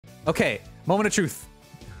Okay, moment of truth.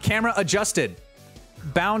 Camera adjusted.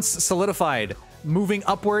 Bounce solidified. Moving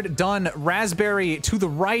upward, done. Raspberry to the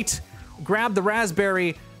right. Grab the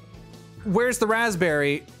raspberry. Where's the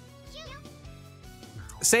raspberry?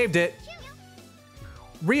 Saved it.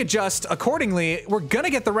 Readjust accordingly. We're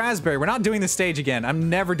gonna get the raspberry. We're not doing this stage again. I'm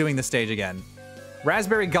never doing this stage again.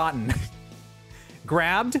 Raspberry gotten.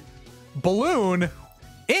 Grabbed. Balloon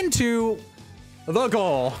into the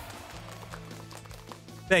goal.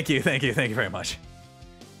 Thank you, thank you, thank you very much.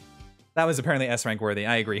 That was apparently S rank worthy.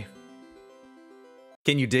 I agree.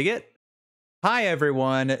 Can you dig it? Hi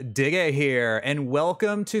everyone, Digga here, and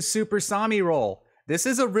welcome to Super Sami Roll. This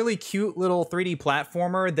is a really cute little 3D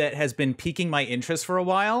platformer that has been piquing my interest for a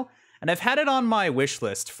while, and I've had it on my wish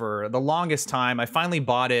list for the longest time. I finally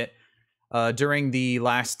bought it during the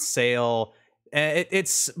last sale.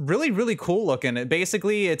 It's really, really cool looking.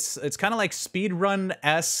 Basically, it's kind of like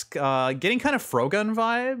speedrun-esque, getting kind of Frogun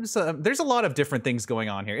vibes. There's a lot of different things going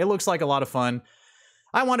on here. It looks like a lot of fun.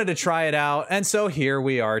 I wanted to try it out, and so here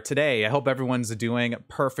we are today. I hope everyone's doing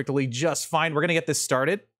perfectly just fine. We're gonna get this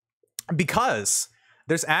started because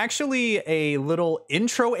there's actually a little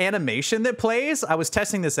intro animation that plays. I was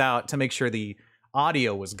testing this out to make sure the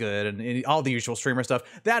audio was good and all the usual streamer stuff.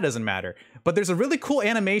 That doesn't matter. But there's a really cool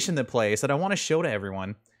animation that plays that I want to show to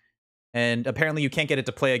everyone. And apparently you can't get it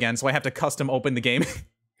to play again, so I have to custom open the game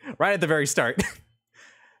right at the very start.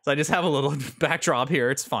 So I just have a little backdrop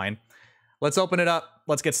here. It's fine. Let's open it up.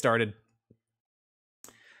 Let's get started.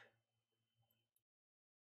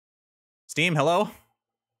 Steam, hello?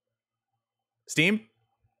 Steam?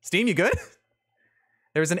 Steam, you good?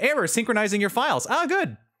 There was an error synchronizing your files. Ah,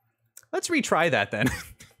 good. Let's retry that then.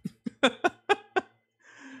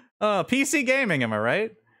 PC gaming, am I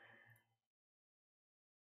right?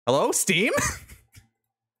 Hello, Steam?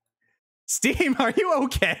 Steam, are you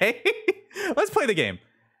okay? Let's play the game.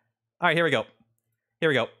 All right, here we go. Here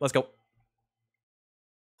we go. Let's go.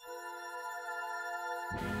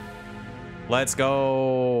 Let's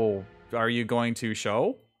go. Are you going to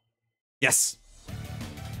show? Yes.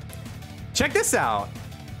 Check this out.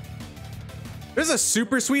 There's a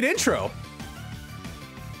super sweet intro.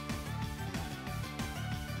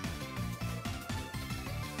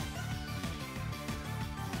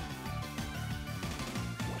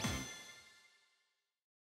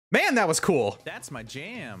 Man, that was cool. That's my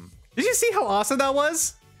jam. Did you see how awesome that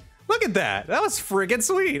was? Look at that. That was friggin'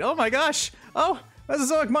 sweet. Oh my gosh. Oh,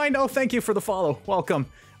 Mesozoic Mind. Oh, thank you for the follow. Welcome.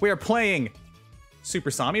 We are playing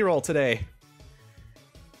Super Sami Roll today.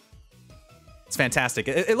 It's fantastic.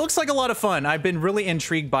 It looks like a lot of fun. I've been really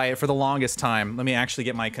intrigued by it for the longest time. Let me actually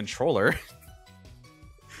get my controller.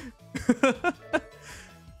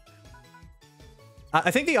 I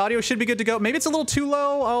think the audio should be good to go. Maybe it's a little too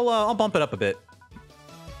low. I'll bump it up a bit.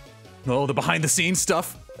 Oh, the behind the scenes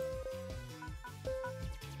stuff.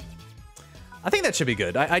 I think that should be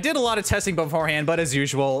good. I did a lot of testing beforehand, but as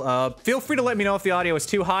usual, feel free to let me know if the audio is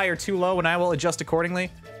too high or too low, and I will adjust accordingly.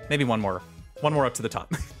 Maybe one more up to the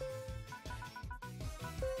top.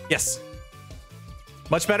 Yes.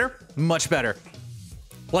 Much better? Much better.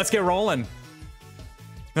 Let's get rolling.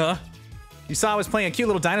 You saw I was playing a cute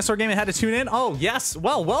little dinosaur game and had to tune in? Oh, yes.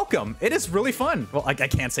 Well, welcome. It is really fun. Well, I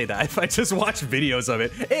can't say that if I just watch videos of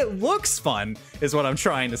it. It looks fun, is what I'm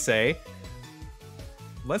trying to say.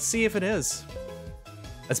 Let's see if it is.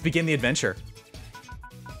 Let's begin the adventure.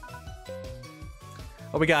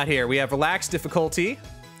 What we got here? We have relaxed difficulty,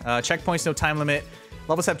 checkpoints, no time limit.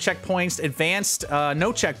 Levels have checkpoints, advanced,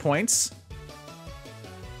 no checkpoints.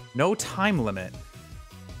 No time limit.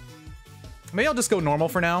 Maybe I'll just go normal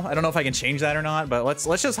for now. I don't know if I can change that or not, but let's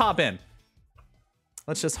just hop in.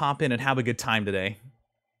 Let's just hop in and have a good time today.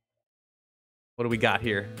 What do we got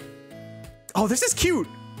here? Oh, this is cute!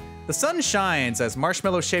 The sun shines as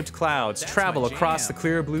marshmallow-shaped clouds travel across the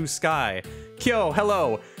clear blue sky. Kyo,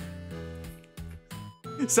 hello.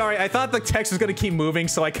 Sorry, I thought the text was gonna keep moving,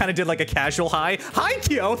 so I kind of did like a casual hi. Hi,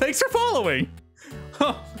 Kyo, thanks for following.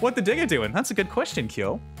 Huh, what the Digga doing? That's a good question,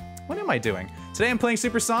 Kyo. What am I doing? Today I'm playing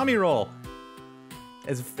Super Sami Roll.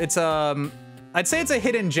 I'd say it's a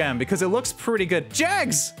hidden gem because it looks pretty good.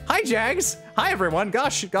 Jags! Hi, Jags! Hi, everyone.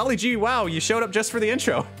 Gosh, golly gee, wow, you showed up just for the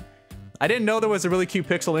intro. I didn't know there was a really cute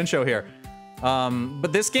pixel intro here.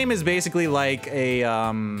 But this game is basically like a,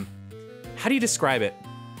 how do you describe it?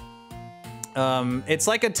 It's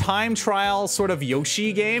like a time trial sort of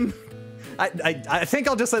Yoshi game. I think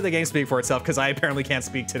I'll just let the game speak for itself because I apparently can't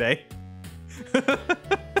speak today.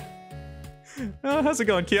 How's it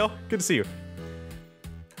going, Keel? Good to see you.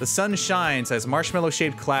 The sun shines as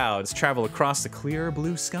marshmallow-shaped clouds travel across the clear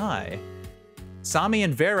blue sky. Sami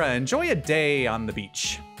and Vera enjoy a day on the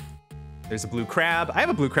beach. There's a blue crab. I have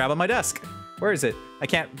a blue crab on my desk. Where is it? I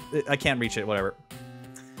can't reach it, whatever.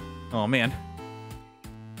 Oh, man.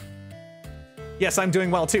 Yes, I'm doing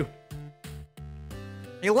well, too.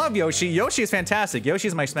 I love Yoshi. Yoshi is fantastic. Yoshi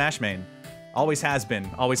is my Smash main. Always has been.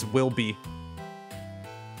 Always will be.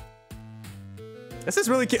 This is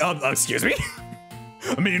really cute. Excuse me?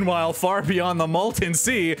 Meanwhile, far beyond the molten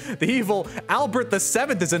sea, the evil Albert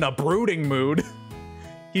VII is in a brooding mood.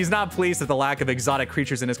 He's not pleased at the lack of exotic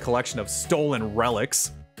creatures in his collection of stolen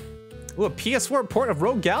relics. Ooh, a PS4 port of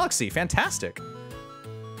Rogue Galaxy. Fantastic.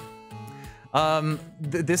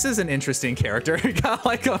 This is an interesting character. We got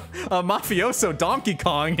like a mafioso Donkey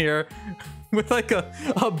Kong here with like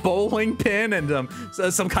a bowling pin and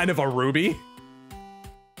some kind of a ruby.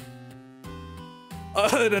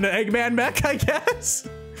 An Eggman mech, I guess?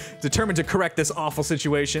 Determined to correct this awful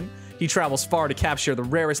situation, he travels far to capture the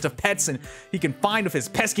rarest of pets and he can find with his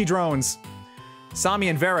pesky drones. Sami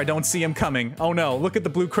and Vera don't see him coming. Oh no, look at the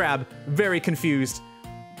blue crab. Very confused.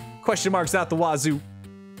 Question marks out the wazoo.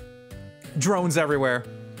 Drones everywhere.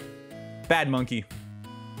 Bad monkey.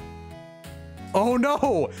 Oh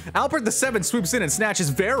no! Albert VII swoops in and snatches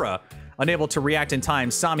Vera. Unable to react in time,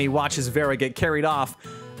 Sami watches Vera get carried off,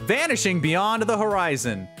 vanishing beyond the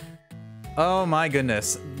horizon. Oh my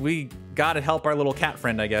goodness. We gotta help our little cat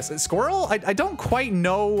friend, I guess. Squirrel? I don't quite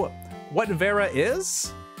know what Vera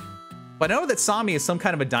is, but I know that Sami is some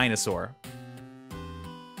kind of a dinosaur.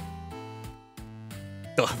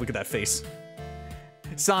 Oh, look at that face.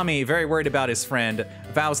 Sami, very worried about his friend,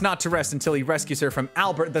 vows not to rest until he rescues her from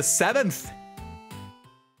Albert VII.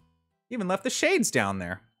 Even left the shades down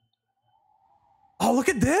there. Oh, look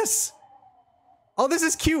at this! Oh, this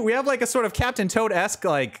is cute. We have like a sort of Captain Toad-esque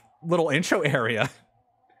like little intro area.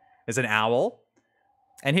 There's an owl.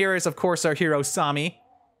 And here is, of course, our hero Sami.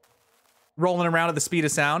 Rolling around at the speed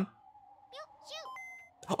of sound.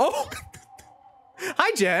 Oh!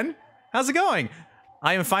 Hi, Jen. How's it going?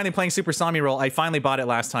 I am finally playing Super Sami Roll. I finally bought it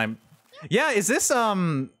last time. Yeah, is this,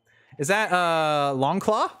 is that,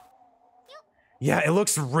 Longclaw? Yeah, it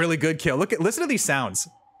looks really good, Kill. Listen to these sounds.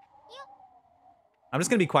 I'm just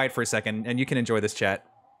gonna be quiet for a second, and you can enjoy this chat.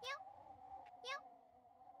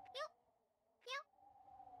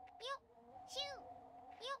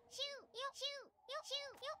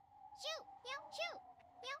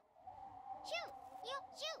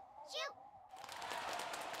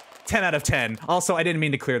 Ten out of 10. Also, I didn't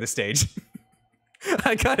mean to clear the stage.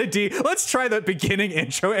 I got a D. Let's try the beginning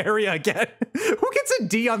intro area again. Who gets a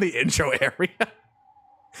D on the intro area?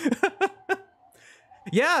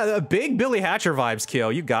 Yeah, big Billy Hatcher vibes, Kyo.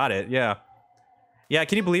 You got it. Yeah. Yeah,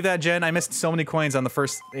 can you believe that, Jen? I missed so many coins on the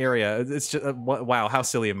first area. It's just, wow, how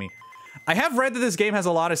silly of me. I have read that this game has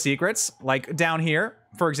a lot of secrets. Like down here,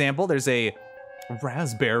 for example, there's a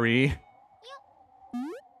raspberry.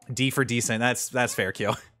 D for decent. That's fair,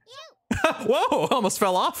 Kyo. Whoa, almost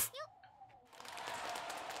fell off.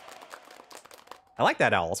 I like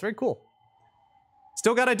that owl. It's very cool.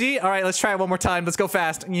 Still got a D? All right, let's try it one more time. Let's go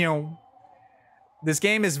fast. You know, this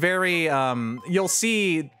game is very, you'll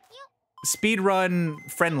see, speedrun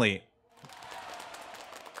friendly.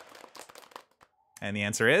 And the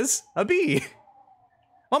answer is a B.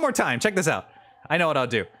 One more time. Check this out. I know what I'll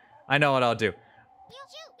do. I know what I'll do.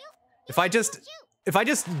 If I just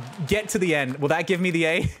get to the end, will that give me the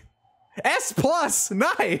A? S plus!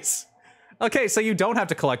 Nice! Okay, so you don't have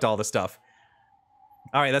to collect all the stuff.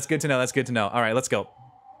 All right, that's good to know. That's good to know. All right, let's go.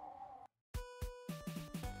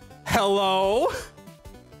 Hello?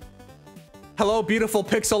 Hello, beautiful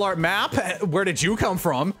pixel art map. Where did you come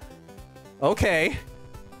from? Okay.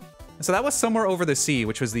 So that was Somewhere Over the Sea,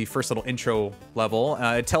 which was the first little intro level.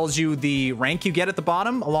 It tells you the rank you get at the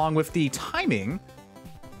bottom, along with the timing.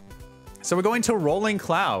 So we're going to Rolling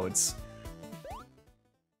Clouds.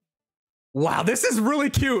 Wow, this is really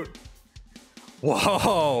cute.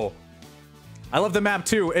 Whoa. I love the map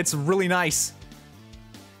too. It's really nice.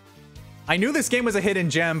 I knew this game was a hidden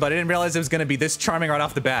gem, but I didn't realize it was going to be this charming right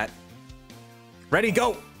off the bat. Ready,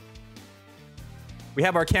 go. We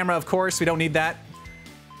have our camera, of course. We don't need that.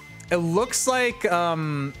 It looks like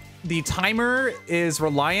the timer is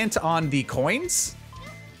reliant on the coins.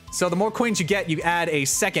 So the more coins you get, you add a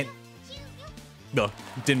second. Ugh,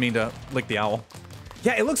 didn't mean to lick the owl.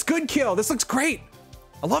 Yeah, it looks good, Kill. This looks great.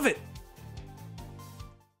 I love it.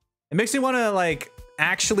 It makes me want to like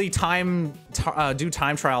actually do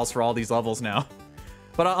time trials for all these levels now.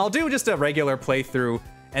 But I'll do just a regular playthrough,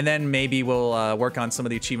 and then maybe we'll work on some of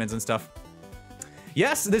the achievements and stuff.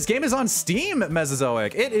 Yes, this game is on Steam,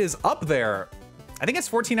 Mesozoic. It is up there. I think it's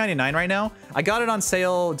 $14.99 right now. I got it on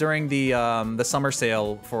sale during the summer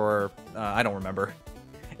sale for I don't remember.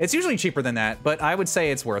 It's usually cheaper than that, but I would say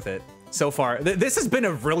it's worth it. so far. This has been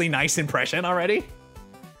a really nice impression already.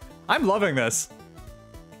 I'm loving this.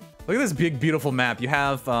 Look at this big, beautiful map. You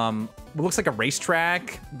have what looks like a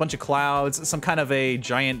racetrack, a bunch of clouds, some kind of a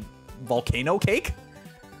giant volcano cake,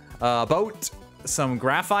 a boat, some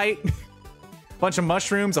graphite, a bunch of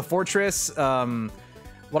mushrooms, a fortress,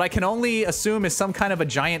 what I can only assume is some kind of a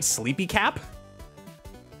giant sleepy cap,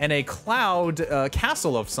 and a cloud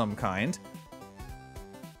castle of some kind.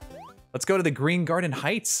 Let's go to the Green Garden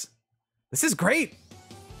Heights. This is great.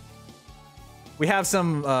 We have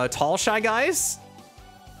some tall shy guys,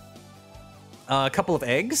 a couple of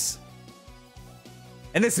eggs,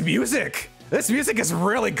 and this music. This music is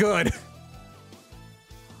really good.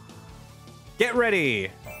 Get ready.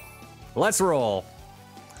 Let's roll.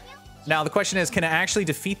 Now the question is, can it actually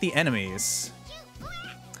defeat the enemies?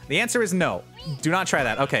 The answer is no. Do not try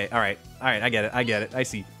that. Okay, all right, I get it, I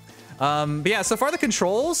see. But yeah, so far the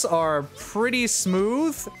controls are pretty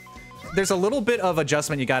smooth. There's a little bit of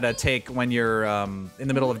adjustment you gotta take when you're in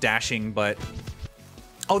the middle of dashing, but...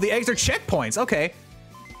 Oh, the eggs are checkpoints, okay.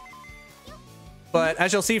 But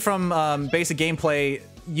as you'll see from basic gameplay,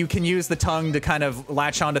 you can use the tongue to kind of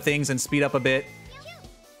latch onto things and speed up a bit.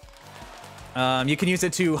 You can use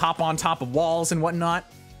it to hop on top of walls and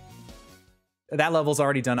whatnot. That level's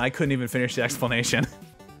already done. I couldn't even finish the explanation.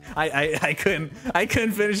 I couldn't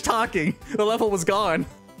finish talking. The level was gone.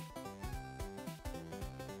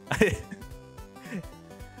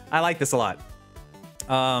 I like this a lot.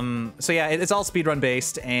 So yeah, it's all speedrun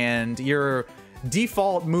based, and your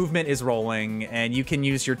default movement is rolling, and you can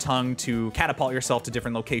use your tongue to catapult yourself to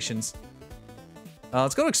different locations.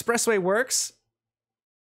 Let's go to Expressway Works.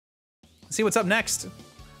 See what's up next.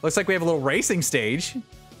 Looks like we have a little racing stage.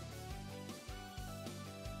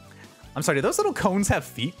 I'm sorry, do those little cones have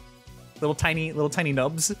feet? Little tiny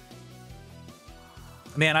nubs?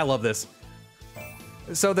 Man, I love this.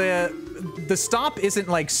 So the stop isn't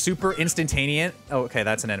like super instantaneous. Oh, okay,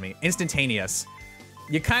 that's an enemy. Instantaneous.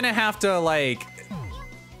 You kind of have to like...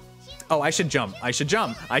 Oh, I should jump. I should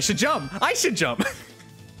jump. I should jump. I should jump.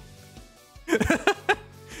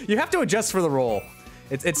 You have to adjust for the roll.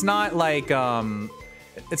 It's not like an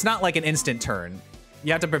instant turn.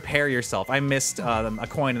 You have to prepare yourself. I missed a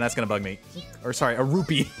coin, and that's gonna bug me. Or sorry, a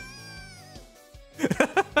rupee.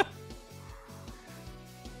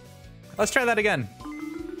 Let's try that again.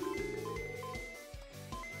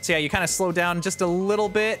 So yeah, you kind of slow down just a little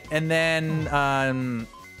bit, and then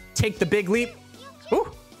take the big leap.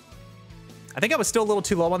 Ooh. I think I was still a little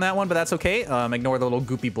too low on that one, but that's okay. Ignore the little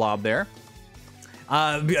goopy blob there.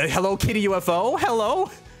 Hello, kitty UFO. Hello.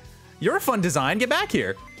 You're a fun design. Get back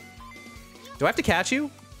here. Do I have to catch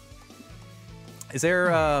you? Is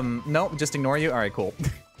there, nope, just ignore you? All right, cool.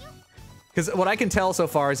 Because what I can tell so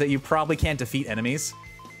far is that you probably can't defeat enemies.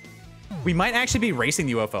 We might actually be racing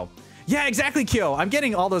the UFO. Yeah, exactly, Kyo. I'm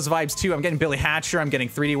getting all those vibes too. I'm getting Billy Hatcher, I'm getting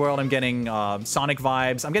 3D World, I'm getting Sonic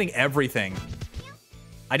vibes. I'm getting everything.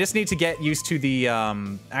 I just need to get used to the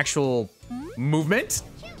actual movement.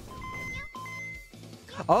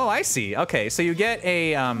 Oh, I see. Okay, so you get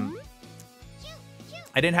a... I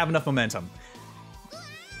didn't have enough momentum.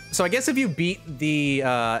 So I guess if you beat the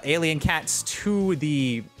alien cats to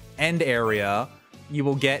the end area, you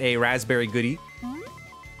will get a raspberry goodie.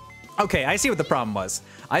 Okay, I see what the problem was.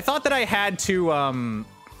 I thought that I had to,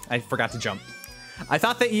 I forgot to jump. I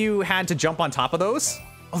thought that you had to jump on top of those.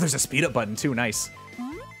 Oh, there's a speed up button too, nice.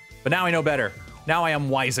 But now I know better. Now I am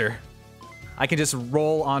wiser. I can just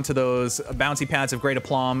roll onto those bouncy pads of great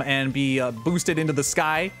aplomb and be boosted into the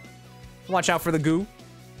sky. Watch out for the goo.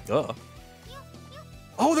 Ugh.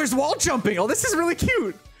 Oh, there's wall jumping. Oh, this is really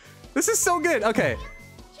cute. This is so good. Okay.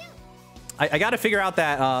 I gotta figure out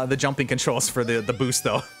that the jumping controls for the boost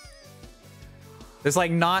though. There's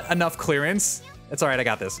like not enough clearance. It's all right, I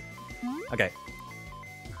got this. Okay.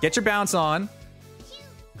 Get your bounce on.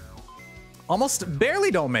 Almost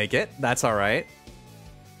barely don't make it. That's all right.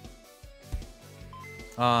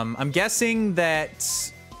 I'm guessing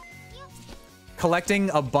that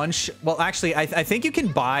collecting a bunch... Well, actually, I think you can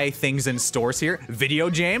buy things in stores here. Video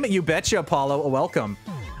Jam? You betcha, Apollo. Welcome.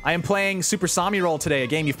 I am playing Super Sami Roll today, a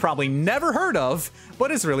game you've probably never heard of,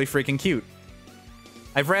 but is really freaking cute.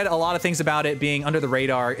 I've read a lot of things about it being under the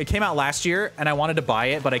radar. It came out last year, and I wanted to buy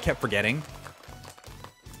it, but I kept forgetting.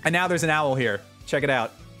 And now there's an owl here. Check it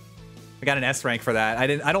out. I got an S rank for that.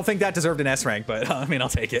 I don't think that deserved an S rank, but I mean, I'll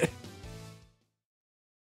take it.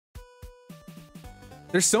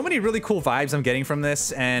 There's so many really cool vibes I'm getting from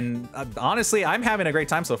this, and honestly, I'm having a great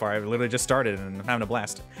time so far. I literally just started, and I'm having a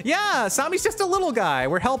blast. Yeah, Sami's just a little guy.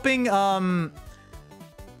 We're helping,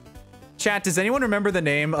 Chat, does anyone remember the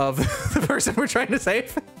name of the person we're trying to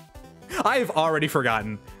save? I've already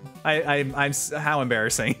forgotten. I'm how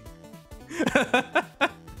embarrassing.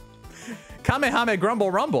 Kamehame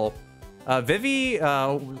Grumble Rumble. Vivi,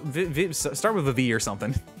 start with a V or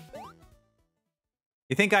something.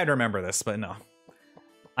 You think I'd remember this, but no.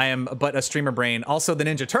 I am but a streamer brain. Also, the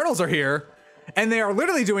Ninja Turtles are here, and they are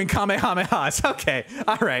literally doing Kamehamehas. Okay,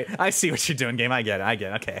 all right. I see what you're doing, game. I get it.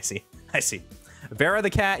 Okay, I see. Vera the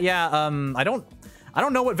cat. Yeah. I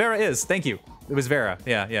don't know what Vera is. Thank you. It was Vera.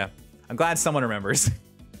 Yeah. I'm glad someone remembers.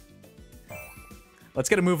 Let's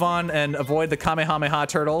get a move on and avoid the Kamehameha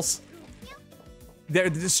turtles.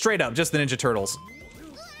 They're straight up just the Ninja Turtles.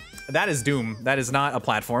 That is Doom. That is not a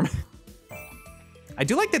platform. I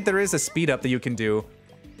do like that there is a speed up that you can do.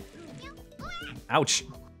 Ouch.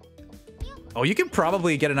 Oh, you can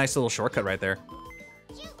probably get a nice little shortcut right there.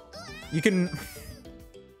 You can...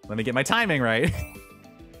 Let me get my timing right.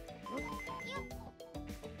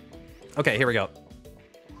 Okay, here we go.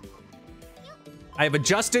 I have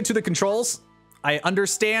adjusted to the controls. I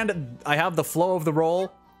understand I have the flow of the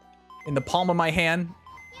roll in the palm of my hand.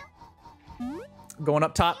 Going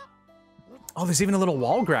up top. Oh, there's even a little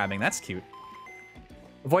wall grabbing. That's cute.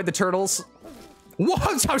 Avoid the turtles.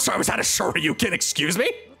 What? I'm sorry, was that a Shoryuken? Excuse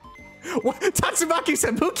me? What? Tatsumaki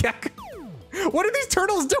Senbukyak. What are these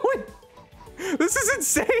turtles doing? This is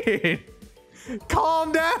insane.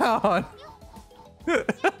 Calm down.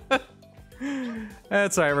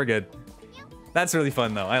 That's all right, we're good. That's really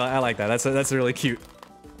fun though. I like that. That's a really cute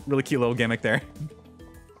little gimmick there.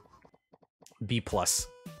 B+.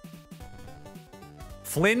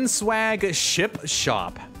 Flynn Swag Ship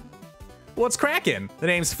Shop. What's crackin'? The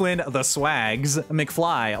name's Flynn the Swags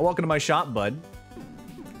McFly. Welcome to my shop, bud.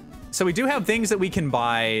 So we do have things that we can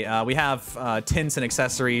buy. We have tints and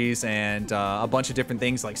accessories and a bunch of different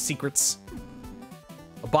things like secrets.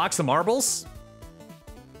 A box of marbles.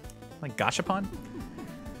 Like Gashapon.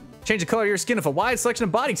 Change the color of your skin with a wide selection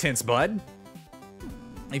of body tints, bud.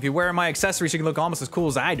 If you wear my accessories, you can look almost as cool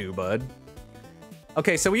as I do, bud.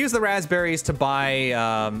 Okay, so we use the raspberries to buy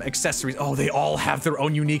accessories. Oh, they all have their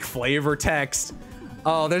own unique flavor text.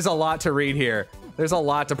 Oh, there's a lot to read here. There's a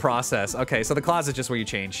lot to process. Okay, so the closet's just where you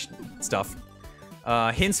change stuff.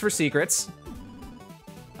 Hints for secrets.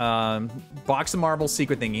 Box of marbles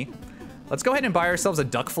secret thingy. Let's go ahead and buy ourselves a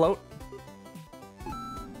duck float.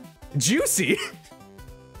 Juicy!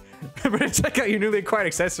 Remember to check out your newly acquired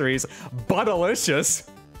accessories. Buttalicious.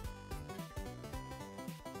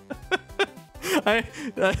 I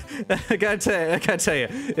gotta tell you,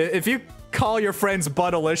 if you call your friends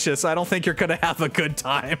Buttalicious, I don't think you're gonna have a good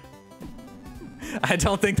time. I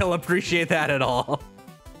don't think they'll appreciate that at all.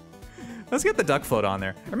 Let's get the duck float on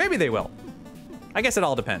there. Or maybe they will. I guess it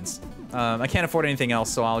all depends. I can't afford anything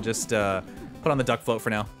else, so I'll just put on the duck float for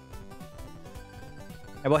now.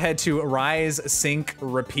 I will head to Rise, Sink,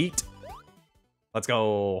 Repeat. Let's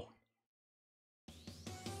go.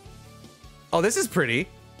 Oh, this is pretty.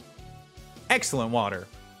 Excellent water.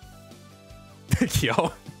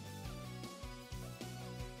 Yo.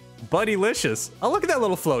 Buddylicious. Oh, look at that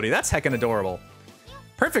little floaty. That's heckin' adorable.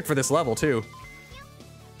 Perfect for this level, too.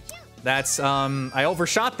 That's, I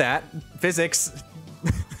overshot that. Physics.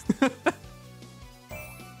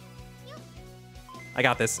 I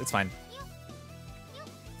got this. It's fine.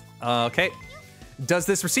 Okay. Does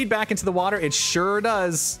this recede back into the water? It sure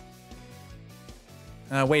does.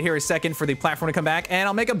 Wait here a second for the platform to come back, and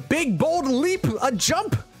I'll make a big, bold leap, a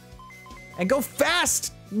jump, and go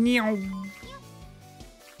fast. Remember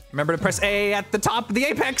to press A at the top of the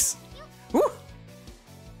apex. Woo!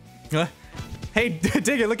 Hey,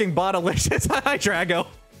 dig it, looking bottlicious. Hi, Drago.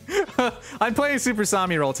 I'm playing Super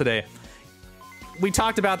Sami Roll today. We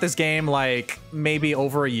talked about this game like maybe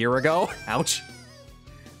over a year ago. Ouch.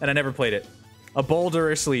 And I never played it. A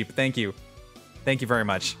boulder asleep. Thank you. Thank you very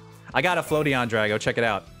much. I got a floaty on Drago. Check it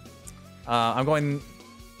out. I'm going...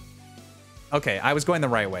 Okay, I was going the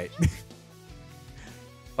right way.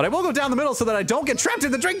 But I will go down the middle so that I don't get trapped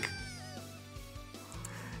in the drink.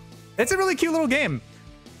 It's a really cute little game.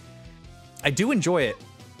 I do enjoy it.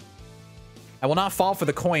 I will not fall for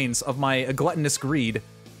the coins of my gluttonous greed.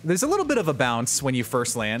 There's a little bit of a bounce when you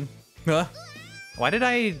first land. Why didn't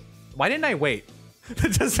I wait?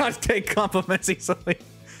 It does not take compliments easily.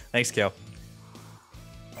 Thanks, Kyo.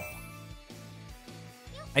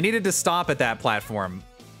 I needed to stop at that platform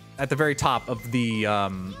at the very top of the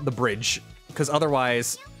bridge, because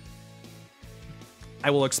otherwise I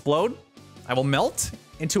will explode. I will melt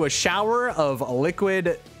into a shower of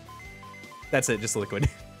liquid. That's it, just liquid.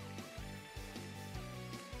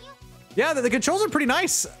 Yeah, the controls are pretty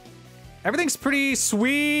nice. Everything's pretty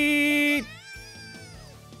sweet.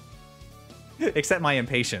 Except my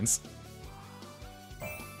impatience.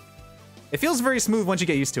 It feels very smooth once you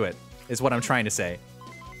get used to it, is what I'm trying to say.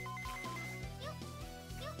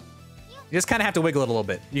 You just kind of have to wiggle it a little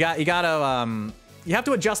bit. You have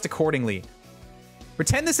to adjust accordingly.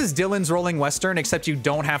 Pretend this is Dylan's Rolling Western, except you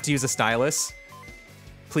don't have to use a stylus.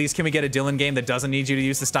 Please, can we get a Dylan game that doesn't need you to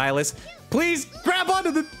use the stylus? Please, grab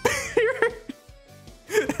onto the...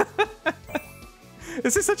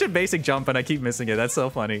 This is such a basic jump, and I keep missing it. That's so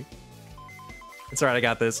funny. It's alright, I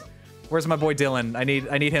got this. Where's my boy Dylan? I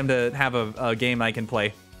need him to have a game I can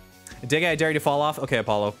play. Dig, I dare you to fall off? Okay,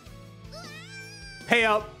 Apollo. Pay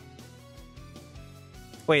up!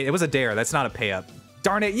 Wait, it was a dare. That's not a pay up.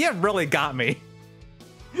 Darn it, you really got me.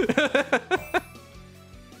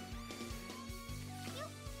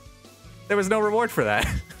 There was no reward for that.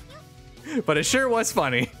 But it sure was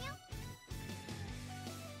funny.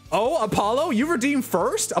 Oh, Apollo, you redeemed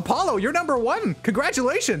first? Apollo, you're #1.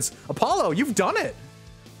 Congratulations. Apollo, you've done it.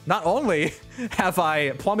 Not only have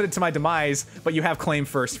I plummeted to my demise, but you have claimed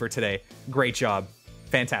first for today. Great job.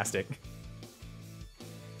 Fantastic.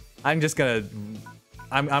 I'm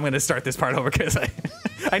gonna start this part over because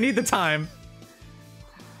I need the time.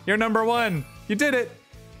 You're #1. You did it.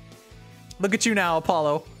 Look at you now,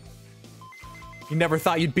 Apollo. You never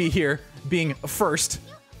thought you'd be here, being first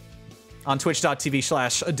on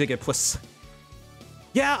twitch.tv/digitplus.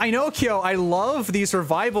 Yeah, I know, Kyo. I love these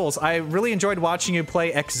revivals. I really enjoyed watching you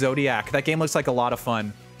play X Zodiac. That game looks like a lot of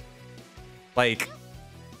fun. Like,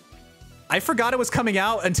 I forgot it was coming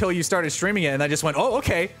out until you started streaming it, and I just went, oh,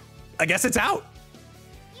 okay. I guess it's out.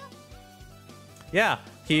 Yeah,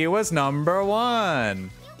 he was #1.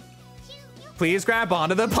 Please grab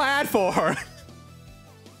onto the platform.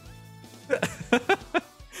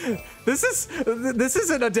 This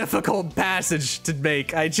isn't a difficult passage to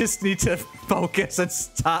make. I just need to focus and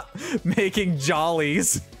stop making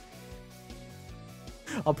jollies.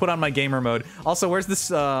 I'll put on my gamer mode. Also, where's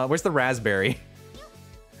the raspberry?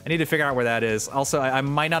 I need to figure out where that is. Also, I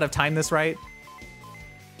might not have timed this right.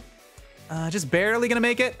 Just barely gonna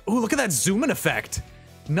make it. Ooh, look at that zoom in effect.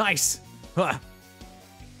 Nice. Huh.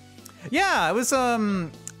 Yeah, it was, I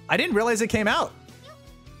didn't realize it came out.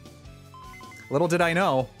 Little did I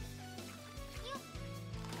know.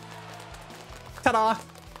 Ta-da!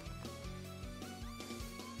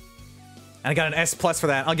 And I got an S+ for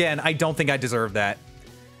that. Again, I don't think I deserve that.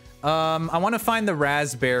 I want to find the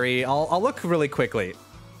raspberry. I'll look really quickly.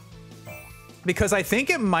 Because I think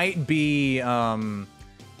it might be,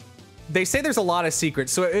 they say there's a lot of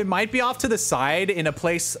secrets, so it might be off to the side in a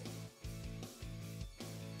place.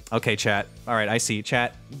 Okay, chat. All right, I see.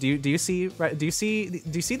 Chat, do you see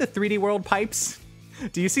the 3D world pipes?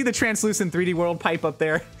 Do you see the translucent 3D world pipe up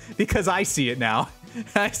there? Because I see it now.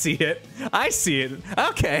 I see it. I see it.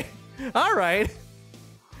 Okay. All right.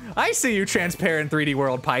 I see you, transparent 3D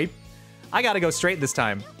world pipe. I gotta go straight this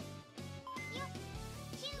time.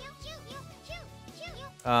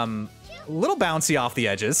 A little bouncy off the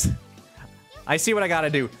edges. I see what I gotta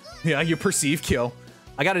do. Yeah, you perceive kill.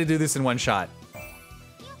 I gotta do this in one shot.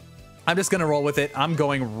 I'm just gonna roll with it. I'm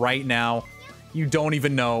going right now. You don't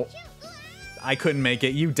even know. I couldn't make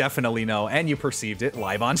it. You definitely know. And you perceived it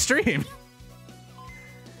live on stream.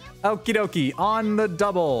 Okie dokie. On the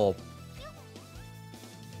double.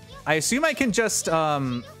 I assume I can just,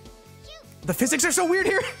 the physics are so weird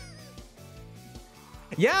here.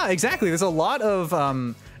 Yeah, exactly. There's a lot of,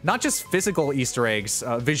 not just physical Easter eggs,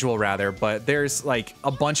 visual rather, but there's like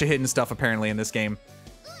a bunch of hidden stuff apparently in this game.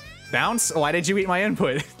 Bounce? Why did you eat my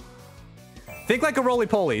input? Think like a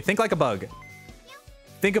roly-poly. Think like a bug.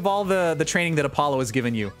 Think of all the training that Apollo has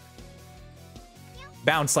given you.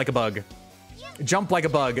 Bounce like a bug. Jump like a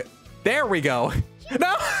bug. There we go.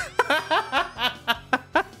 No!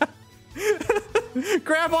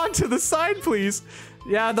 Grab onto the side, please.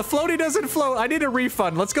 Yeah, the floaty doesn't float. I need a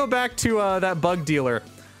refund. Let's go back to that bug dealer.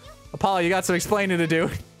 Apollo, you got some explaining to do.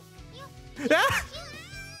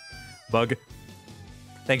 Bug.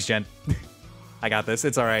 Thanks, Jen. I got this.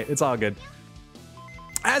 It's all right. It's all good.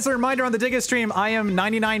 As a reminder on the Digga stream, I am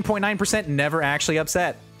 99.9% never actually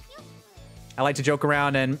upset. I like to joke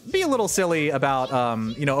around and be a little silly about,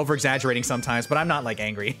 you know, over-exaggerating sometimes, but I'm not, like,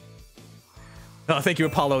 angry. Oh, thank you,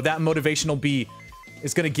 Apollo. That motivational B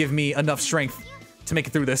is going to give me enough strength to make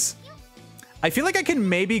it through this. I feel like I can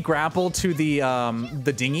maybe grapple to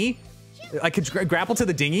the dinghy. I could grapple to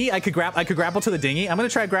the dinghy. I could grapple to the dinghy. I'm going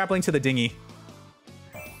to try grappling to the dinghy.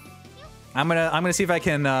 I'm gonna see if I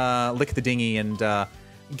can lick the dinghy and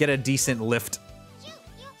get a decent lift.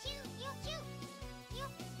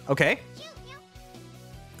 Okay.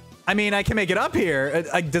 I mean, I can make it up here.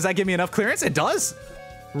 Does that give me enough clearance? It does.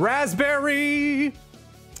 Raspberry.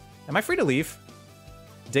 Am I free to leave?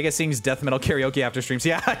 Digga sings death metal karaoke after streams.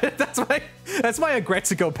 Yeah, that's my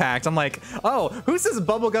Agrexico pact. I'm like, oh, who's this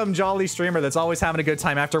bubblegum jolly streamer that's always having a good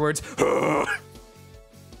time afterwards? I'm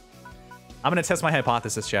gonna test my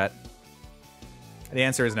hypothesis, chat. The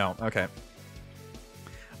answer is no. Okay.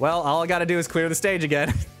 Well, all I gotta do is clear the stage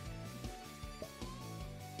again.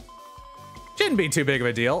 Shouldn't be too big of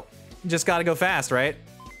a deal. Just gotta go fast, right?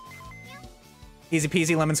 Easy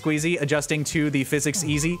peasy lemon squeezy, adjusting to the physics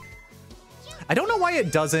easy. I don't know why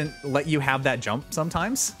it doesn't let you have that jump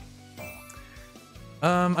sometimes.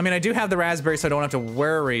 I mean, I do have the raspberry, so I don't have to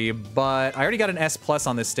worry, but I already got an S+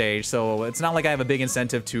 on this stage, so it's not like I have a big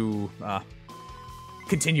incentive to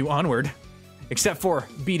continue onward. Except for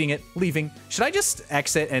beating it, leaving. Should I just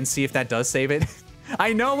exit and see if that does save it?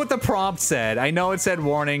 I know what the prompt said. I know it said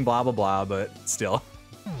warning, blah, blah, blah, but still.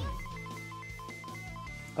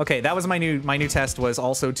 Okay, that was my new test, was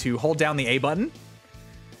also to hold down the A button.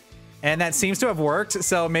 And that seems to have worked,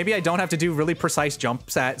 so maybe I don't have to do really precise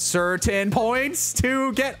jumps at certain points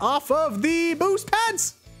to get off of the boost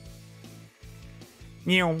pads.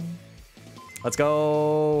 Let's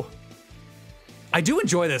go. I do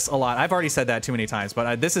enjoy this a lot. I've already said that too many times,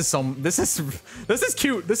 but this is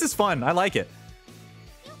cute. This is fun. I like it.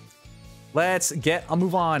 I'll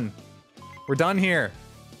move on. We're done here.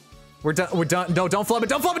 We're done. No, don't flub it.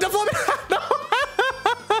 Don't flub it. Don't flub it. No.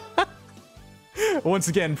 Once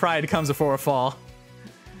again, pride comes before a fall.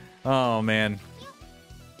 Oh, man.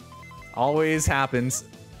 Always happens.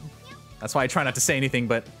 That's why I try not to say anything,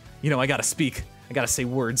 but, you know, I gotta speak. I gotta say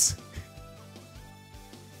words.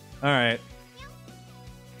 All right.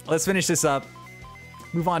 Let's finish this up.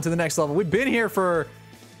 Move on to the next level. We've been here for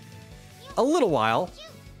a little while.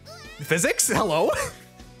 Physics? Hello?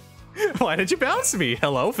 Why did you bounce me?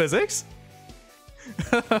 Hello, physics?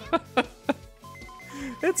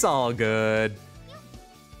 It's all good.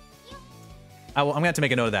 I'm gonna have to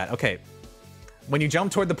make a note of that. Okay. When you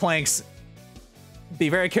jump toward the planks, be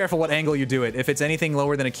very careful what angle you do it. If it's anything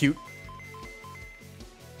lower than acute.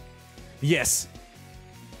 Yes.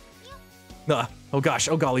 Oh gosh,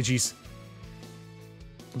 oh golly jeez.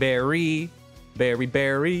 Berry.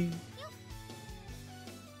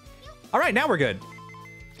 All right, now we're good.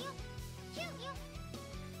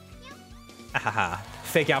 Ahaha.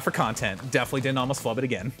 Fake out for content. Definitely didn't almost flub it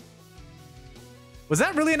again. Was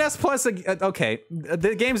that really an S+? Okay,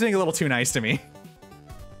 the game's being a little too nice to me.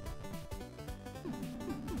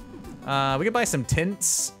 We could buy some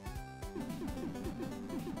tints.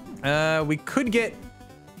 We could get...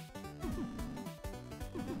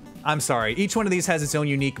 I'm sorry. Each one of these has its own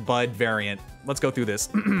unique bud variant. Let's go through this.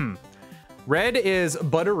 Red is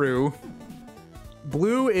Butteroo.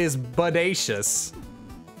 Blue is Budacious.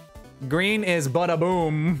 Green is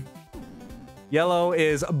Budaboom. Yellow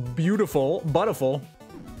is Beautiful. Butiful.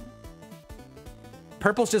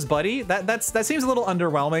 Purple's just Buddy? That seems a little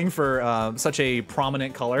underwhelming for such a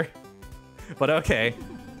prominent color. But okay.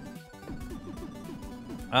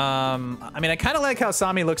 I mean, I kind of like how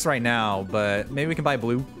Sami looks right now, but maybe we can buy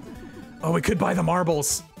blue. Oh, we could buy the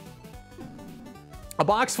marbles. A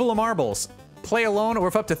box full of marbles. Play alone or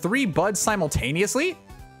with up to 3 buds simultaneously?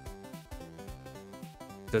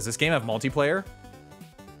 Does this game have multiplayer?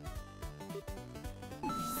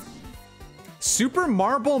 Super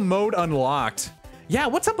Marble Mode unlocked. Yeah,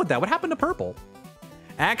 what's up with that? What happened to purple?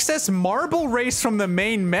 Access Marble Race from the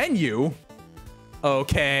main menu.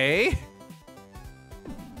 Okay.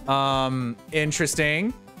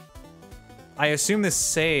 Interesting. I assume this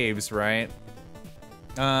saves, right?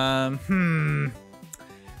 I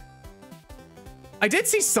did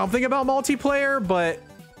see something about multiplayer, but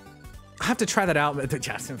I have to try that out.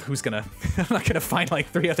 Who's gonna... I'm not gonna find like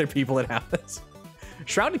 3 other people that have this.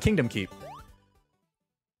 Shrouded Kingdom Keep.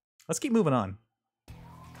 Let's keep moving on.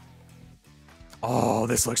 Oh,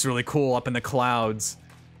 this looks really cool up in the clouds.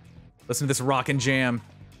 Listen to this rockin' jam.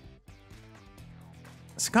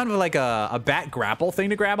 It's kind of like a bat grapple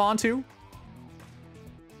thing to grab onto.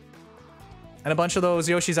 And a bunch of those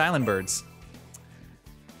Yoshi's Island birds.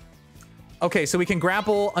 Okay, so we can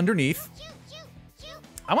grapple underneath.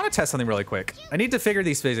 I want to test something really quick. I need to figure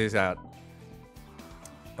these physics out.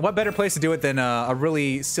 What better place to do it than a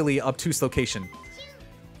really silly, obtuse location?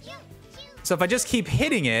 So if I just keep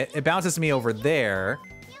hitting it, it bounces me over there.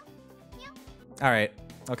 All right,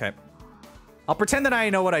 okay. I'll pretend that I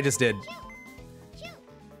know what I just did.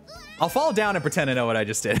 I'll fall down and pretend I know what I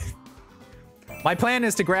just did. My plan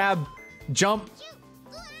is to grab, jump.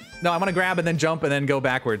 No, I want to grab and then jump and then go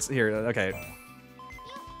backwards. Here, okay.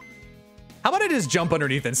 How about I just jump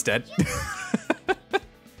underneath instead?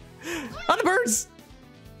 On the birds!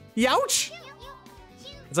 Youch!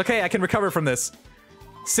 It's okay, I can recover from this.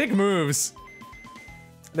 Sick moves.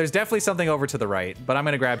 There's definitely something over to the right, but I'm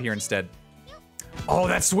gonna grab here instead. Oh,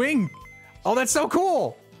 that swing! Oh, that's so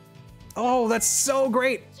cool! Oh, that's so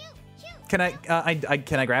great! Can I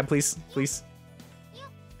can I grab, please? Please?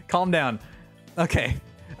 Calm down. Okay.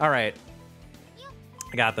 All right.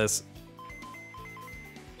 I got this.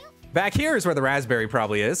 Back here is where the raspberry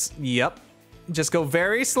probably is. Yep. Just go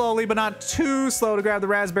very slowly, but not too slow to grab the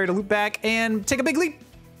raspberry to loop back and take a big leap.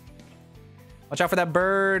 Watch out for that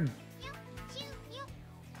bird.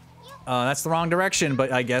 That's the wrong direction,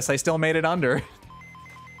 but I guess I still made it under.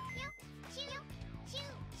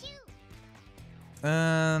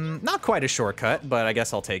 Not quite a shortcut, but I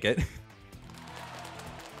guess I'll take it.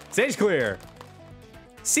 Stage clear.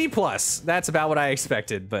 C+, that's about what I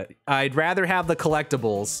expected, but I'd rather have the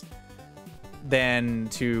collectibles than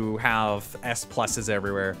to have S+'s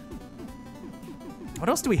everywhere. What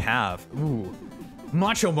else do we have? Ooh,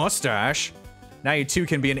 macho mustache. Now you two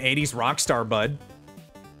can be an 80s rock star, bud.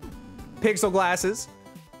 Pixel glasses.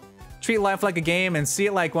 Treat life like a game and see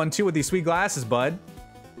it like one too with these sweet glasses, bud.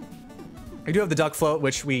 I do have the duck float,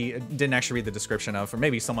 which we didn't actually read the description of, or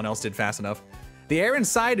maybe someone else did fast enough. The air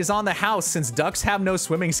inside is on the house since ducks have no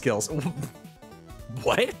swimming skills.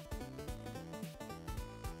 What?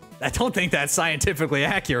 I don't think that's scientifically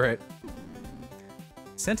accurate.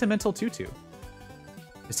 Sentimental tutu.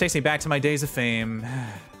 This takes me back to my days of fame.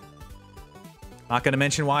 Not gonna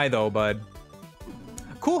mention why though, bud.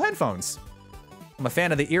 Cool headphones. I'm a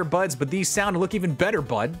fan of the earbuds, but these sound and look even better,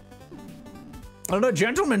 bud. And a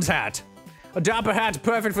gentleman's hat. A dapper hat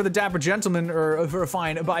perfect for the dapper gentleman or for a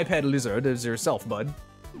fine biped lizard as yourself, bud.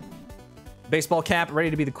 Baseball cap ready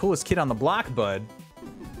to be the coolest kid on the block, bud.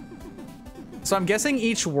 So I'm guessing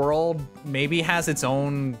each world maybe has its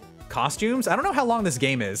own costumes. I don't know how long this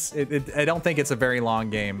game is. I don't think it's a very long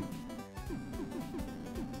game.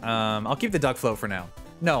 I'll keep the duck float for now.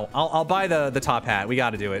 No, I'll buy the top hat. We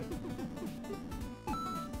gotta do it.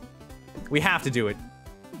 We have to do it.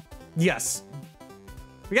 Yes.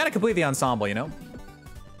 We gotta complete the ensemble, you know?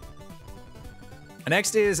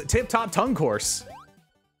 Next is Tip Top Tongue Course.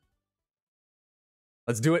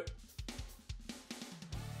 Let's do it.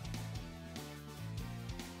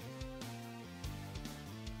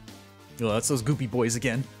 Oh, that's those goopy boys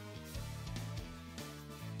again.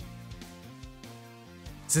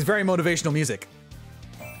 This is very motivational music.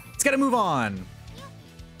 Let's get a move on.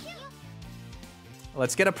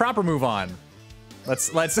 Let's get a proper move on.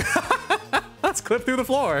 Let's let's clip through the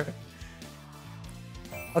floor.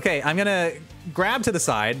 Okay, I'm gonna grab to the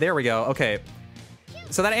side. There we go. Okay.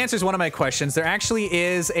 So that answers one of my questions. There actually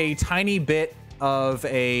is a tiny bit of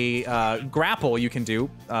a grapple you can do.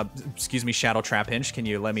 Excuse me, Shadow Trap Hinge. Can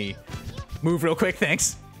you let me move real quick?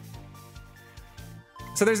 Thanks.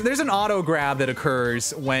 So there's an auto grab that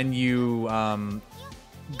occurs when you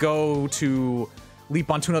go to leap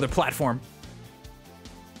onto another platform.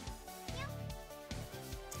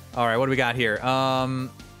 All right, what do we got here?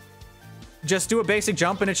 Just do a basic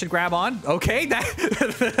jump and it should grab on. Okay, that's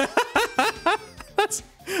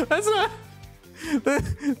not.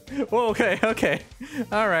 Well, okay.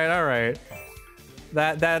 All right.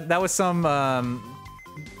 That was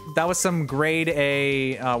some grade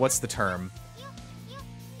A. What's the term?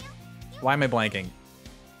 Why am I blanking?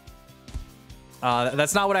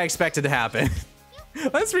 That's not what I expected to happen.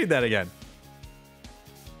 Let's read that again.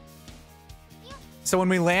 So when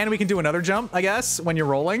we land, we can do another jump, I guess, when you're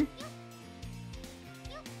rolling.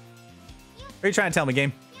 What are you trying to tell me,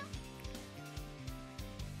 game?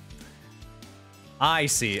 I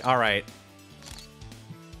see. All right.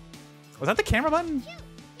 Was that the camera button?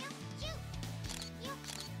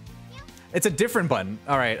 It's a different button.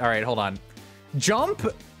 All right, hold on. Jump,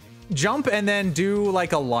 and then do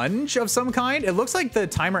like a lunge of some kind. It looks like the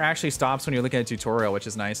timer actually stops when you're looking at a tutorial, which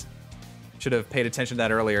is nice. Should have paid attention to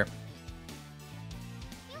that earlier.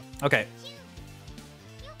 Okay.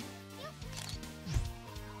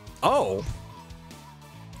 Oh.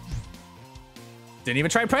 Didn't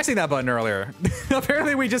even try pressing that button earlier.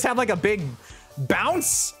 Apparently we just have like a big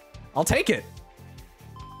bounce. I'll take it.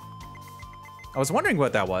 I was wondering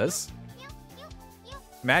what that was.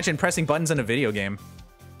 Imagine pressing buttons in a video game.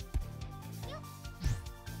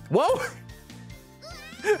 Whoa!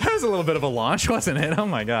 That was a little bit of a launch, wasn't it? Oh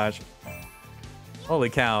my gosh.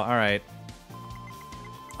 Holy cow, all right.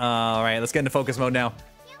 All right, let's get into focus mode now.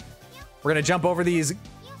 We're gonna jump over these,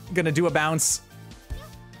 gonna do a bounce.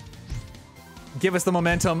 Give us the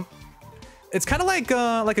momentum. It's kind of like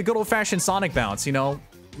a good old-fashioned Sonic bounce, you know?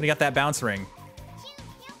 When you got that bounce ring.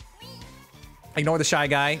 Ignore the shy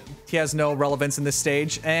guy. He has no relevance in this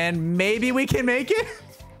stage, and maybe we can make it?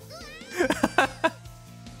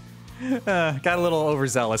 Got a little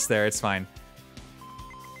overzealous there, it's fine.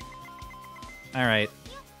 All right.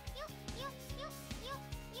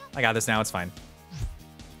 I got this now. It's fine.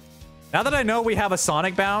 Now that I know we have a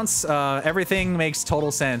Sonic bounce, everything makes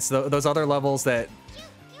total sense. Those other levels that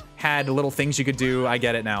had little things you could do, I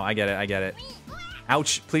get it now. I get it. I get it.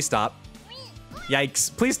 Ouch. Please stop.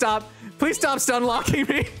 Yikes. Please stop. Please stop stun locking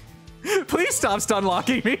me. Please stop stun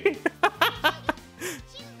locking me.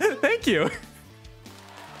 Thank you.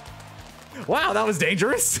 Wow, that was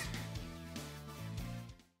dangerous.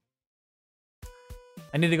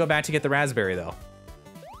 I need to go back to get the raspberry, though.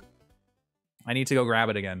 I need to go grab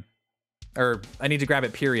it again. Or, I need to grab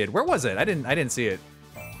it, period. Where was it? I didn't see it.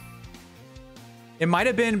 It might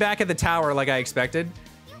have been back at the tower like I expected.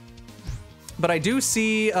 But I do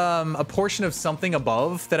see a portion of something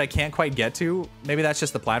above that I can't quite get to. Maybe that's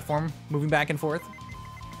just the platform moving back and forth.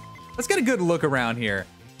 Let's get a good look around here.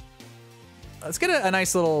 Let's get a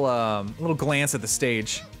nice little little glance at the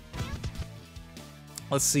stage.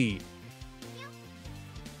 Let's see.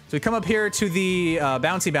 So we come up here to the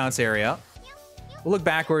bouncy bounce area. We'll look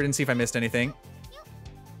backward and see if I missed anything.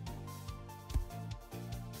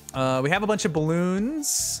 We have a bunch of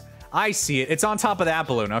balloons. I see it. It's on top of that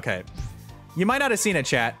balloon. Okay. You might not have seen it,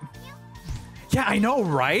 chat. Yeah, I know,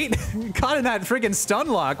 right? Caught in that freaking stun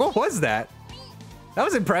lock. What was that? That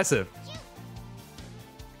was impressive.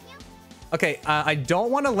 Okay, I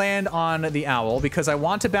don't want to land on the owl because I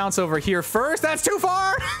want to bounce over here first. That's too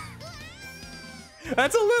far!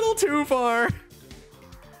 That's a little too far.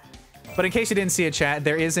 But in case you didn't see it, chat,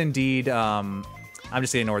 there is indeed... I'm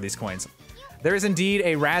just gonna ignore these coins. There is indeed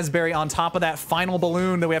a raspberry on top of that final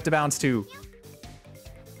balloon that we have to bounce to.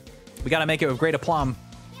 We gotta make it with great aplomb.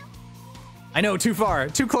 I know, too far.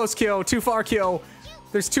 Too close, Kyo. Too far, Kyo.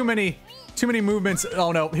 There's too many movements.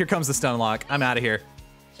 Oh no, here comes the stun lock. I'm out of here.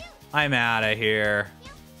 I'm out of here.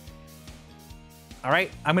 All right,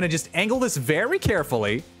 I'm gonna just angle this very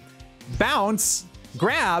carefully. Bounce,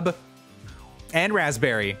 grab, and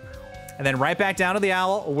raspberry. And then right back down to the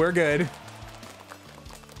owl. We're good.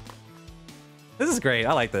 This is great.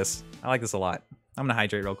 I like this. I like this a lot. I'm gonna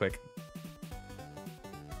hydrate real quick.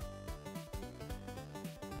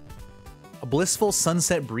 A blissful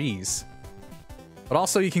sunset breeze. But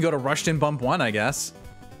also you can go to Rushton Bump 1, I guess.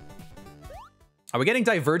 Are we getting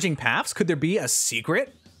diverging paths? Could there be a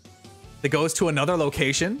secret that goes to another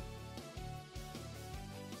location?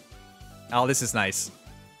 Oh, this is nice.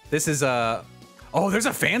 This is a... Oh, there's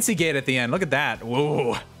a fancy gate at the end. Look at that.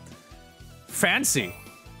 Whoa. Fancy.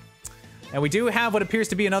 And we do have what appears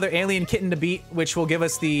to be another alien kitten to beat, which will give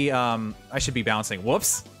us the... I should be bouncing.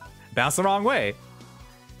 Whoops. Bounced the wrong way.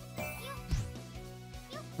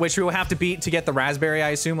 Which we will have to beat to get the raspberry, I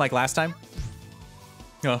assume, like last time.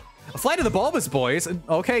 A flight of the Bulbous Boys.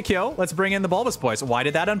 Okay, Kyo, let's bring in the Bulbous Boys. Why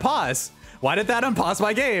did that unpause? Why did that unpause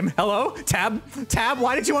my game? Hello? Tab? Tab,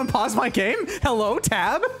 why did you unpause my game? Hello,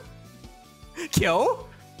 Tab? Kyo?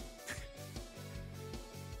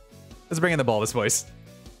 Let's bring in the Bulbous Boys.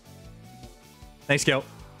 Thanks, Kyo.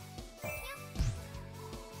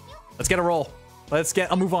 Let's get a roll.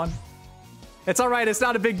 I'll move on. It's all right, it's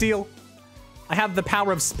not a big deal. I have the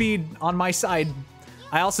power of speed on my side.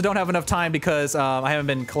 I also don't have enough time because I haven't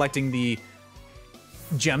been collecting the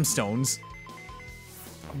gemstones.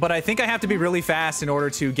 But I think I have to be really fast in order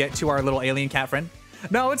to get to our little alien cat friend.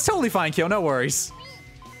 No, it's totally fine, Kyo. No worries.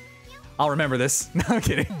 I'll remember this. No, I'm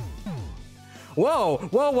kidding. Whoa,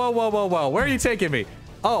 whoa, whoa, whoa, whoa, whoa. Where are you taking me?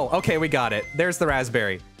 Oh, okay, we got it. There's the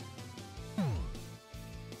raspberry.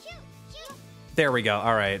 There we go.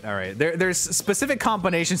 All right, all right. There's specific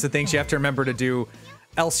combinations of things you have to remember to do,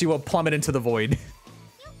 else you will plummet into the void.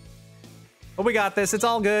 But we got this. It's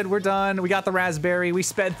all good. We're done. We got the raspberry. We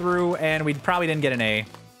sped through, and we probably didn't get an A.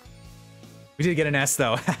 We did get an S,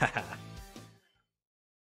 though.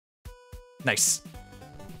 Nice.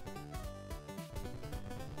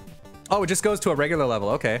 Oh, it just goes to a regular level.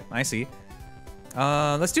 Okay, I see.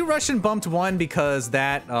 Let's do Russian Bumped 1 because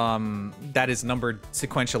that is numbered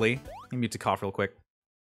sequentially. Let me mute to cough real quick.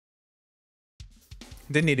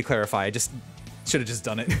 Didn't need to clarify. I just should have just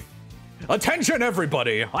done it. Attention,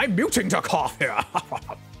 everybody! I'm muting to cough here.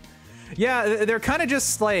 Yeah, they're kind of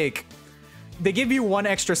just like... They give you 1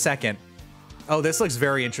 extra second. Oh, this looks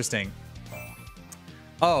very interesting.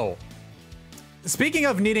 Oh. Speaking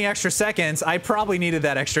of needing extra seconds, I probably needed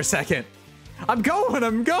that extra second. I'm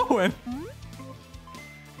going!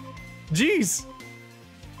 Jeez.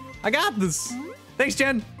 I got this. Thanks,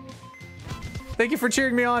 Jen. Thank you for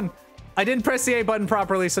cheering me on. I didn't press the A button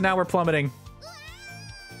properly, so now we're plummeting.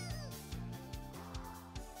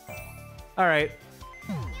 All right.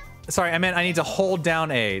 Sorry, I meant I need to hold down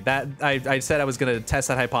A. That I said I was gonna test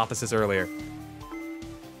that hypothesis earlier.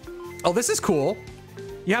 Oh, this is cool.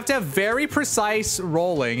 You have to have very precise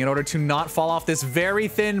rolling in order to not fall off this very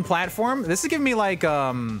thin platform. This is giving me like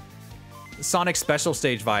Sonic Special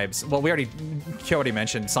Stage vibes. Well, Kyo already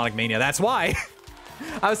mentioned Sonic Mania. That's why.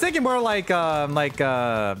 I was thinking more like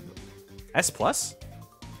S+.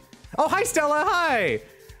 Oh, hi Stella, hi.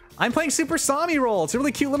 I'm playing Super Sami Roll. It's a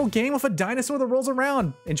really cute little game with a dinosaur that rolls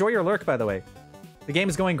around. Enjoy your lurk, by the way. The game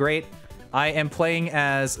is going great. I am playing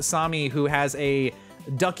as Sami, who has a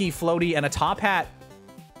ducky floaty and a top hat.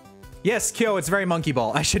 Yes, Kyo, it's very Monkey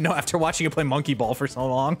Ball. I should know after watching you play Monkey Ball for so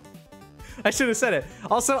long. I should have said it.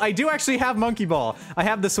 Also, I do actually have Monkey Ball. I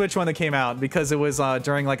have the Switch one that came out because it was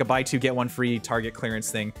during like a buy two, get one free Target clearance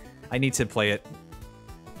thing. I need to play it.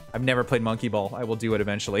 I've never played Monkey Ball. I will do it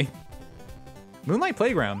eventually. Moonlight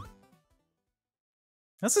Playground.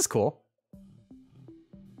 This is cool.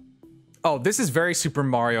 Oh, this is very Super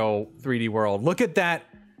Mario 3D World. Look at that.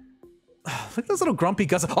 Look at those little grumpy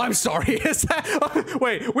guys. Oh, I'm sorry. Is that...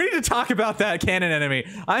 Wait, we need to talk about that cannon enemy.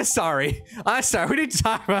 I'm sorry. We need to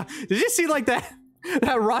talk about... Did you see like that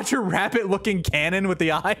Roger Rabbit looking cannon with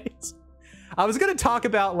the eyes? I was going to talk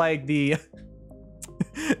about like the...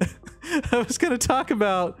 I was going to talk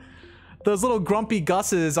about those little grumpy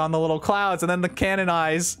Gusses on the little clouds and then the cannon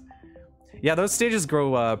eyes. Yeah, those stages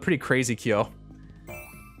grow pretty crazy, Kyo.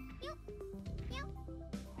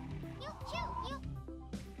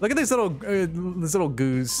 Look at these little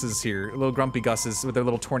gooses here, little grumpy Gusses with their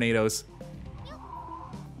little tornadoes.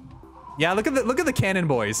 Yeah, look at the cannon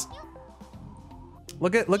boys.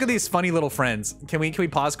 Look at these funny little friends. Can we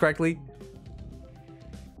pause correctly?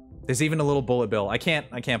 There's even a little bullet bill. I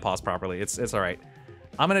can't pause properly. It's all right.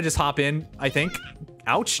 I'm gonna just hop in, I think.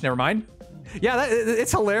 Ouch, never mind. Yeah,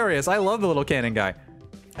 it's hilarious. I love the little cannon guy.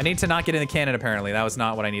 I need to not get in the cannon apparently. That was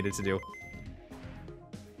not what I needed to do.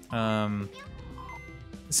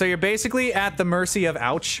 So you're basically at the mercy of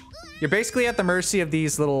ouch. You're basically at the mercy of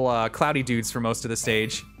these little cloudy dudes for most of the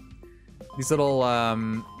stage. These little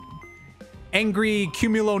angry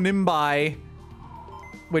cumulonimbi,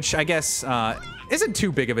 which I guess isn't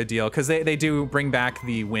too big of a deal because they do bring back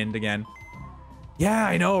the wind again. Yeah,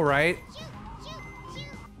 I know, right?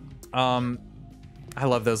 I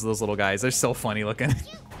love those little guys. They're so funny looking.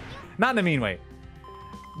 Not in a mean way.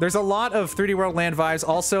 There's a lot of 3D World Land vibes.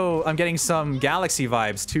 Also, I'm getting some Galaxy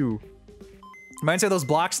vibes, too. Reminds me of those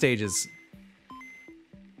block stages.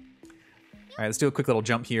 All right, let's do a quick little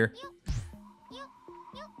jump here.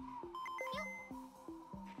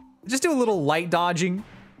 Just do a little light dodging.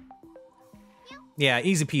 Yeah,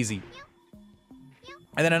 easy peasy.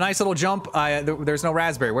 And then a nice little jump. There's no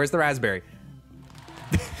raspberry. Where's the raspberry?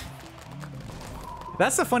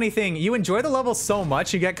 That's the funny thing. You enjoy the level so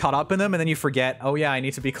much, you get caught up in them, and then you forget, oh yeah, I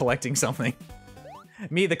need to be collecting something.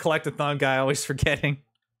 Me, the collect-a-thon guy, always forgetting.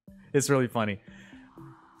 It's really funny.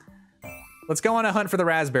 Let's go on a hunt for the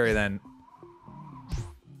raspberry, then.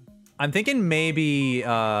 I'm thinking maybe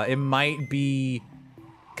it might be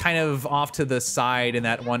kind of off to the side in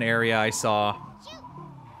that one area I saw.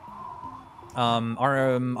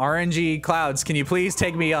 RNG clouds, can you please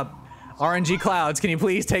take me up? RNG clouds, can you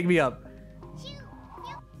please take me up?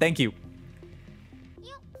 Thank you.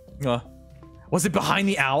 Was it behind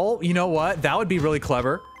the owl? You know what? That would be really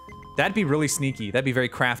clever. That'd be really sneaky. That'd be very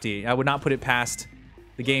crafty. I would not put it past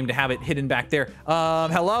the game to have it hidden back there.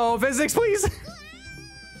 Hello, physics, please.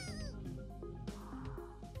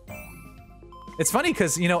 It's funny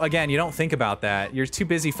because, you know, again, you don't think about that. You're too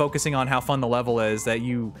busy focusing on how fun the level is that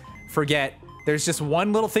you forget there's just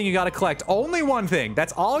one little thing you gotta collect. Only one thing.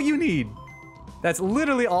 That's all you need. That's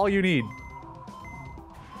literally all you need.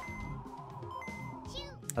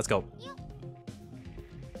 Let's go.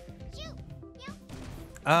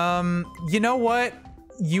 You know what?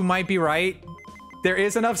 You might be right. There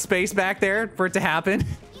is enough space back there for it to happen.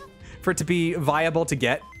 For it to be viable to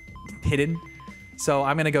get hidden. So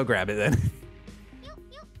I'm gonna go grab it then.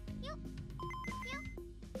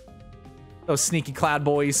 Those sneaky cloud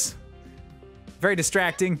boys. Very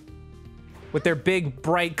distracting. With their big,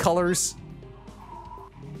 bright colors.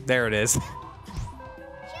 There it is.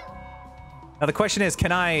 Now the question is,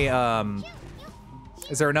 can I,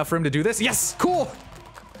 is there enough room to do this? Yes, cool!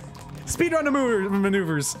 Speedrun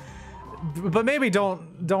maneuvers. But maybe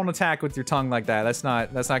don't attack with your tongue like that. That's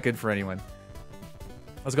not good for anyone.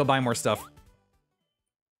 Let's go buy more stuff.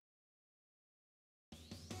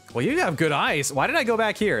 Well, you have good eyes. Why did I go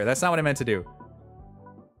back here? That's not what I meant to do.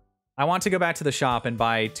 I want to go back to the shop and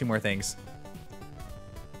buy 2 more things.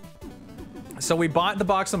 So we bought the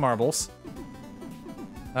box of marbles.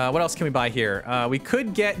 What else can we buy here? We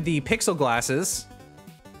could get the pixel glasses.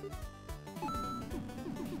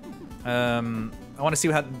 I want to see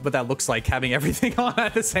what that looks like, having everything on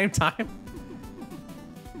at the same time.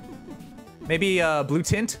 Maybe blue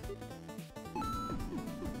tint.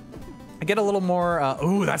 I get a little more,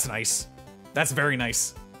 ooh, that's nice. That's very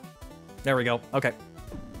nice. There we go, okay.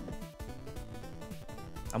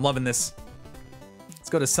 I'm loving this. Let's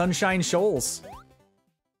go to Sunshine Shoals.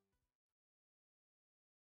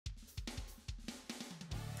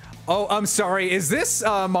 Oh, I'm sorry, is this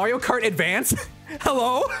Mario Kart Advance?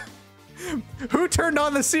 Hello? Who turned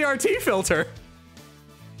on the CRT filter?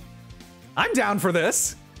 I'm down for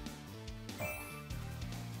this.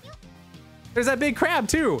 There's that big crab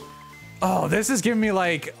too. Oh, this is giving me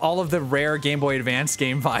like all of the rare Game Boy Advance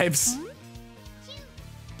game vibes.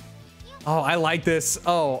 Oh, I like this.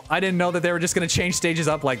 Oh, I didn't know that they were just gonna change stages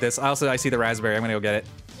up like this. I see the raspberry. I'm gonna go get it.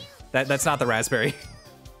 That's not the raspberry.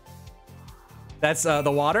 That's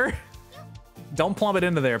the water. Don't plump it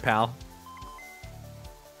into there, pal.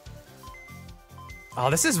 Oh,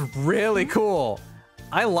 this is really cool.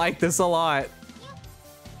 I like this a lot.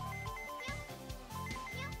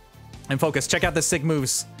 And focus, check out the sick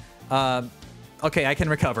moves. Okay, I can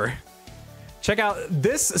recover. Check out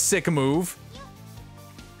this sick move.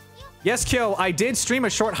 Yes, Kyo, I did stream a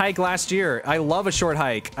short hike last year. I love a short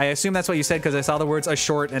hike. I assume that's what you said because I saw the words a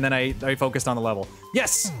short and then I focused on the level.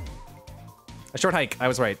 Yes! A short hike, I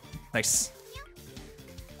was right. Nice.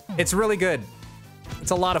 It's really good.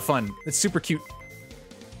 It's a lot of fun. It's super cute.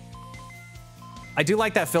 I do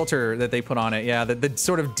like that filter that they put on it. Yeah, the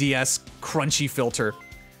sort of DS crunchy filter.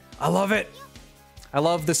 I love it. I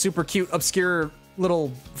love the super cute, obscure, little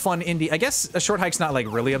fun indie. I guess a short hike's not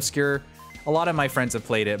like really obscure. A lot of my friends have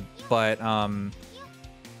played it, but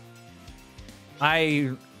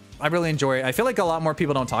I really enjoy it. I feel like a lot more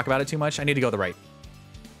people don't talk about it too much. I need to go to the right.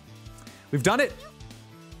 We've done it.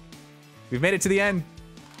 We've made it to the end.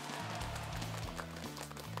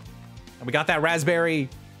 And we got that raspberry.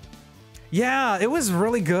 Yeah, it was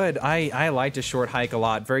really good. I liked a short hike a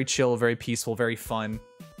lot. Very chill, very peaceful, very fun.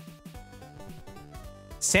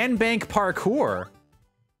 Sandbank parkour.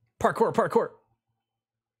 Parkour.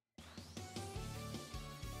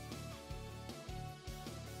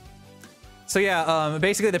 So yeah,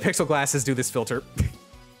 basically the pixel glasses do this filter.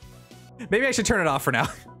 Maybe I should turn it off for now.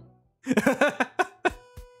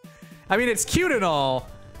 I mean, it's cute and all,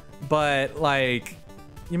 but like,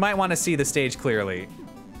 you might want to see the stage clearly.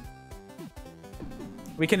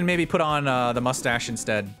 We can maybe put on the mustache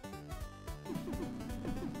instead.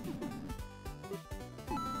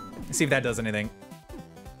 See if that does anything.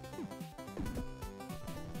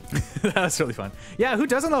 That was really fun. Yeah, who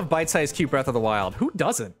doesn't love bite-sized cute Breath of the Wild? Who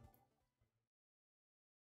doesn't?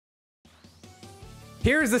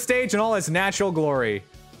 Here's the stage in all its natural glory.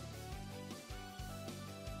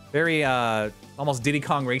 Very, almost Diddy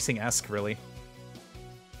Kong Racing-esque, really.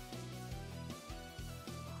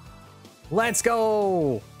 Let's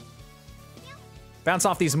go! Bounce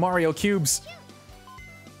off these Mario cubes.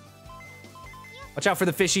 Watch out for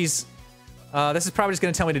the fishies. This is probably just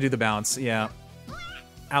gonna tell me to do the bounce. Yeah.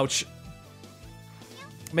 Ouch.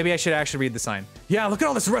 Maybe I should actually read the sign. Yeah, look at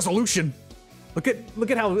all this resolution. Look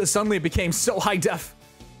at how suddenly it became so high def.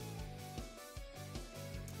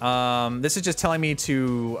 This is just telling me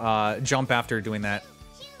to jump after doing that,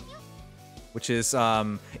 which is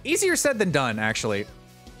easier said than done, actually.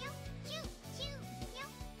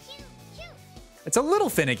 It's a little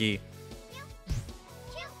finicky.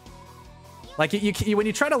 Like when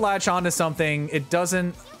you try to latch onto something, it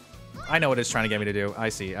doesn't. I know what it's trying to get me to do. I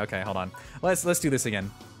see. Okay, hold on. Let's do this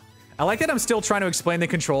again. I like that I'm still trying to explain the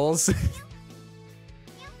controls.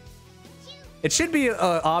 It should be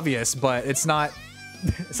obvious, but it's not.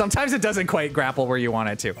 Sometimes it doesn't quite grapple where you want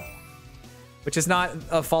it to, which is not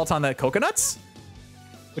a fault on the coconuts.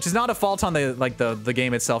 Which is not a fault on the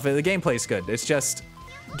game itself. The gameplay's good. It's just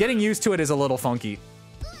getting used to it is a little funky.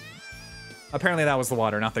 Apparently that was the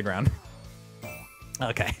water, not the ground.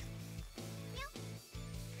 Okay.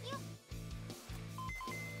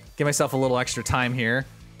 Give myself a little extra time here.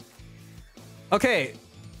 Okay.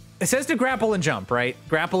 It says to grapple and jump, right?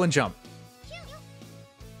 Grapple and jump.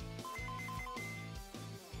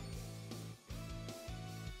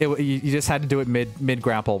 You just had to do it mid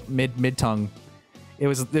grapple, mid tongue. It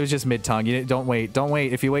was just mid tongue. You don't wait. Don't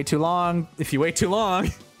wait. If you wait too long,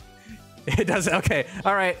 it does. Okay.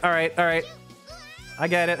 All right. I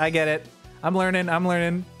get it. I'm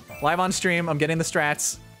learning. Live on stream. I'm getting the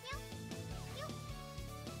strats.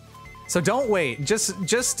 So don't wait.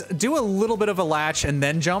 Just do a little bit of a latch and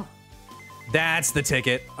then jump. That's the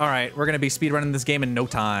ticket. All right. We're going to be speedrunning this game in no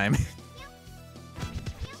time.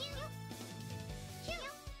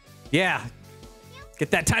 Yeah. Get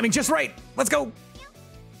that timing just right. Let's go.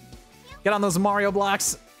 Get on those Mario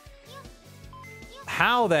blocks.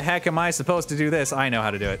 How the heck am I supposed to do this? I know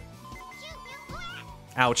how to do it.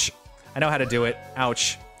 Ouch. I know how to do it.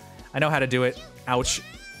 Ouch. I know how to do it. Ouch.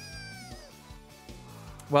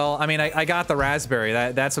 Well, I mean, I got the raspberry.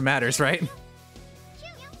 That's what matters, right?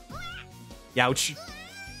 Youch.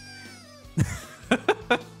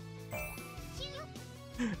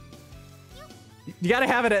 You gotta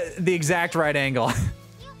have it at the exact right angle.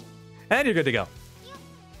 And you're good to go.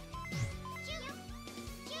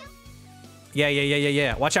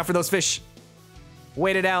 Yeah. Watch out for those fish.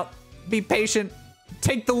 Wait it out. Be patient.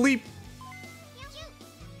 Take the leap.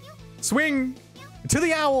 Swing to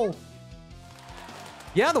the owl.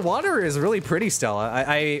 Yeah, the water is really pretty, Stella.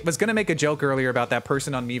 I was gonna make a joke earlier about that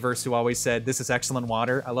person on Miiverse who always said, this is excellent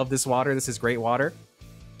water. I love this water. This is great water.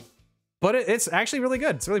 But it's actually really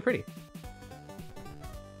good. It's really pretty.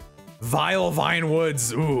 Vile vine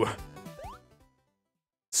woods. Ooh.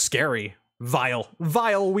 Scary. Vile.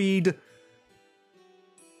 Vile weed.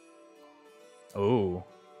 Ooh.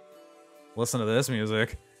 Listen to this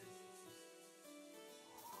music.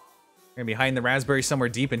 We're gonna be hiding the raspberry somewhere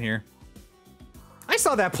deep in here. I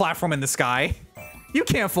saw that platform in the sky. You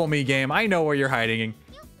can't fool me, game. I know where you're hiding.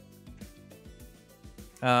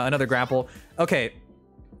 Another grapple. Okay.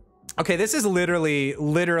 Okay, this is literally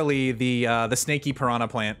the snaky piranha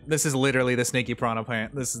plant. This is literally the snaky piranha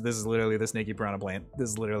plant. This is literally the snaky piranha plant. This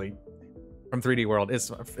is literally from 3D World.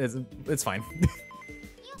 It's fine.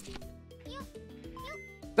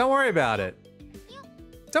 Don't worry about it.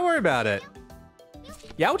 Don't worry about it.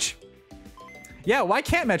 Youch. Yeah, why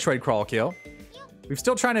can't Metroid crawl kill? We're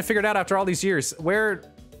still trying to figure it out after all these years. Where?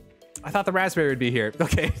 I thought the raspberry would be here.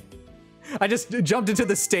 Okay. I just jumped into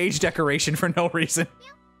the stage decoration for no reason.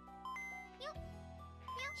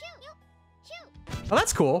 Oh,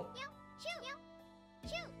 that's cool.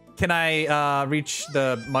 Can I reach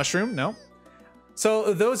the mushroom? No.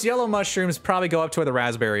 So those yellow mushrooms probably go up to where the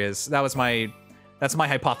raspberry is. That's my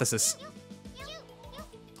hypothesis.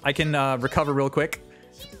 I can recover real quick.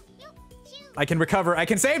 I can recover. I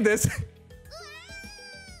can save this.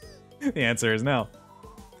 The answer is no.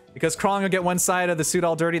 Because crawling will get one side of the suit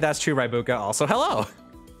all dirty. That's true, Raibuka. Also, hello.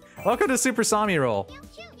 Welcome to Super Sami Roll.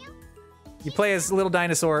 You play as a little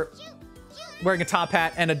dinosaur wearing a top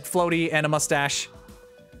hat and a floaty and a mustache.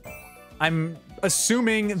 I'm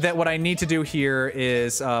assuming that what I need to do here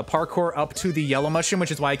is parkour up to the yellow mushroom, which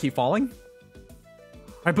is why I keep falling.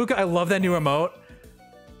 Raibuka, I love that new emote.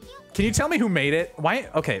 Can you tell me who made it? Why?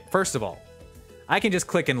 Okay, first of all, I can just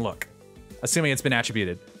click and look, assuming it's been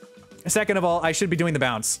attributed. Second of all, I should be doing the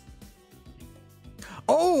bounce.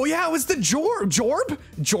 Oh, yeah, it was the Jorb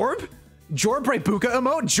Raibuka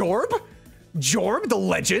emote. Jorb, the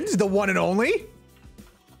legend, the one and only.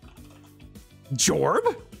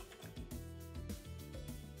 Jorb.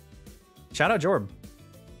 Shout out Jorb.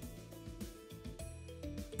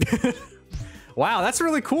 Wow, that's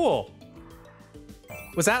really cool.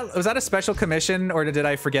 Was that a special commission, or did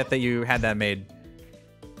I forget that you had that made?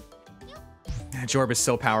 Jorb is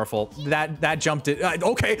so powerful. That jumped it.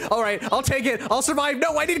 Okay, all right, I'll take it. I'll survive.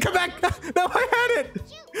 No, I need to come back. No, I had it.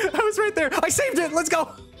 I was right there. I saved it. Let's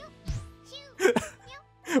go.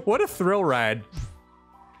 What a thrill ride.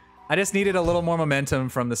 I just needed a little more momentum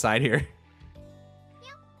from the side here.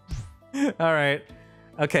 All right.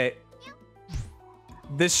 Okay.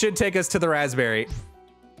 This should take us to the raspberry.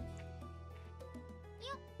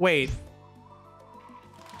 Wait.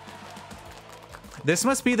 This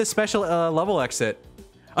must be the special level exit.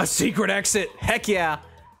 A secret exit. Heck yeah.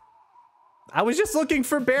 I was just looking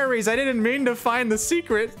for berries. I didn't mean to find the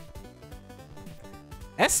secret.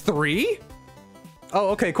 S3? Oh,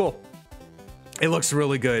 okay, cool. It looks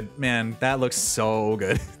really good. Man, that looks so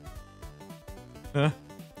good. Huh?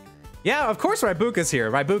 Yeah, of course Raibuka's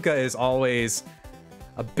here. Raibuka is always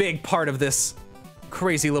a big part of this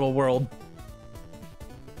crazy little world.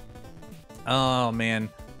 Oh, man.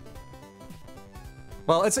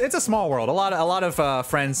 Well, it's a small world. A lot of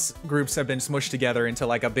friends groups have been smushed together into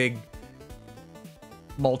like a big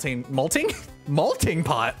malting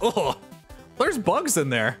pot. Oh, there's bugs in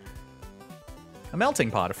there. A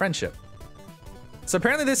melting pot, a friendship. So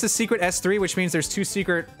apparently this is secret S3, which means there's 2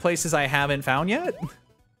 secret places I haven't found yet.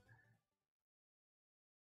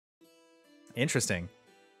 Interesting.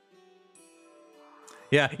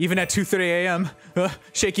 Yeah, even at 2:30 a.m.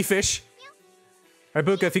 Shaky fish.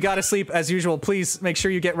 Raibuka, if you gotta sleep, as usual, please make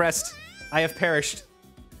sure you get rest. I have perished.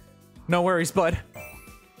 No worries, bud.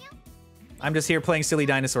 I'm just here playing silly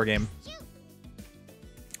dinosaur game.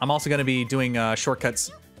 I'm also gonna be doing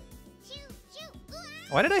shortcuts.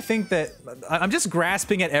 Why did I think that... I'm just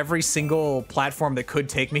grasping at every single platform that could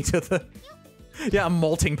take me to the... Yeah, a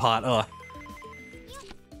molting pot,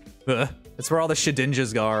 That's where all the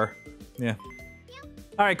shedinjas are. Yeah.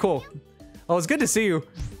 Alright, cool. Oh, it's good to see you.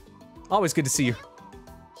 Always good to see you.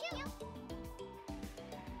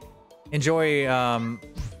 Enjoy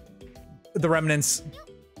the remnants.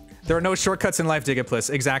 There are no shortcuts in life, Digipliss.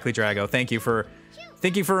 Exactly, Drago. Thank you for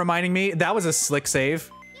reminding me. That was a slick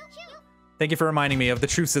save. Thank you for reminding me of the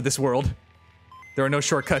truths of this world. There are no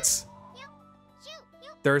shortcuts.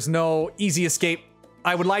 There's no easy escape.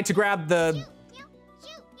 I would like to grab the...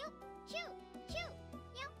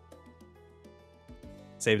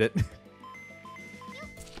 Saved it.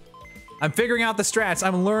 I'm figuring out the strats.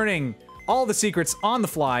 I'm learning all the secrets on the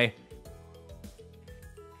fly.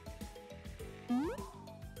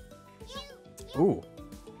 Ooh.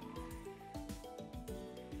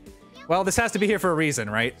 Well, this has to be here for a reason,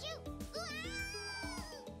 right?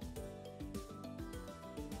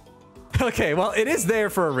 Okay, well, it is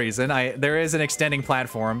there for a reason. There is an extending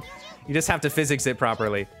platform. You just have to physics it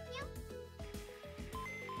properly.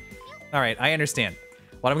 All right, I understand.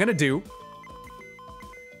 What I'm gonna do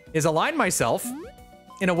is align myself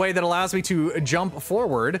in a way that allows me to jump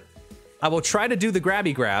forward. I will try to do the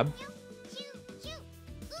grabby grab.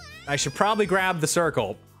 I should probably grab the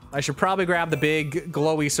circle. I should probably grab the big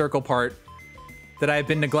glowy circle part that I've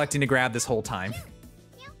been neglecting to grab this whole time.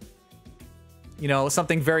 You know,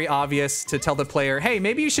 something very obvious to tell the player, hey,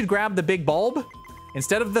 maybe you should grab the big bulb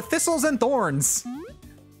instead of the thistles and thorns.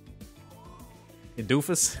 You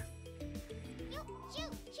doofus.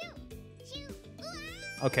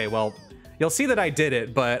 Okay, well, you'll see that I did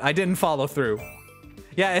it, but I didn't follow through.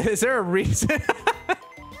 Yeah, is there a reason?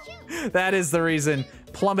 That is the reason.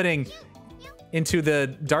 Plummeting into the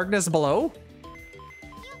darkness below.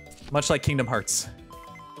 Much like Kingdom Hearts.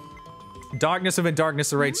 Darkness within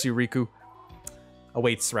darkness awaits you, Riku.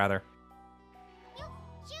 Awaits, rather.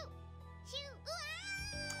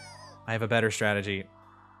 I have a better strategy.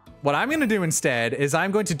 What I'm going to do instead is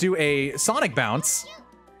I'm going to do a Sonic Bounce.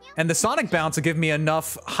 And the Sonic Bounce will give me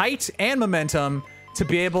enough height and momentum to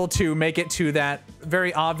be able to make it to that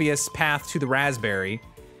very obvious path to the raspberry.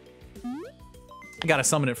 I gotta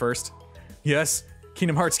summon it first. Yes,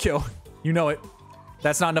 Kingdom Hearts kill. You know it.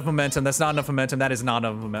 That's not enough momentum. That's not enough momentum. That is not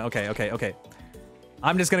enough momentum. Okay, okay, okay.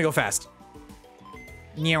 I'm just gonna go fast.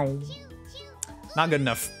 Not good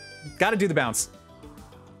enough. Gotta do the bounce.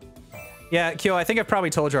 Yeah, Kyo, I think I've probably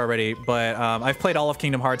told you already, but I've played all of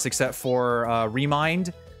Kingdom Hearts except for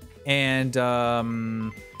Remind and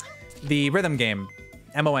the rhythm game,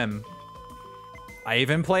 MOM. I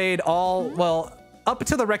even played all, well, up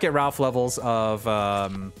to the Wreck-It Ralph levels of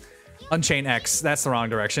Unchained X. That's the wrong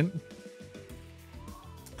direction.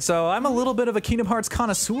 So I'm a little bit of a Kingdom Hearts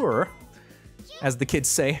connoisseur, as the kids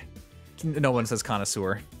say. No one says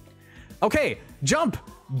connoisseur. Okay, jump,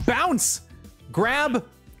 bounce, grab.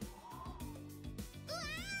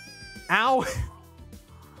 Ow.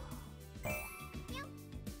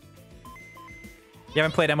 You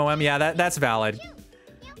haven't played MOM? Yeah, that's valid.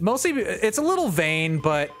 Mostly, it's a little vain,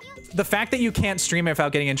 but the fact that you can't stream it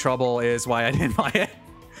without getting in trouble is why I didn't buy it.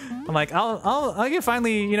 I'm like, I can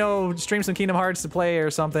finally, you know, stream some Kingdom Hearts to play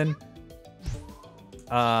or something.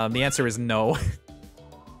 The answer is no.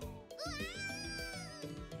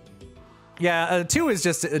 Yeah, 2 is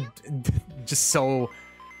just so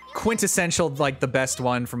quintessential, like the best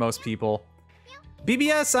one for most people.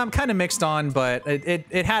 BBS, I'm kind of mixed on, but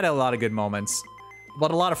it had a lot of good moments,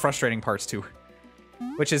 but a lot of frustrating parts too,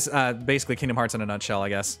 which is basically Kingdom Hearts in a nutshell, I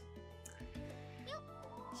guess.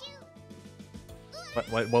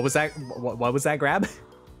 What was that? What was that grab?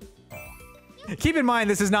 Keep in mind,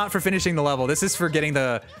 this is not for finishing the level. This is for getting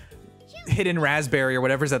the hidden raspberry or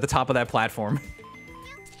whatever's at the top of that platform.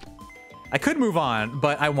 I could move on,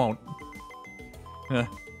 but I won't.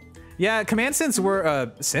 Yeah, command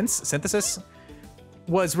synthesis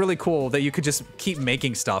was really cool that you could just keep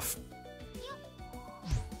making stuff.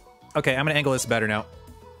 Okay, I'm gonna angle this better now.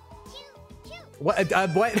 What?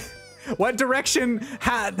 What direction?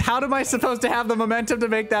 How am I supposed to have the momentum to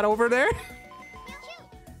make that over there?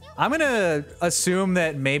 I'm gonna assume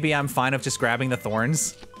that maybe I'm fine with just grabbing the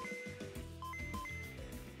thorns.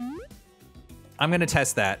 I'm gonna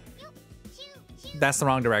test that. That's the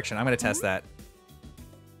wrong direction. I'm gonna test that.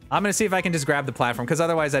 I'm gonna see if I can just grab the platform, because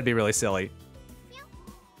otherwise that'd be really silly.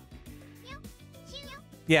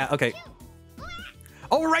 Yeah, okay.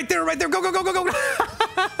 Oh, right there, right there. Go, go, go, go, go.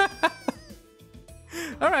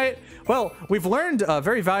 All right. Well, we've learned a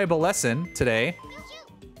very valuable lesson today.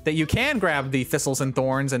 That you can grab the thistles and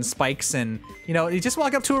thorns and spikes and, you know, you just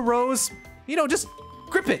walk up to a rose, you know, just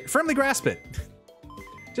grip it, firmly grasp it.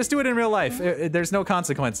 Just do it in real life. There's no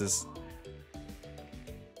consequences.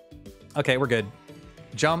 Okay, we're good.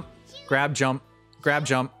 Jump, grab, jump, grab,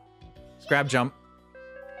 jump, grab, jump.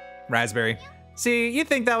 Raspberry. See, you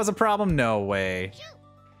think that was a problem? No way.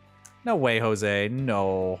 No way, Jose.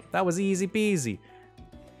 No. That was easy peasy.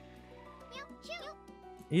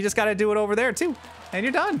 You just gotta do it over there, too. And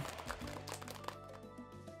you're done.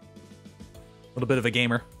 A little bit of a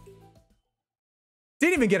gamer.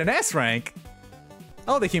 Didn't even get an S rank.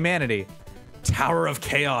 Oh, the humanity. Tower of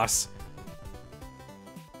Chaos.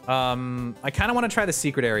 I kind of want to try the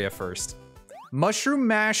secret area first. Mushroom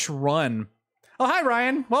Mash Run. Oh, hi,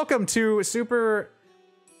 Ryan. Welcome to Super...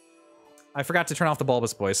 I forgot to turn off the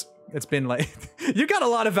Bulbous Boys. It's been like... You got a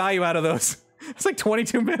lot of value out of those. It's like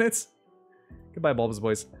 22 minutes. Goodbye, Bulbous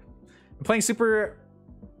Boys. I'm playing Super...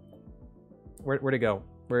 Where'd it go?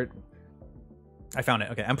 I found it.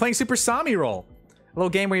 Okay, I'm playing Super Sami Roll. A little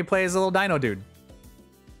game where you play as a little dino dude.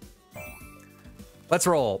 Let's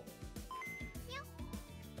roll.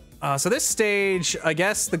 So this stage, I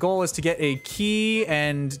guess the goal is to get a key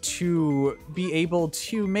and to be able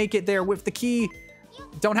to make it there with the key.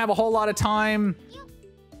 Don't have a whole lot of time.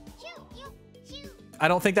 I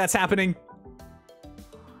don't think that's happening.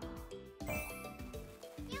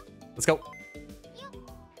 Let's go.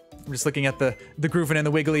 I'm just looking at the grooving and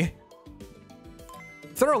the wiggly.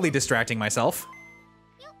 Thoroughly distracting myself.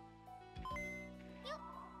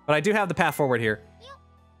 But I do have the path forward here.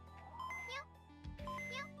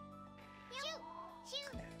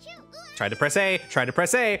 Tried to press A, tried to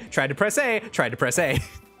press A, tried to press A, tried to press A.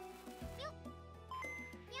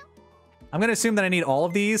 I'm gonna assume that I need all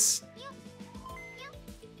of these,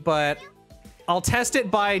 but I'll test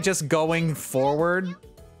it by just going forward.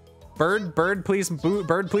 Bird, please move,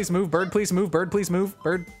 bird, please move, bird, please move, bird, please move,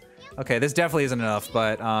 bird. Okay, this definitely isn't enough,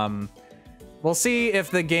 but we'll see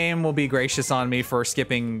if the game will be gracious on me for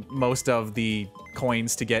skipping most of the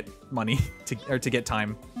coins to get money, or to get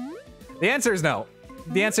time. The answer is no.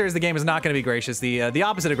 The answer is the game is not going to be gracious. The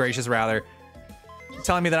opposite of gracious, rather.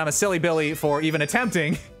 Telling me that I'm a silly Billy for even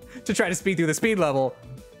attempting to try to speed through the speed level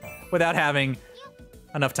without having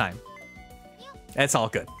enough time. It's all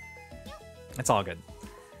good. It's all good.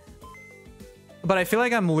 But I feel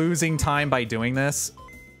like I'm losing time by doing this.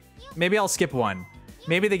 Maybe I'll skip one.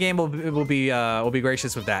 Maybe the game will be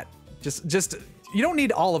gracious with that. Just you don't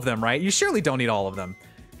need all of them, right? You surely don't need all of them.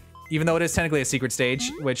 Even though it is technically a secret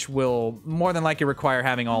stage, which will more than likely require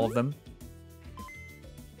having all of them.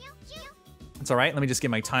 It's all right. Let me just get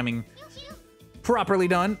my timing properly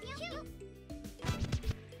done.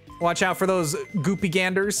 Watch out for those goopy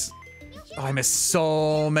ganders. Oh, I missed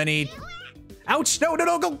so many. Ouch! No,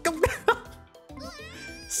 go.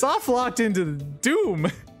 Soft locked into doom.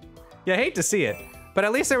 Yeah, I hate to see it. But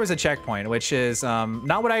at least there was a checkpoint, which is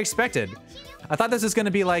not what I expected. I thought this was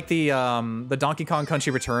gonna be like the Donkey Kong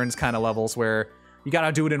Country Returns kind of levels where you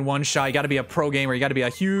gotta do it in one shot, you gotta be a pro gamer, you gotta be a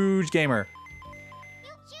huge gamer.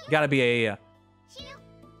 You gotta be a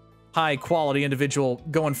high quality individual,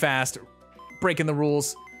 going fast, breaking the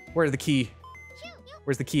rules. Where's the key?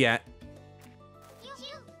 Where's the key at?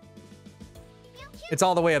 It's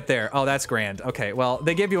all the way up there. Oh, that's grand. Okay, well,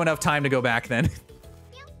 they give you enough time to go back then.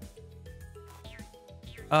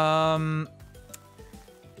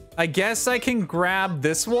 I guess I can grab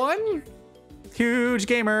this one. Huge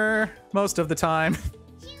gamer most of the time.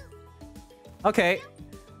 Okay,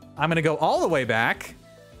 I'm gonna go all the way back.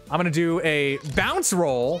 I'm gonna do a bounce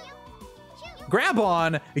roll, grab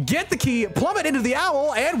on, get the key, plummet into the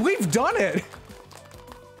owl, and we've done it.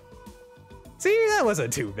 See, that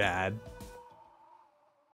wasn't too bad.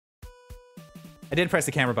 I did press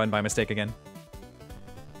the camera button by mistake again.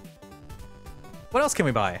 What else can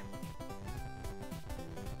we buy?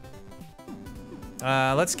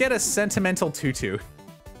 Let's get a sentimental tutu.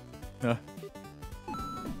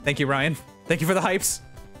 Thank you, Ryan. Thank you for the hypes.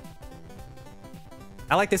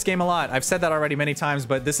 I like this game a lot. I've said that already many times,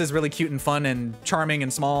 but this is really cute and fun and charming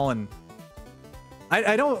and small, and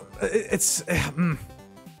I don't, it's,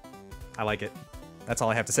 I like it. That's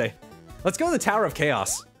all I have to say. Let's go to the Tower of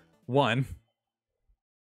Chaos. 1.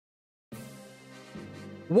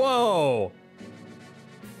 Whoa!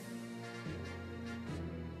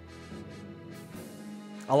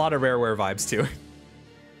 A lot of Rareware vibes, too. Let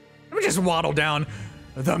me just waddle down.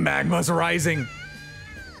 The magma's rising.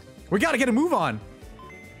 We gotta get a move on.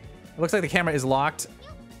 It looks like the camera is locked.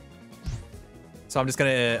 So I'm just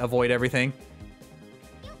gonna avoid everything.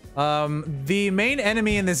 The main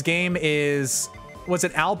enemy in this game is... Was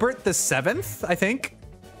it Albert the 7th, I think?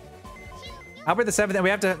 Albert the 7th, and we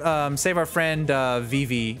have to save our friend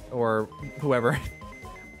Vivi, or whoever.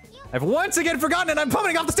 I've once again forgotten it, I'm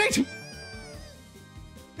plummeting off the stage!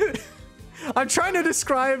 I'm trying to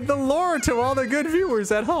describe the lore to all the good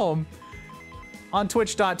viewers at home. On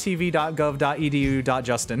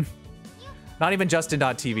twitch.tv.gov.edu.justin. Not even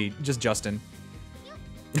justin.tv, just Justin.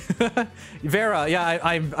 Vera, yeah,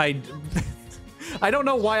 I don't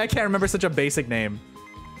know why I can't remember such a basic name.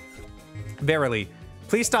 Verily,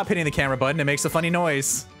 please stop hitting the camera button. It makes a funny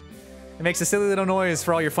noise. It makes a silly little noise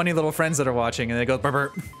for all your funny little friends that are watching, and it goes burp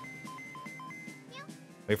burp.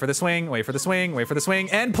 Wait for the swing, wait for the swing, wait for the swing,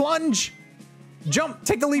 and plunge! Jump,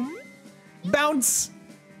 take the leap, bounce!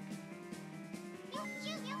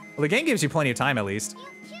 Well, the game gives you plenty of time, at least.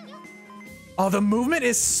 Oh, the movement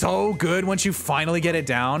is so good once you finally get it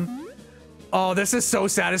down. Oh, this is so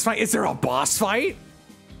satisfying. Is there a boss fight?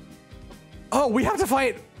 Oh, we have to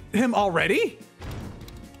fight him already?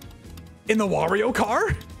 In the Wario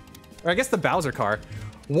car? Or I guess the Bowser car.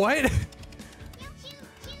 What?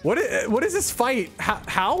 What is this fight?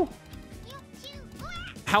 How?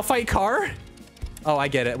 How fight car? Oh, I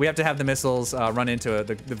get it. We have to have the missiles run into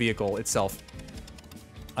the vehicle itself.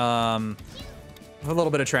 A little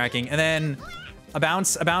bit of tracking. And then a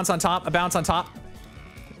bounce on top, a bounce on top.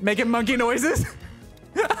 Making monkey noises.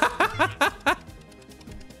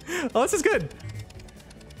 Oh, this is good.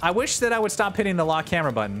 I wish that I would stop hitting the lock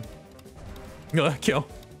camera button. Kill.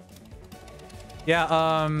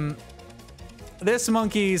 Yeah, this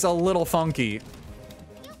monkey's a little funky.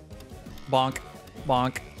 Bonk,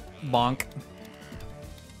 bonk, bonk.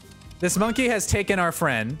 This monkey has taken our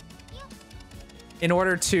friend in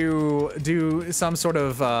order to do some sort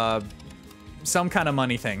of, some kind of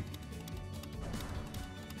money thing.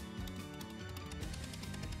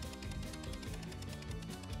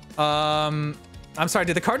 I'm sorry,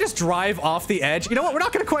 did the car just drive off the edge? You know what, we're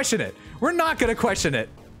not gonna question it. We're not gonna question it.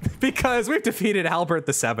 Because we've defeated Albert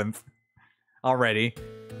the 7th already.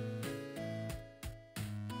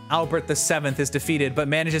 Albert the 7th is defeated, but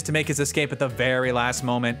manages to make his escape at the very last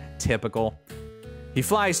moment. Typical. He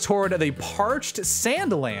flies toward the parched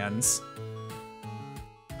sandlands.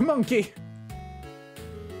 Monkey.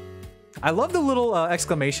 I love the little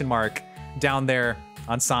exclamation mark down there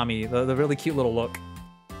on Sami. The really cute little look.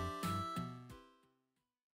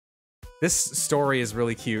 This story is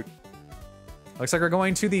really cute. Looks like we're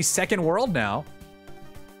going to the second world now.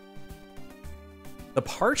 The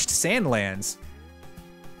parched sandlands.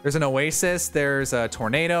 There's an oasis, there's a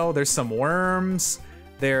tornado, there's some worms,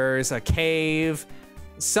 there's a cave,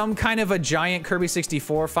 some kind of a giant Kirby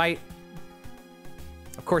 64 fight.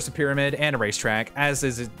 Of course, a pyramid and a racetrack, as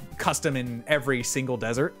is custom in every single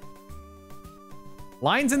desert.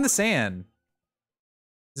 Lines in the sand.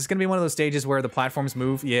 Is this gonna be one of those stages where the platforms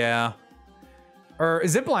move? Yeah. Or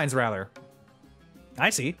zip lines, rather. I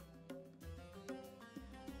see.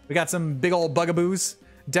 We got some big old bugaboos.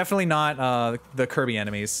 Definitely not the Kirby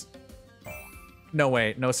enemies. No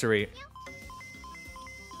way, no siree.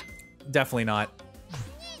 Definitely not.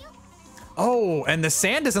 Oh, and the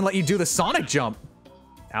sand doesn't let you do the Sonic jump.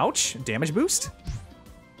 Ouch, damage boost.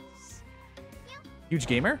 Huge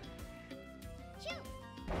gamer.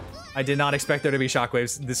 I did not expect there to be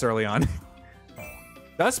shockwaves this early on.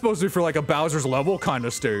 That's supposed to be for like a Bowser's level kind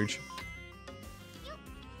of stage.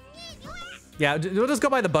 Yeah, we'll just go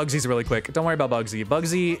by the Bugsies really quick. Don't worry about Bugsy.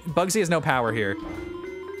 Bugsy has no power here.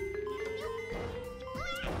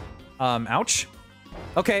 Ouch.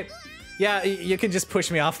 Okay. Yeah, you can just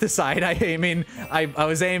push me off the side. I mean, I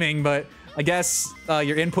was aiming, but I guess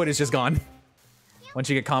your input is just gone once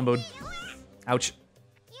you get comboed. Ouch.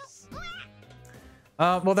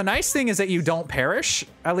 Well, the nice thing is that you don't perish,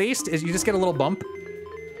 at least, is you just get a little bump.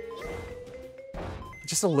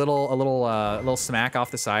 Just a little smack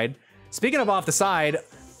off the side. Speaking of off the side,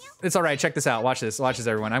 it's all right. Check this out. Watch this,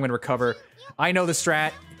 everyone. I'm gonna recover. I know the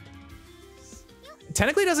strat.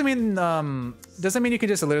 Technically, doesn't mean you can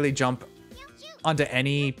just literally jump onto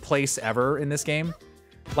any place ever in this game.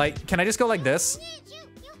 Like, can I just go like this?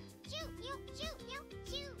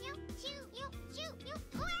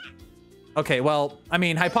 Okay, well, I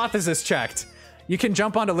mean, hypothesis checked. You can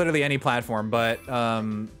jump onto literally any platform, but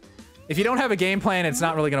if you don't have a game plan, it's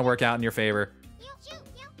not really gonna work out in your favor.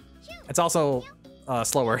 It's also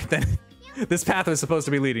slower than this path was supposed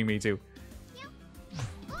to be leading me to.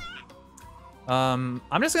 I'm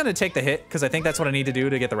just gonna take the hit because I think that's what I need to do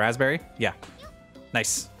to get the raspberry. Yeah,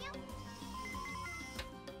 nice.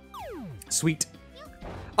 Sweet.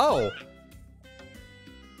 Oh.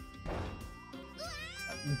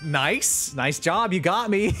 Nice. Nice job. You got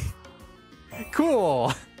me.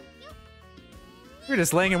 Cool. You're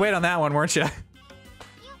just laying in wait on that one, weren't you?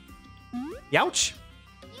 Youch.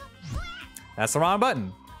 That's the wrong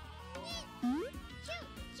button.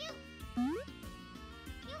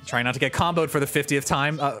 Trying not to get comboed for the 50th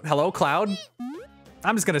time. Hello, Cloud?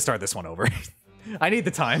 I'm just gonna start this one over. I need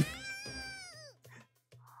the time.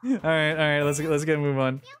 All right, let's get a move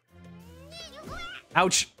on.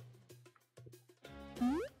 Ouch.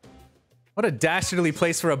 What a dastardly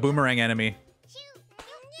place for a boomerang enemy.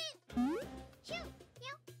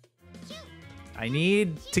 I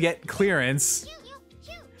need to get clearance.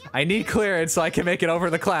 I need clearance so I can make it over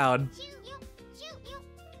the cloud.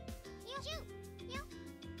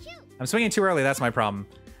 I'm swinging too early, that's my problem.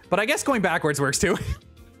 But I guess going backwards works too.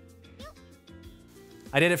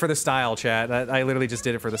 I did it for the style, chat. I literally just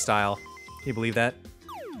did it for the style. Can you believe that?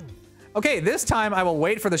 Okay, this time I will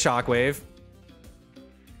wait for the shockwave.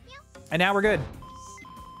 And now we're good.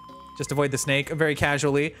 Just avoid the snake very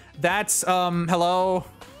casually. That's, hello?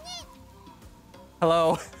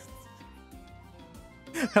 Hello?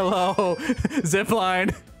 Hello?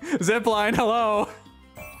 Zipline. Zipline, hello?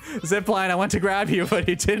 Zipline, I went to grab you, but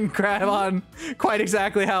he didn't grab on quite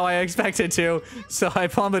exactly how I expected to. So I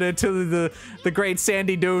plummeted to the great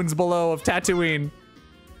sandy dunes below of Tatooine.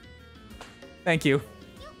 Thank you.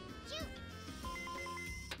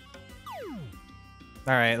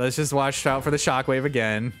 All right, let's just watch out for the shockwave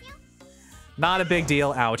again. Not a big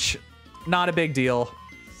deal. Ouch. Not a big deal.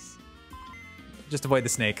 Just avoid the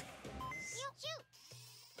snake.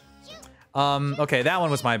 Okay, that one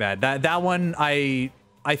was my bad. That one I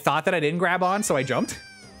thought that I didn't grab on, so I jumped.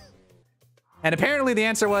 And apparently the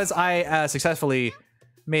answer was I successfully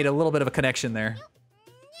made a little bit of a connection there.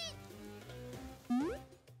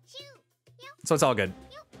 So it's all good.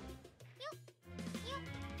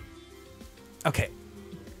 Okay.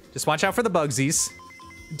 Just watch out for the bugsies.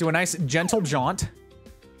 Do a nice gentle jaunt.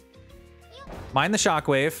 Mind the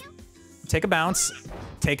shockwave. Take a bounce.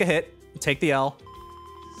 Take a hit. Take the L.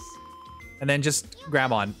 And then just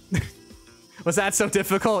grab on. Was that so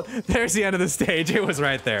difficult? There's the end of the stage. It was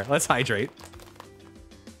right there. Let's hydrate.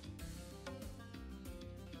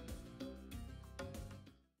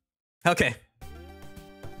 Okay.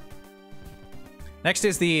 Next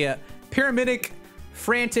is the Pyramidic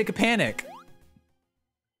Frantic Panic.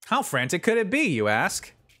 How frantic could it be, you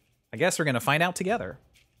ask? I guess we're gonna find out together.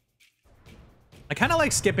 I kind of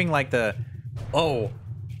like skipping like the... Oh,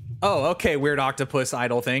 okay, weird octopus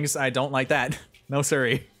idol things. I don't like that. No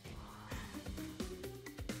siree.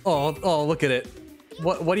 Oh, look at it.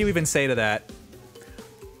 What do you even say to that?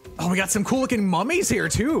 Oh, we got some cool looking mummies here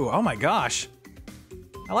too. Oh my gosh.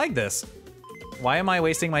 I like this. Why am I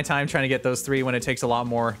wasting my time trying to get those three when it takes a lot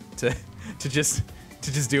more to just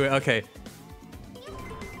do it? Okay.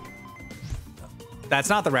 That's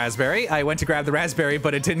not the raspberry. I went to grab the raspberry,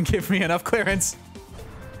 but it didn't give me enough clearance.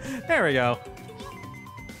 There we go.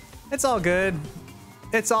 It's all good.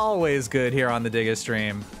 It's always good here on the Digga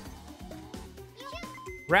stream.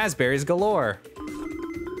 Raspberries galore.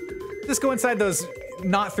 Just go inside those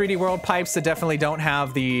not 3D World pipes that definitely don't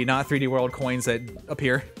have the not 3D World coins that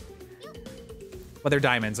appear. Well, they're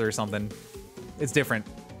diamonds or something. It's different.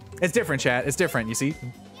 It's different, chat. It's different, you see?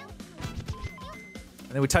 And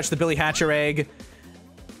then we touch the Billy Hatcher egg.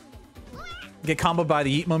 Get comboed by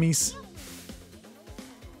the Eat Mummies.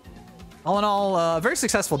 All in all, a very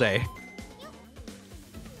successful day.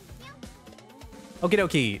 Okie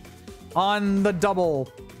dokie. On the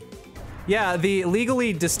double. Yeah, the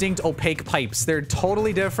legally distinct opaque pipes. They're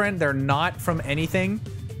totally different. They're not from anything.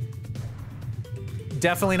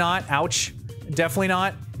 Definitely not. Ouch. Definitely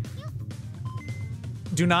not.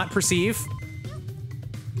 Do not perceive.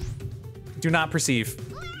 Do not perceive.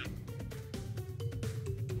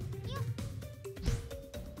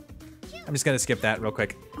 I'm just gonna skip that real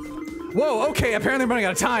quick. Whoa, okay, apparently I'm running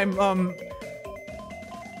out of time.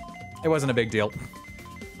 It wasn't a big deal.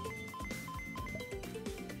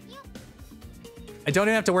 I don't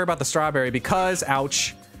even have to worry about the strawberry because,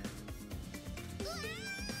 ouch.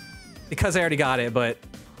 Because I already got it, but...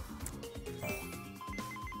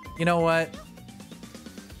 You know what?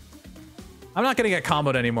 I'm not gonna get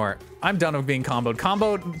comboed anymore. I'm done with being comboed.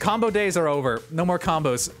 Combo days are over. No more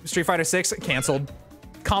combos. Street Fighter 6, canceled.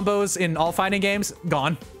 Combos in all fighting games,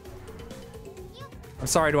 gone. I'm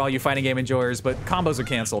sorry to all you fighting game enjoyers, but combos are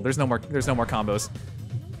canceled. There's no more combos.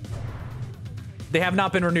 They have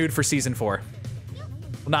not been renewed for season 4.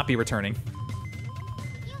 Will not be returning.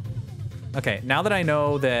 Okay, now that I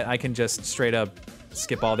know that I can just straight up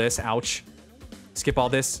skip all this, ouch. Skip all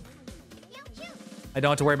this. I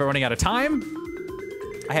don't have to worry about running out of time.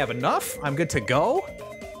 I have enough. I'm good to go.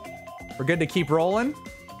 We're good to keep rolling.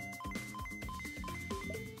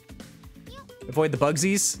 Avoid the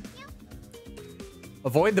bugsies.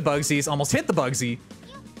 Avoid the bugsies. Almost hit the bugsy.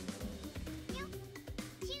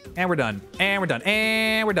 And we're done. And we're done.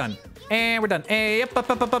 And we're done. And we're done. Hey, up.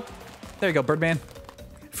 There you go, Birdman.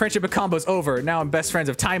 Friendship of combos over. Now I'm best friends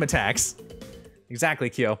of time attacks. Exactly,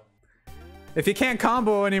 Kyo. If you can't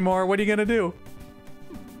combo anymore, what are you gonna do?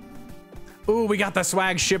 Ooh, we got the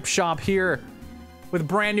swag ship shop here. with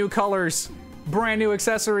brand new colors, brand new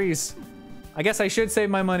accessories. I guess I should save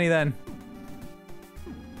my money then.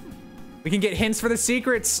 We can get hints for the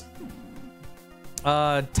secrets.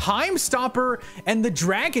 Time Stopper and the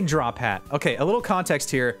Drag and Drop hat. Okay, a little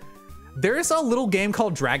context here. There's a little game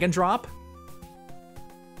called Drag and Drop.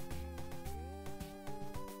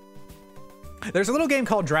 There's a little game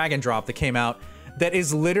called Drag and Drop that came out that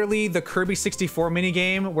is literally the Kirby 64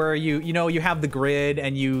 minigame where you have the grid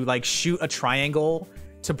and you like shoot a triangle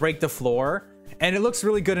to break the floor. And it looks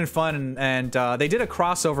really good and fun, and they did a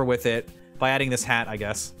crossover with it by adding this hat, I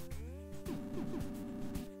guess.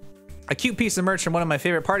 A cute piece of merch from one of my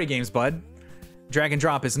favorite party games, bud. Drag and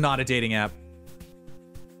Drop is not a dating app.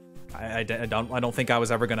 I don't think I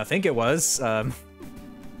was ever gonna think it was.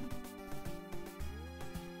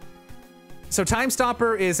 So Time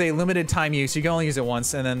Stopper is a limited time use. You can only use it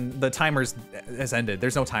once, and then the timer has ended.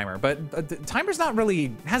 There's no timer, but the timer's not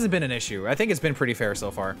really, hasn't been an issue. I think it's been pretty fair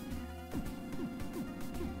so far.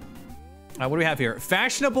 What do we have here?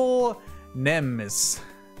 Fashionable Nems.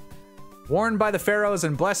 Worn by the pharaohs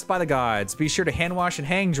and blessed by the gods. Be sure to hand wash and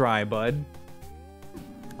hang dry, bud.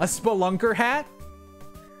 A spelunker hat?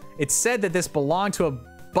 It's said that this belonged to a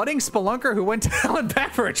budding spelunker who went to hell and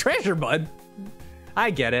back for a treasure, bud. I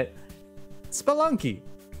get it. Spelunky.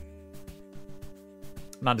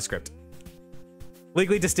 Nondescript.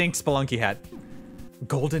 Legally distinct spelunky hat.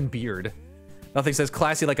 Golden beard. Nothing says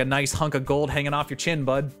classy like a nice hunk of gold hanging off your chin,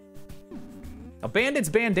 bud. A bandit's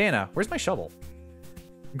bandana. Where's my shovel?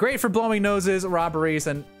 Great for blowing noses, robberies,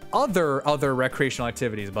 and other recreational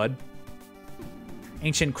activities, bud.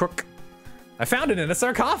 Ancient crook. I found it in a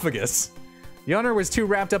sarcophagus. The owner was too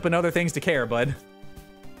wrapped up in other things to care, bud.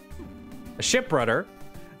 A ship rudder.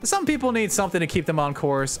 Some people need something to keep them on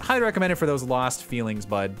course. Highly recommended for those lost feelings,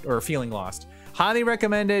 bud. Or feeling lost. Highly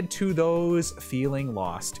recommended to those feeling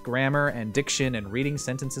lost. Grammar and diction and reading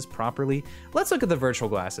sentences properly. Let's look at the virtual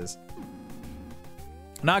glasses.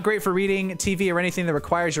 Not great for reading TV or anything that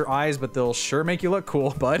requires your eyes, but they'll sure make you look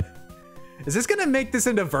cool, bud. Is this gonna make this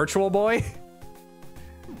into Virtual Boy?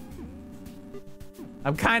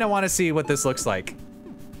 I kind of want to see what this looks like.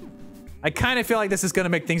 I kind of feel like this is gonna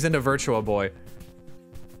make things into Virtual Boy.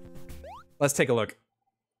 Let's take a look.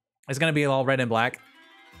 It's gonna be all red and black.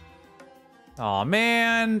 Aw,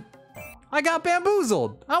 man. I got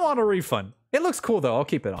bamboozled. I want a refund. It looks cool, though. I'll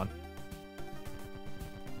keep it on.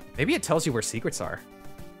 Maybe it tells you where secrets are.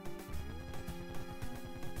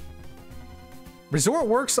 Resort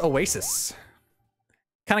Works Oasis.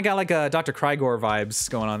 Kind of got like a Dr. Krygor vibes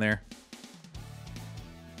going on there.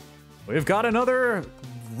 We've got another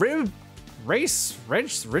Ridge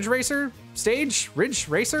Racer? Stage? Ridge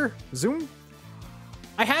Racer? Zoom?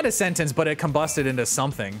 I had a sentence, but it combusted into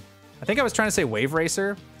something. I think I was trying to say Wave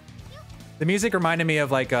Racer. The music reminded me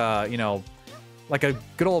of like a, you know, like a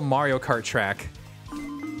good old Mario Kart track.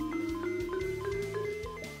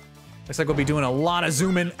 Looks like we'll be doing a lot of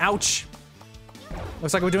zooming. Ouch.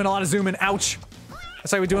 Looks like we're doing a lot of zooming. Ouch.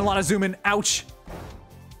 Looks like we're doing a lot of zooming. Ouch.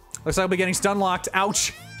 Looks like we'll be getting stun locked.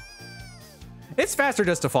 Ouch. It's faster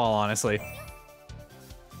just to fall, honestly.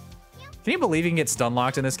 Can you believe you can get stun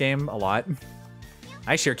locked in this game a lot?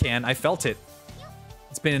 I sure can. I felt it.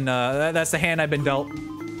 It's been, that's the hand I've been dealt.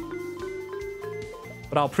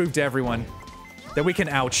 But I'll prove to everyone that we can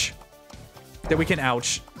ouch. That we can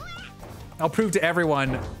ouch. I'll prove to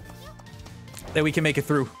everyone that we can make it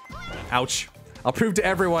through. Ouch. I'll prove to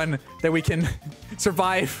everyone that we can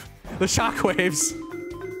survive the shockwaves.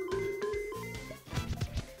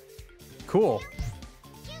 Cool.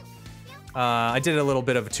 I did a little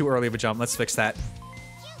bit of too early of a jump. Let's fix that.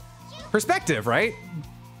 Perspective, right?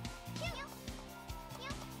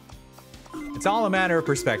 It's all a matter of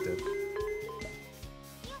perspective.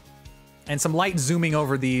 And some light zooming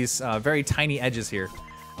over these very tiny edges here.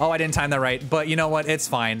 Oh, I didn't time that right, but you know what? It's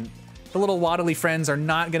fine. The little waddly friends are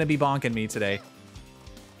not gonna be bonking me today.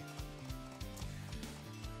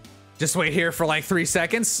 Just wait here for like 3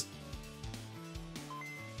 seconds.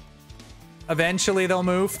 Eventually they'll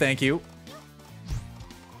move, thank you.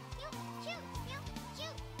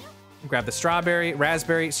 Grab the strawberry,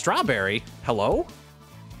 raspberry, strawberry. Hello?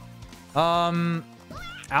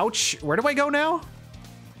 Ouch. Where do I go now?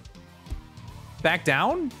 Back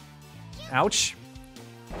down? Ouch.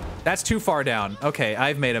 That's too far down. Okay,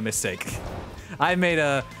 I've made a mistake. I've made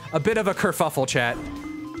a bit of a kerfuffle, chat.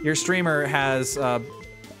 Your streamer has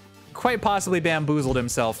quite possibly bamboozled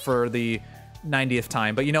himself for the 90th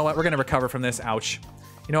time. But you know what? We're gonna recover from this. Ouch.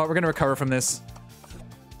 You know what? We're gonna recover from this.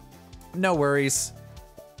 No worries.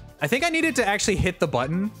 I think I needed to actually hit the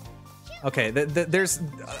button. Okay,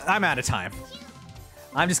 I'm out of time.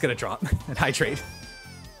 I'm just gonna drop and hydrate.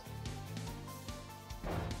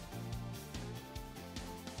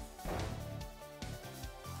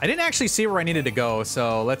 I didn't actually see where I needed to go,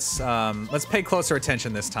 so let's pay closer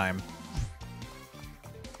attention this time.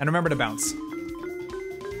 And remember to bounce.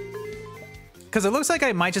 Because it looks like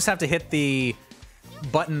I might just have to hit the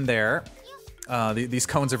button there. These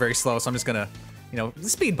cones are very slow, so I'm just gonna, you know,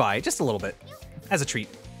 speed by just a little bit as a treat.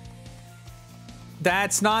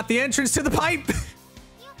 That's not the entrance to the pipe.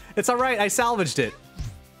 It's all right. I salvaged it.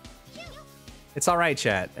 It's all right,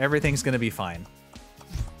 chat. Everything's gonna be fine.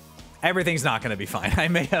 Everything's not gonna be fine. I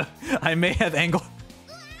may have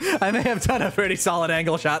done a pretty solid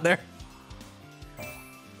angle shot there.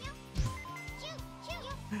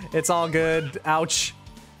 It's all good. Ouch.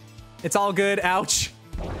 It's all good. Ouch.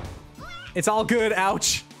 It's all good.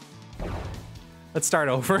 Ouch. Let's start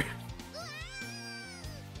over.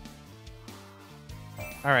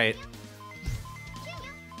 All right.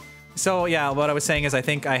 So yeah, what I was saying is I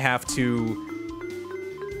think I have to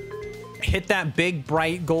hit that big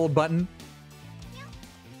bright gold button.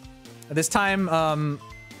 This time,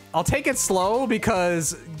 I'll take it slow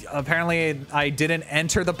because apparently I didn't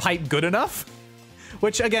enter the pipe good enough.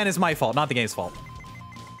 Which, again, is my fault, not the game's fault.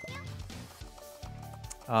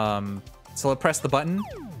 So let's press the button.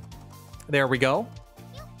 There we go.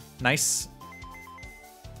 Nice.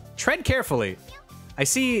 Tread carefully. I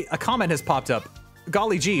see a comment has popped up.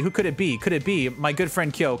 Golly gee, who could it be? Could it be my good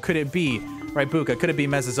friend Kyo? Could it be Raibuka? Could it be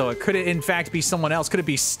Mesozoic? Could it, in fact, be someone else? Could it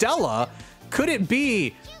be Stella? Could it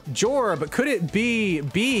be Jorb? Could it be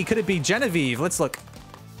B? Could it be Genevieve? Let's look.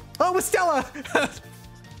 Oh, it was Stella!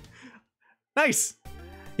 Nice.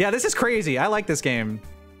 Yeah, this is crazy. I like this game.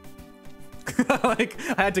 Like,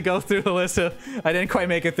 I had to go through the list of... I didn't quite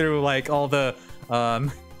make it through, like, all the,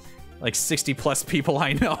 like, 60-plus people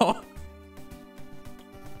I know.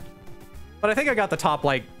 But I think I got the top,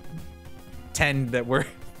 like, 10 that were...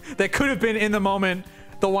 that could have been, in the moment,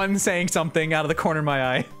 the one saying something out of the corner of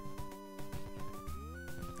my eye.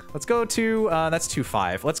 Let's go to... that's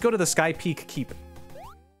 2-5. Let's go to the Sky Peak Keep.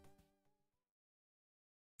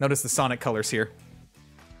 Notice the Sonic colors here.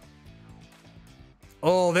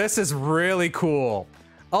 Oh, this is really cool.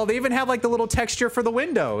 Oh, they even have like the little texture for the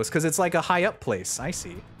windows because it's like a high up place. I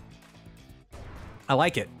see. I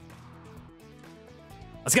like it.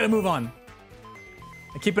 Let's get a move on.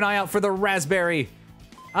 And keep an eye out for the raspberry.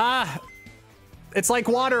 Ah, it's like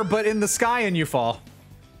water, but in the sky and you fall.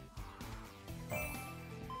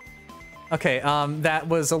 Okay, that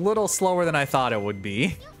was a little slower than I thought it would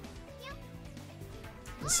be.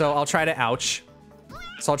 So I'll try to ouch.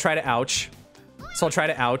 So I'll try to ouch. So I'll try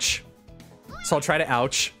to ouch. So I'll try to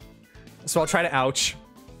ouch. So I'll try to ouch.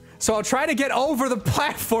 So I'll try to get over the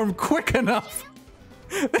platform quick enough.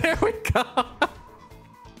 There we go.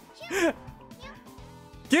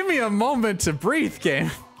 Give me a moment to breathe,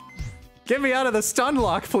 game. Get me out of the stun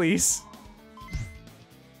lock, please.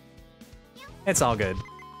 It's all good.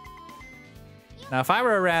 Now, if I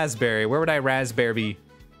were a raspberry, where would I raspberry be?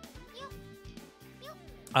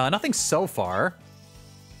 Nothing so far.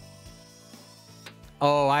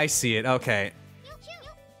 Oh, I see it. Okay.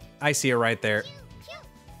 I see it right there.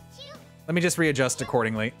 Let me just readjust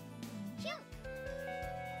accordingly.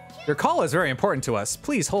 Your call is very important to us.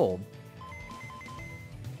 Please hold.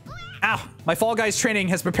 Ow! My Fall Guys training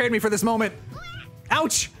has prepared me for this moment.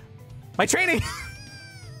 Ouch! My training!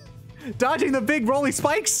 Dodging the big rolly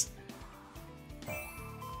spikes!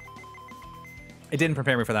 It didn't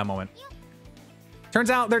prepare me for that moment. Turns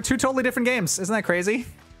out they're two totally different games. Isn't that crazy?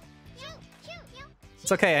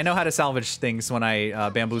 It's okay. I know how to salvage things when I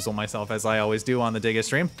bamboozle myself, as I always do on the Digga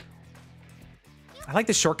stream. I like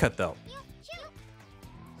this shortcut, though.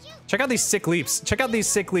 Check out these sick leaps. Check out these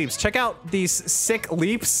sick leaps. Check out these sick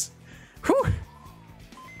leaps. Whew.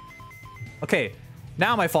 Okay,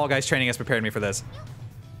 now my Fall Guys training has prepared me for this.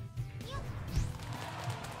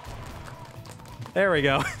 There we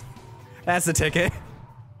go. That's the ticket.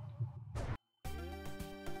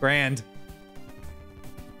 Grand.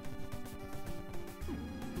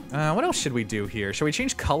 What else should we do here? Should we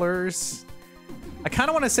change colors? I kind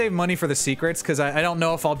of want to save money for the secrets because I don't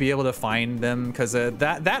know if I'll be able to find them because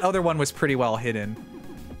that other one was pretty well hidden.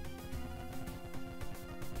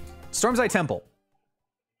 Storm's Eye Temple.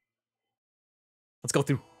 Let's go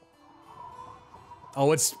through.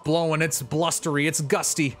 Oh, it's blowing. It's blustery. It's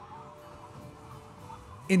gusty.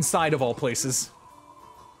 Inside of all places.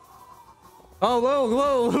 Oh,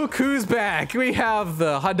 whoa, look who's back. We have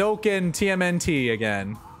the Hadoken TMNT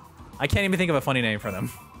again. I can't even think of a funny name for them.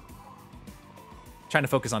 Trying to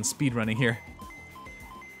focus on speedrunning here.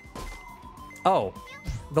 Oh,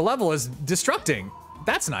 the level is destructing.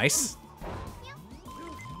 That's nice.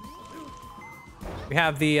 We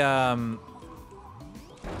have the, I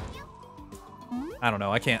don't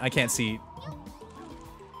know, I can't see.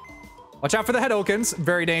 Watch out for the Hadokens.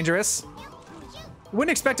 Very dangerous.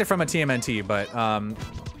 Wouldn't expect it from a TMNT, but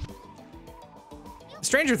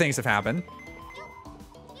stranger things have happened.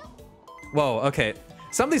 Whoa, okay.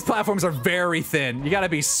 Some of these platforms are very thin. You gotta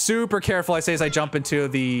be super careful, I say, as I jump into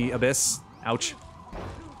the abyss. Ouch.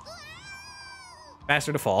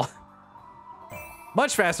 Faster to fall.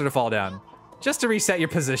 Much faster to fall down. Just to reset your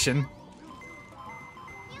position.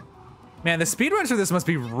 Man, the speedruns for this must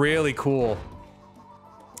be really cool.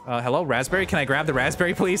 Hello, raspberry? Can I grab the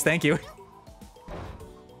raspberry, please? Thank you.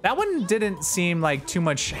 That one didn't seem like too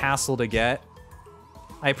much hassle to get.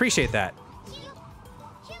 I appreciate that.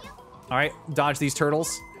 All right, dodge these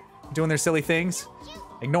turtles. Doing their silly things.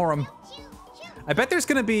 Ignore them. I bet there's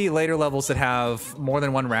gonna be later levels that have more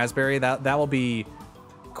than one raspberry. That will be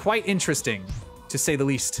quite interesting, to say the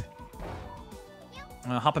least.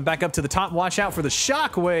 Hopping back up to the top. Watch out for the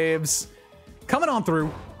shock waves. Coming on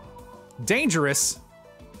through. Dangerous.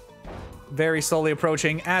 Very slowly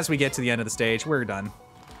approaching as we get to the end of the stage. We're done.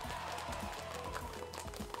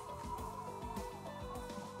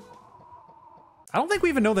 I don't think we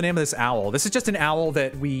even know the name of this owl. This is just an owl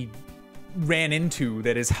that we ran into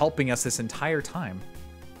that is helping us this entire time.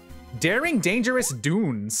 Daring Dangerous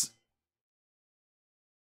Dunes.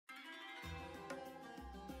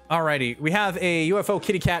 Alrighty, we have a UFO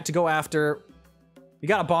kitty cat to go after. You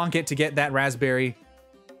gotta bonk it to get that raspberry.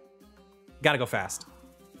 Gotta go fast.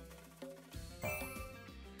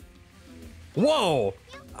 Whoa!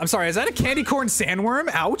 I'm sorry, is that a candy corn sandworm?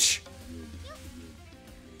 Ouch.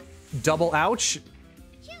 Double ouch.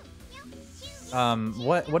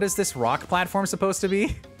 What is this rock platform supposed to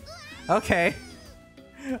be? Okay.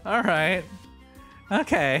 All right.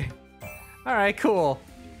 Okay. All right, cool.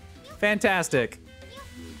 Fantastic.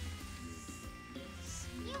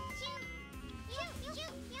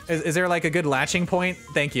 Is there like a good latching point?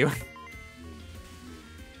 Thank you.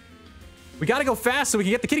 We gotta go fast so we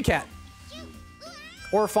can get the kitty cat.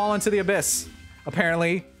 Or fall into the abyss,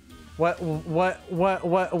 apparently. What's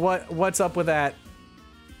up with that?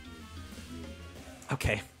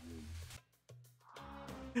 Okay.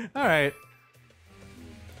 All right.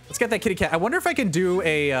 Let's get that kitty cat. I wonder if I can do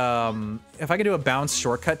a bounce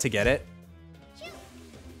shortcut to get it.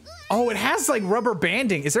 Oh, it has like rubber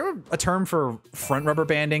banding. Is there a term for front rubber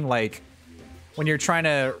banding? Like when you're trying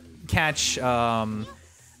to catch Dr.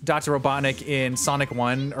 Robotnik in Sonic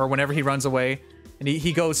 1 or whenever he runs away and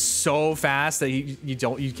he goes so fast that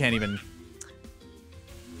you can't even.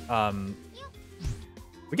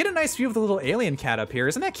 We get a nice view of the little alien cat up here.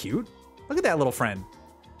 Isn't that cute? Look at that little friend.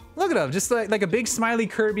 Look at him, just like a big smiley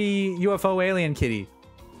Kirby UFO alien kitty.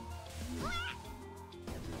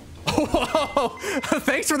 Whoa!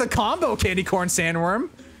 Thanks for the combo, candy corn sandworm.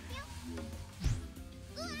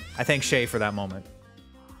 I thank Shay for that moment.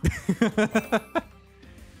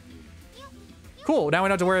 Cool, now we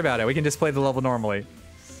don't have to worry about it. We can just play the level normally.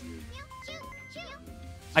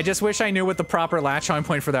 I just wish I knew what the proper latch-on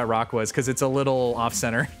point for that rock was, because it's a little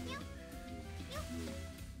off-center.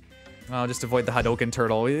 I'll just avoid the Hadoken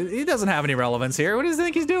turtle. He doesn't have any relevance here. What does he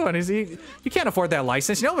think he's doing? You can't afford that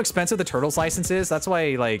license. You know how expensive the turtle's license is? That's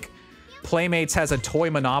why, like, Playmates has a toy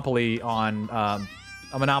monopoly on,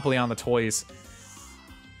 a monopoly on the toys.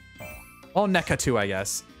 Oh, NECA too, I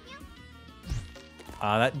guess.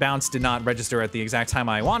 That bounce did not register at the exact time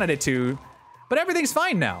I wanted it to, but everything's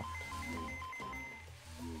fine now.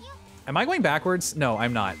 Am I going backwards? No,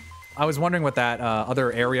 I'm not. I was wondering what that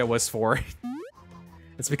other area was for.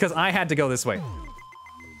 It's because I had to go this way.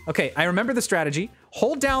 Okay, I remember the strategy.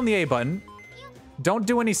 Hold down the A button. Don't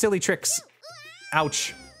do any silly tricks.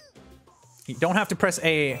 Ouch. You don't have to press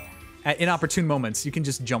A at inopportune moments. You can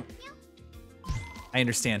just jump. I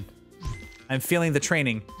understand. I'm feeling the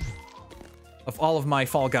training of all of my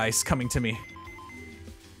Fall Guys coming to me.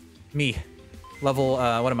 Me. Level,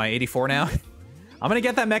 what am I, 84 now? I'm gonna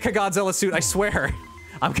get that Mecha Godzilla suit, I swear.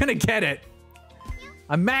 I'm gonna get it.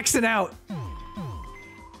 I'm maxing out.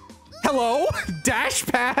 Hello? Dash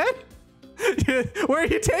pad? Where are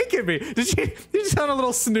you taking me? Did you just have a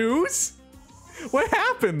little snooze? What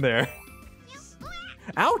happened there?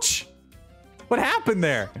 Ouch. What happened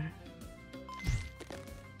there?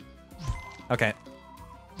 Okay.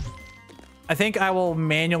 I think I will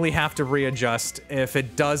manually have to readjust if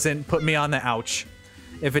it doesn't put me on the ouch.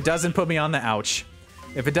 If it doesn't put me on the ouch.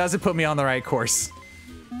 If it doesn't put me on the right course.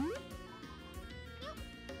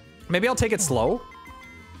 Maybe I'll take it slow.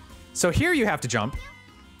 So here you have to jump.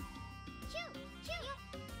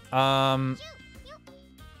 Let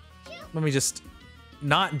me just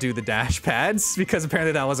not do the dash pads because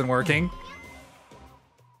apparently that wasn't working.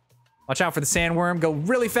 Watch out for the sandworm. Go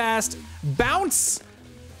really fast. Bounce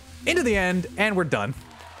into the end, and we're done.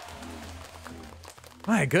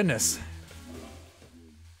 My goodness.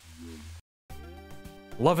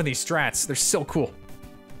 Loving these strats. They're so cool.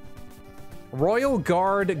 Royal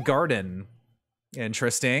Guard Garden.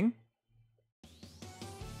 Interesting.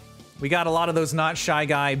 We got a lot of those not shy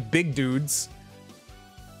guy big dudes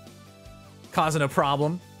causing a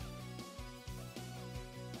problem.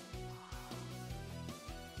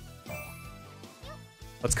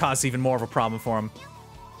 Let's cause even more of a problem for him.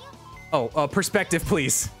 Oh, perspective,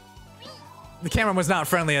 please. The camera was not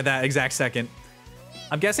friendly at that exact second.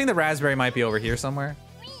 I'm guessing the raspberry might be over here somewhere.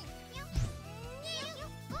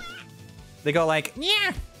 They go like,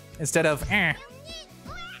 yeah, instead of, eh.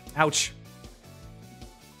 Ouch.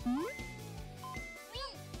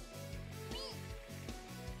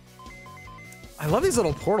 I love these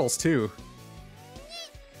little portals too.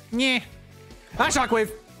 Yeah. Ah,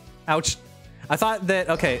 shockwave. Ouch. I thought that,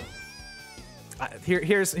 okay.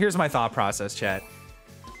 Here's my thought process, chat.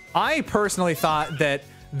 I personally thought that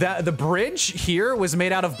the bridge here was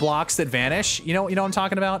made out of blocks that vanish. You know what I'm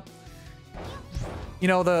talking about? You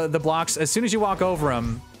know, the blocks, as soon as you walk over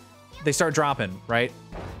them, they start dropping, right?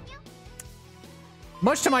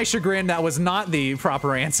 Much to my chagrin, that was not the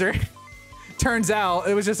proper answer. Turns out,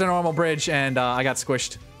 it was just a normal bridge, and I got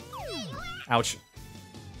squished. Ouch.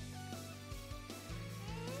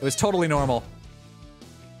 It was totally normal.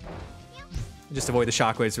 Just avoid the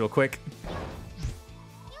shockwaves real quick.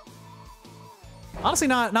 Honestly,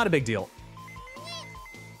 not a big deal.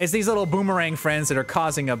 It's these little boomerang friends that are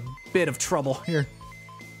causing a bit of trouble here.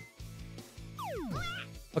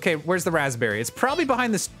 Okay, where's the raspberry? It's probably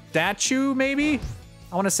behind the statue, maybe?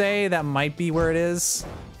 I want to say that might be where it is.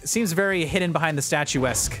 It seems very hidden behind the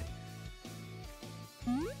statuesque.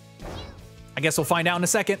 I guess we'll find out in a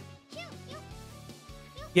second.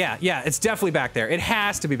 Yeah, it's definitely back there. It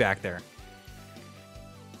has to be back there.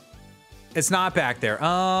 It's not back there.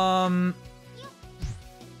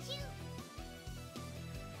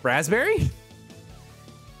 Raspberry?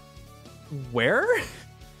 Where?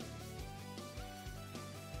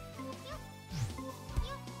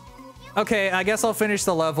 Okay, I guess I'll finish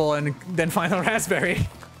the level and then find the raspberry.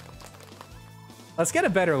 Let's get a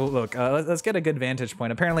better look. Let's get a good vantage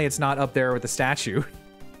point. Apparently it's not up there with the statue.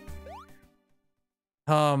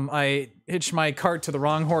 I hitched my cart to the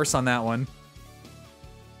wrong horse on that one.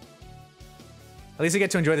 At least I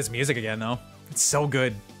get to enjoy this music again, though. It's so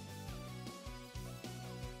good.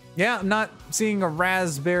 Yeah, I'm not seeing a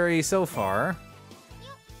raspberry so far.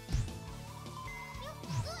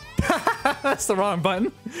 That's the wrong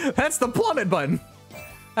button. That's the plummet button.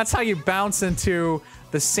 That's how you bounce into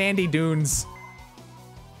the sandy dunes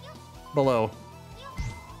below.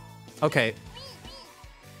 Okay.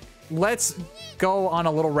 Let's go on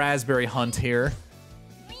a little raspberry hunt here.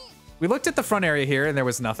 We looked at the front area here and there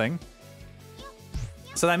was nothing.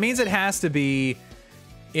 So that means it has to be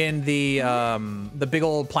in the big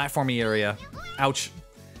old platformy area. Ouch.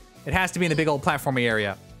 It has to be in the big old platformy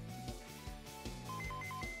area.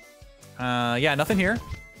 Yeah, nothing here.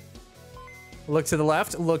 Look to the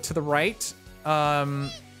left, look to the right.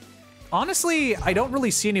 Honestly, I don't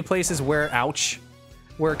really see any places where, ouch,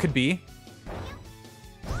 where it could be.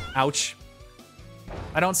 Ouch.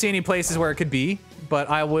 I don't see any places where it could be, but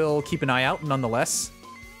I will keep an eye out nonetheless.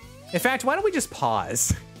 In fact, why don't we just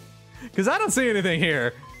pause? Because I don't see anything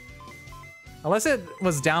here. Unless it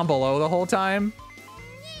was down below the whole time.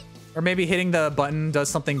 Or maybe hitting the button does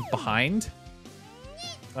something behind.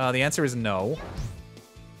 The answer is no.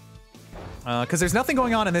 Because there's nothing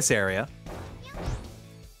going on in this area.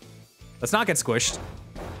 Let's not get squished.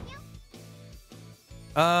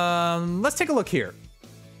 Let's take a look here.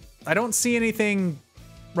 I don't see anything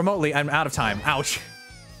remotely. I'm out of time. Ouch.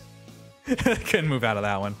 Couldn't move out of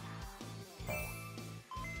that one.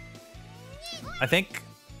 I think...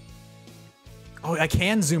 Oh, I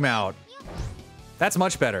can zoom out. That's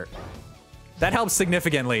much better. That helps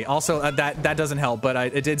significantly. Also, that doesn't help, but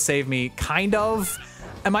it did save me, kind of.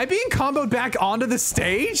 Am I being comboed back onto the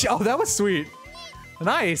stage? Oh, that was sweet.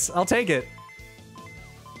 Nice, I'll take it.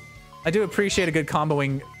 I do appreciate a good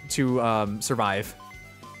comboing to survive.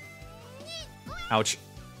 Ouch.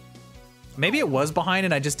 Maybe it was behind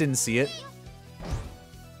and I just didn't see it.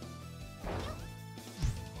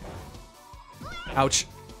 Ouch.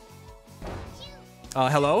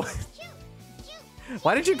 Hello?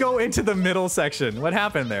 Why did you go into the middle section? What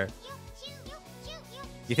happened there?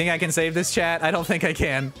 You think I can save this, chat? I don't think I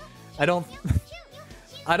can. I don't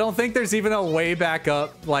think there's even a way back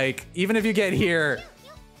up. Like, even if you get here...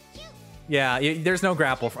 Yeah, there's no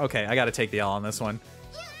grapple. Okay, I gotta take the L on this one.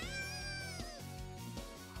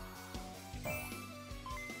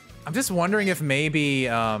 I'm just wondering if maybe,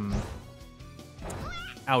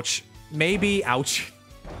 ouch. maybe, ouch.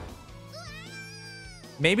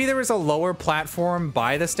 Maybe there was a lower platform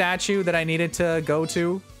by the statue that I needed to go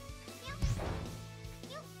to.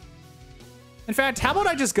 In fact, how about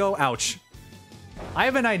I just go, ouch. I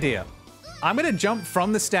have an idea. I'm gonna jump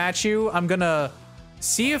from the statue. I'm gonna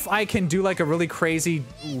see if I can do like a really crazy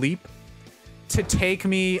leap to take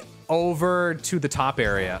me over to the top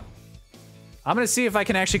area. I'm gonna see if I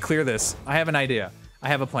can actually clear this. I have an idea. I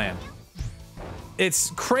have a plan.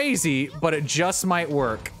 It's crazy, but it just might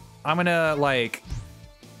work. I'm gonna like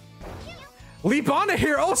leap onto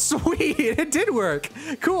here. Oh, sweet. It did work.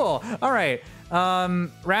 Cool. All right.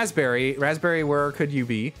 Raspberry. Raspberry, where could you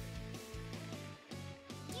be?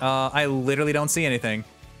 I literally don't see anything.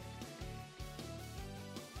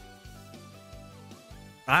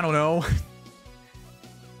 I don't know.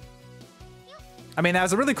 I mean, that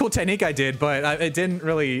was a really cool technique I did, but it didn't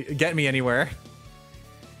really get me anywhere.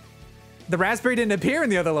 The raspberry didn't appear in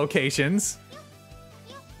the other locations.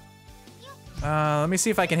 Let me see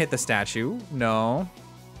if I can hit the statue. No.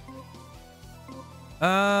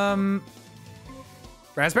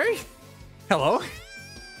 Raspberry? Hello?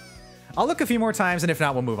 I'll look a few more times, and if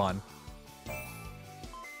not, we'll move on.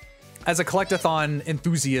 As a collectathon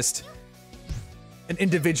enthusiast, an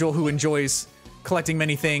individual who enjoys collecting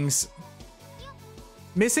many things,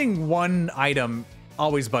 missing one item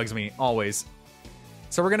always bugs me, always.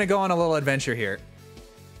 So we're gonna go on a little adventure here.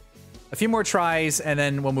 A few more tries, and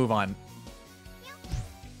then we'll move on.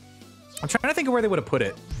 I'm trying to think of where they would have put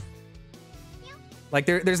it. Like,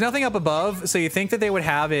 there's nothing up above, so you think that they would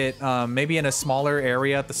have it maybe in a smaller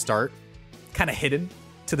area at the start, kind of hidden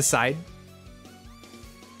to the side.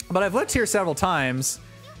 But I've looked here several times,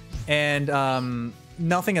 and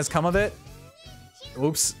nothing has come of it.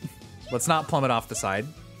 Oops. Let's not plummet off the side.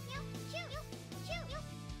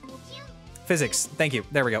 Physics. Thank you.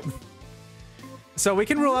 There we go. So we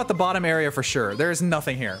can rule out the bottom area for sure. There's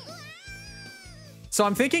nothing here. So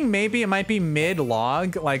I'm thinking maybe it might be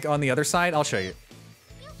mid-log, like on the other side. I'll show you.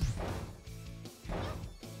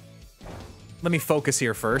 Let me focus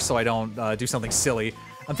here first so I don't do something silly.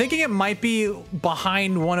 I'm thinking it might be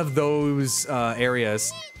behind one of those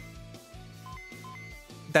areas.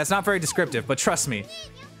 That's not very descriptive, but trust me.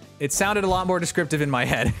 It sounded a lot more descriptive in my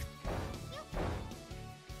head.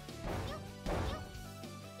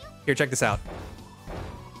 Here, check this out.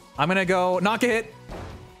 I'm gonna go, not get hit.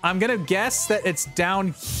 I'm gonna guess that it's down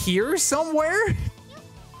here somewhere.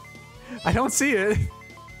 I don't see it.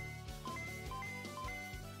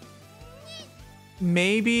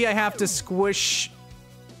 Maybe I have to squish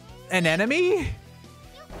an enemy?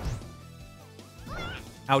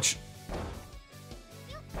 Ouch.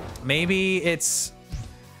 Maybe it's...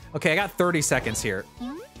 Okay, I got 30 seconds here.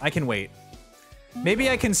 I can wait. Maybe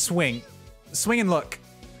I can swing. Swing and look.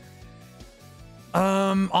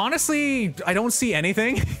 Honestly, I don't see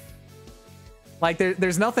anything. Like,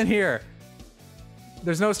 there's nothing here.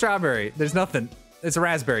 There's no strawberry. There's nothing. It's a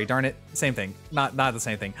raspberry, darn it. Same thing. Not the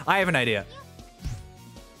same thing. I have an idea.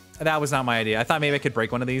 That was not my idea. I thought maybe I could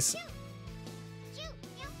break one of these.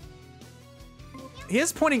 He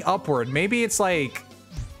is pointing upward. Maybe it's like...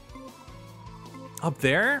 up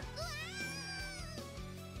there?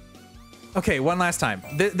 Okay, one last time.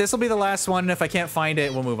 This will be the last one. If I can't find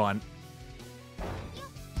it, we'll move on.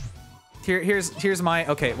 Here's my...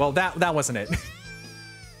 Okay, well, that wasn't it.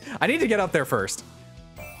 I need to get up there first.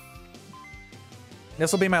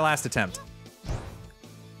 This will be my last attempt.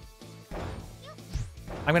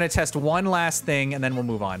 I'm gonna test one last thing, and then we'll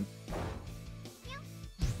move on.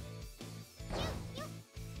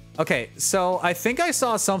 Okay, so I think I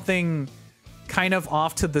saw something kind of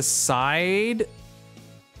off to the side.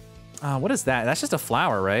 What is that? That's just a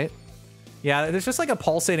flower, right? Yeah, there's just like a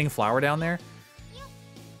pulsating flower down there.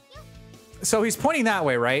 So he's pointing that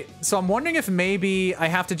way, right? So I'm wondering if maybe I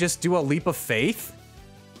have to just do a leap of faith.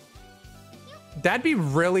 That'd be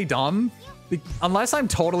really dumb. Unless I'm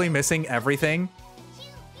totally missing everything.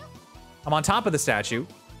 I'm on top of the statue.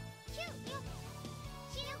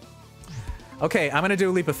 Okay, I'm gonna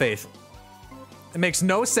do a leap of faith. It makes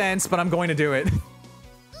no sense, but I'm going to do it.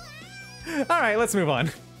 All right, let's move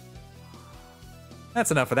on.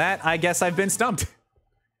 That's enough of that. I guess I've been stumped.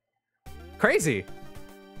 Crazy.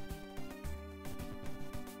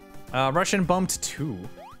 Russian bumped 2.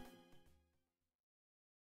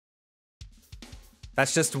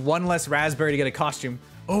 That's just one less raspberry to get a costume.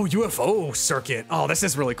 Oh, UFO circuit. Oh, this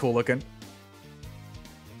is really cool looking.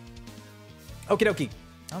 Okie dokie.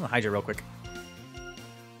 I'm gonna hide you real quick.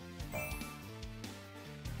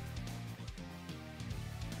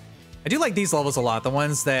 I do like these levels a lot. The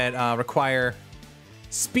ones that require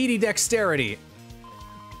speedy dexterity.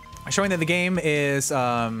 Showing that the game is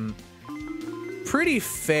pretty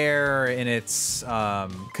fair in its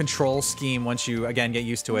control scheme once you, again, get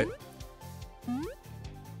used to it.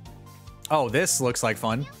 Oh, this looks like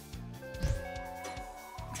fun.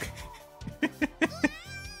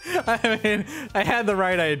 I mean, I had the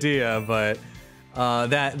right idea, but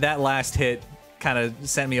that last hit kind of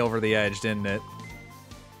sent me over the edge, didn't it?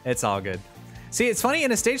 It's all good. See, it's funny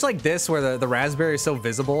in a stage like this where the raspberry is so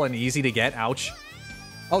visible and easy to get. Ouch.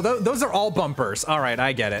 Oh, those are all bumpers. All right,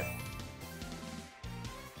 I get it.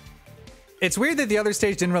 It's weird that the other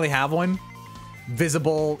stage didn't really have one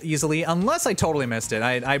visible easily, unless I totally missed it.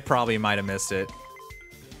 I probably might have missed it.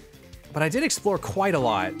 But I did explore quite a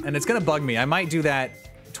lot, and it's gonna bug me. I might do that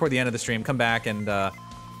toward the end of the stream. Come back and try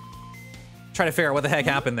to figure out what the heck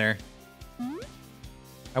happened there.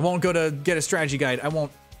 I won't go to get a strategy guide. I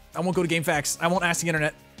won't go to GameFAQs. I won't ask the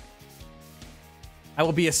internet. I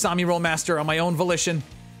will be a Sami Roll master on my own volition.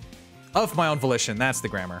 Of my own volition, that's the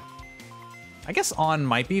grammar. I guess on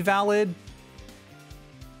might be valid.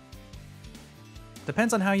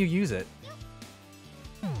 Depends on how you use it.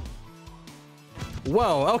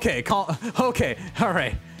 Whoa, okay, okay, all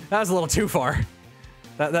right. That was a little too far.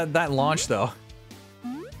 That launch though.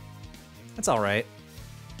 That's all right.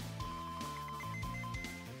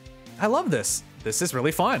 I love this. This is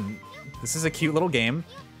really fun. This is a cute little game.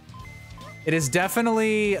 It is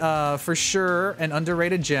definitely, for sure, an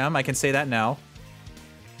underrated gem. I can say that now.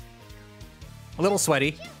 A little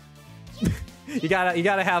sweaty. you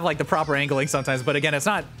gotta have like the proper angling sometimes. But again, it's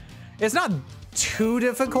not too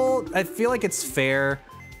difficult. I feel like it's fair.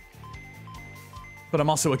 But I'm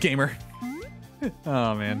also a gamer.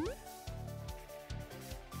 Oh man.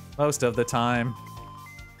 Most of the time.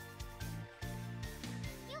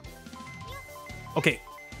 Okay.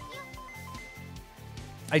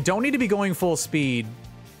 I don't need to be going full speed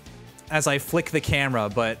as I flick the camera,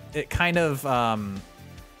 but it kind of,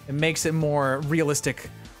 it makes it more realistic.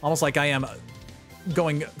 Almost like I am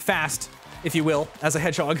going fast, if you will, as a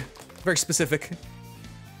hedgehog. Very specific.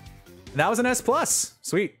 That was an S+.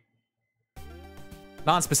 Sweet.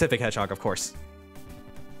 Non-specific hedgehog, of course.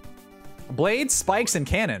 Blades, spikes, and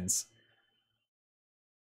cannons.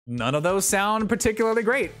 None of those sound particularly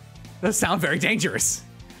great. Those sound very dangerous.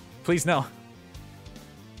 Please no.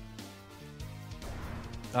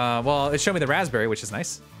 Well, it showed me the raspberry, which is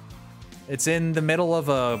nice. It's in the middle of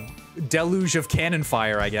a deluge of cannon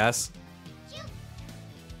fire, I guess.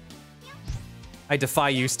 I defy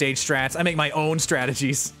you, stage strats. I make my own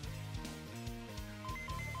strategies.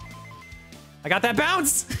 I got that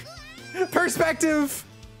bounce! Perspective!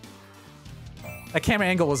 That camera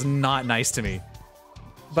angle was not nice to me.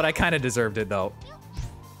 But I kind of deserved it, though.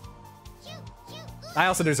 I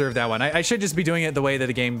also deserve that one. I should just be doing it the way that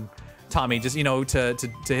the game taught me. Just, you know, to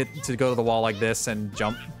go to the wall like this and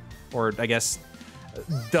jump. Or, I guess,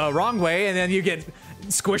 the wrong way, and then you get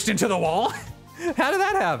squished into the wall? How did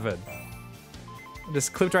that happen?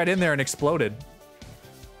 Just clipped right in there and exploded.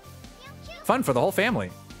 Fun for the whole family.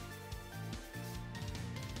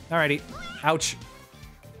 Alrighty. Ouch.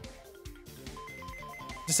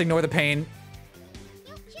 Just ignore the pain.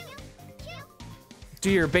 Do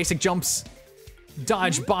your basic jumps.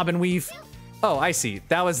 Dodge, bob, and weave. Oh, I see.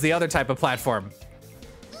 That was the other type of platform.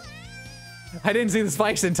 I didn't see the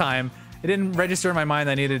spikes in time. It didn't register in my mind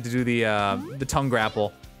that I needed to do the tongue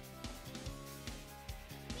grapple.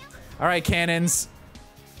 All right, cannons.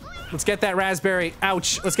 Let's get that raspberry.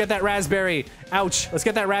 Ouch. Let's get that raspberry. Ouch. Let's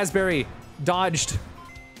get that raspberry. Dodged.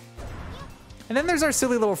 And then there's our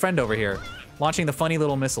silly little friend over here, launching the funny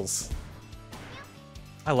little missiles.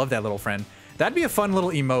 I love that little friend. That'd be a fun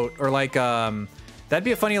little emote, or like, that'd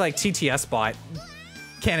be a funny, like, TTS bot.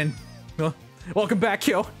 Cannon. Welcome back,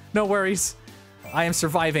 yo. No worries. I am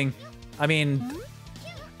surviving. I mean,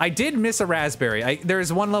 I did miss a raspberry.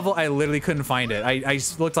 There's one level I literally couldn't find it. I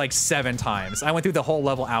looked like 7 times. I went through the whole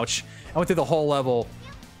level. Ouch. I went through the whole level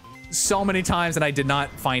so many times and I did not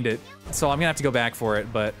find it. So I'm gonna have to go back for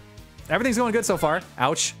it, but everything's going good so far.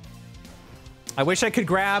 Ouch. I wish I could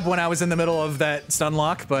grab when I was in the middle of that stun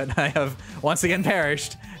lock, but I have once again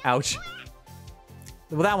perished. Ouch.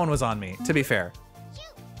 Well, that one was on me, to be fair.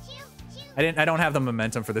 I don't have the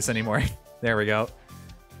momentum for this anymore. There we go.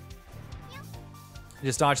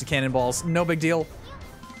 Just dodge the cannonballs. No big deal.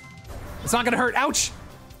 It's not gonna hurt. Ouch!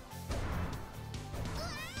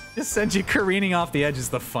 Just send you careening off the edge is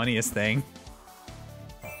the funniest thing.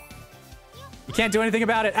 You can't do anything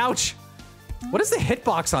about it. Ouch! What is the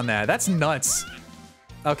hitbox on that? That's nuts.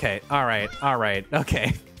 Okay, alright,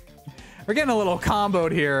 okay. We're getting a little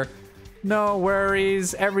comboed here. No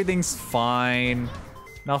worries, everything's fine.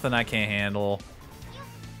 Nothing I can't handle.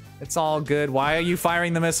 It's all good. Why are you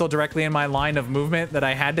firing the missile directly in my line of movement that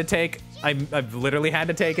I had to take? I've literally had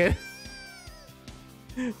to take it.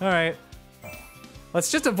 All right.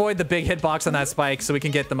 Let's just avoid the big hitbox on that spike so we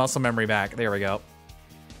can get the muscle memory back. There we go.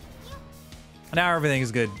 Now everything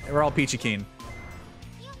is good. We're all peachy keen.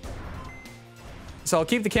 So I'll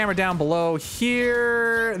keep the camera down below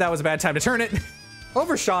here. That was a bad time to turn it.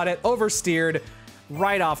 Overshot it, oversteered,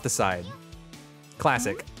 right off the side.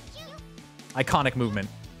 Classic. Iconic movement.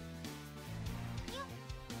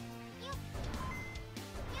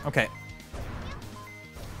 Okay.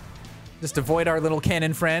 Just avoid our little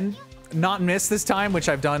cannon friend. Not miss this time, which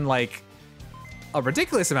I've done like a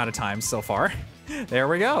ridiculous amount of times so far. There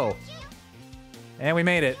we go. And we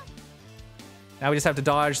made it. Now we just have to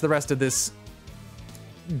dodge the rest of this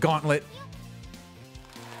gauntlet.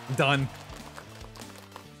 Done.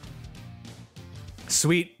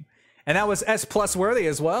 Sweet. And that was S+ worthy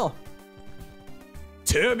as well.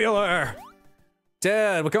 Tubular.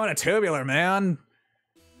 Dude, we're going to tubular, man.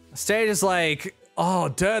 The stage is like, oh,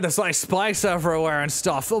 dude, there's like spikes everywhere and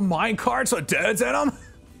stuff. The mine carts with dudes in them.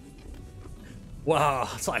 Wow,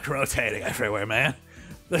 it's like rotating everywhere, man.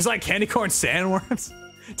 There's like candy corn sandworms.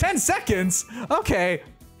 10 seconds? Okay.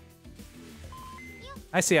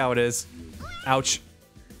 I see how it is. Ouch.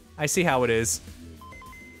 I see how it is.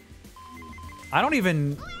 I don't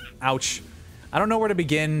even... Ouch. I don't know where to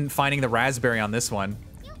begin finding the raspberry on this one.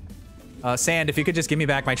 Sand, if you could just give me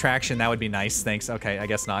back my traction, that would be nice. Thanks. Okay, I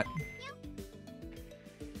guess not.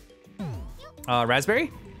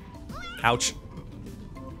 Raspberry? Ouch.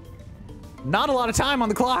 Not a lot of time on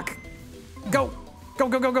the clock. Go. Go,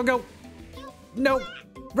 go, go, go, go. No.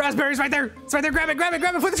 Raspberry's right there. It's right there. Grab it, grab it,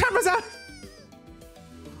 grab it. Put the timers out.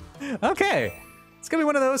 Okay. It's gonna be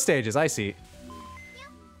one of those stages. I see.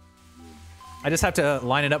 I just have to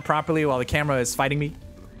line it up properly while the camera is fighting me.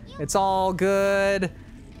 It's all good.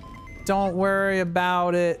 Don't worry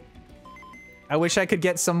about it. I wish I could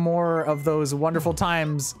get some more of those wonderful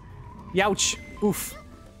times. Youch. Oof.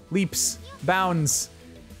 Leaps. Bounds.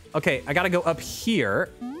 Okay, I gotta go up here.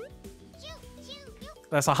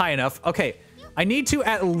 That's not high enough. Okay, I need to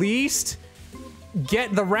at least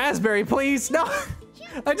get the raspberry, please. No,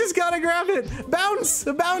 I just gotta grab it. Bounce,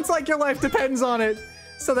 bounce like your life depends on it,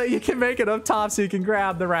 so that you can make it up top so you can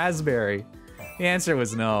grab the raspberry. The answer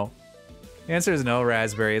was no. The answer is no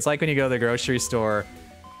raspberry. It's like when you go to the grocery store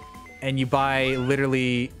and you buy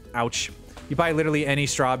literally, ouch, you buy literally any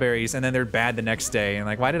strawberries and then they're bad the next day. And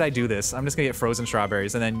like, why did I do this? I'm just gonna get frozen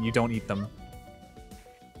strawberries and then you don't eat them.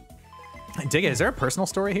 Dig it, is there a personal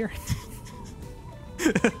story here?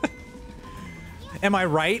 Am I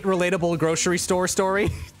right? Relatable grocery store story?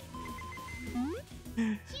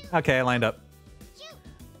 Okay, I lined up.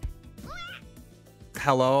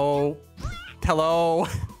 Hello? Hello?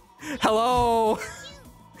 Hello?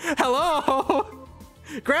 Hello?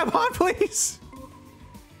 Grab on, please!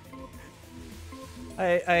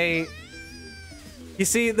 You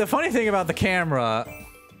see, the funny thing about the camera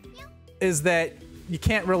is that you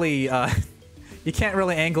can't really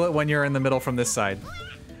angle it when you're in the middle from this side.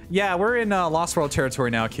 Yeah, we're in Lost World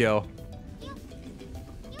territory now, Kyo.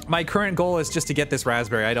 My current goal is just to get this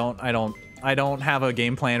raspberry. I don't have a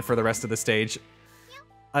game plan for the rest of the stage.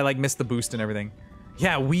 I like missed the boost and everything.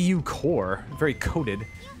 Yeah, Wii U core, very coded.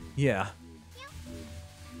 Yeah,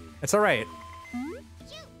 it's all right.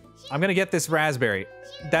 I'm gonna get this raspberry.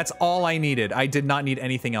 That's all I needed. I did not need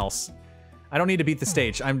anything else. I don't need to beat the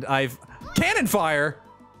stage. I've cannon fire.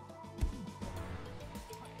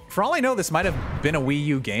 For all I know, this might have been a Wii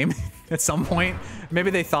U game at some point. Maybe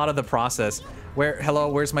they thought of the process. Hello,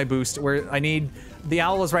 where's my boost? I need, the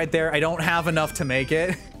owl is right there. I don't have enough to make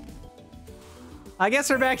it. I guess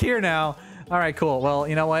we're back here now. All right, cool. Well,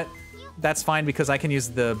 you know what? That's fine because I can use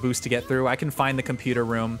the boost to get through. I can find the computer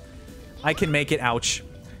room. I can make it, ouch.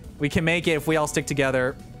 We can make it if we all stick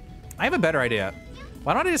together. I have a better idea.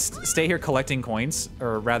 Why don't I just stay here collecting coins?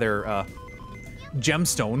 Or rather,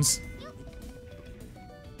 gemstones.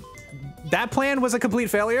 That plan was a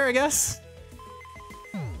complete failure, I guess.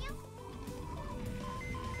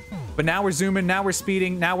 But now we're zooming, now we're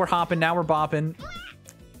speeding, now we're hopping, now we're bopping.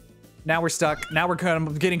 Now we're stuck, now we're kind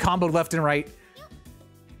of getting comboed left and right.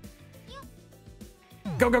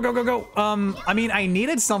 Go, go, go, go, go. I mean, I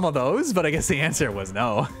needed some of those, but I guess the answer was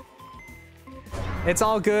no. It's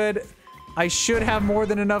all good. I should have more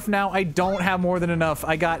than enough now. I don't have more than enough.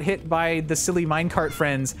 I got hit by the silly minecart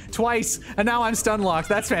friends twice, and now I'm stun locked.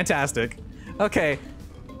 That's fantastic. Okay.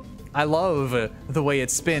 I love the way it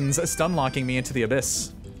spins, stun locking me into the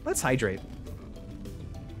abyss. Let's hydrate.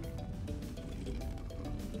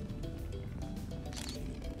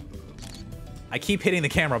 I keep hitting the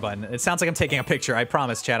camera button. It sounds like I'm taking a picture. I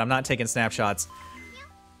promise, chat. I'm not taking snapshots.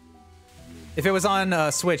 If it was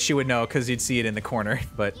on Switch, you would know because you'd see it in the corner.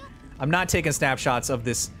 But I'm not taking snapshots of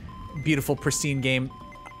this beautiful, pristine game.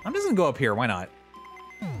 I'm just gonna go up here. Why not?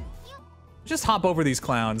 Just hop over these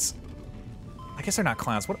clowns. I guess they're not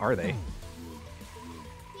clowns. What are they?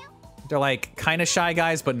 They're like kind of shy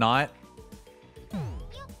guys, but not.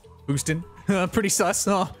 Boostin'. Pretty sus.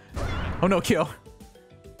 Oh no, kill.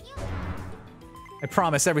 I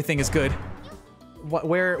promise everything is good. What?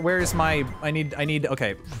 Where is my? I need.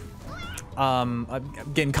 Okay. I'm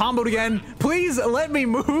getting comboed again. Please let me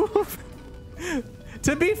move.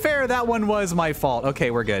 To be fair, that one was my fault. Okay,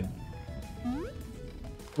 we're good.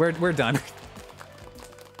 We're done.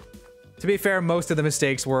 To be fair, most of the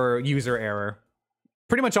mistakes were user error.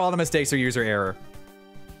 Pretty much all the mistakes are user error.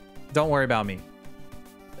 Don't worry about me.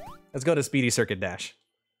 Let's go to Speedy Circuit Dash.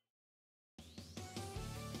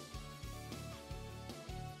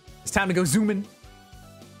 It's time to go zooming.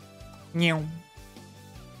 Yeah,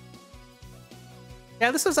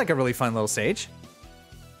 this looks like a really fun little stage.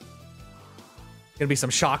 Gonna be some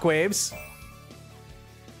shockwaves.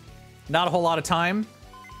 Not a whole lot of time.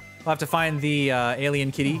 We'll have to find the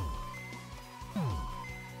alien kitty.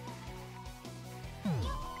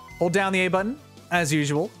 Hold down the A button, as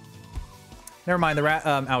usual. Never mind,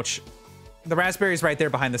 ouch. The raspberry's right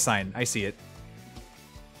there behind the sign. I see it.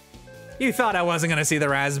 You thought I wasn't gonna see the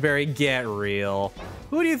raspberry? Get real.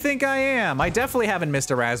 Who do you think I am? I definitely haven't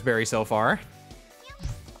missed a raspberry so far.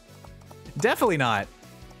 Definitely not.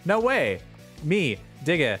 No way. Me,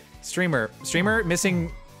 Digga, streamer,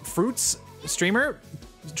 missing fruits, streamer,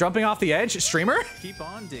 jumping off the edge, streamer? Keep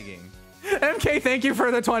on digging. MK, thank you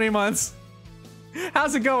for the 20 months.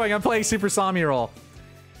 How's it going? I'm playing Super Sami Roll.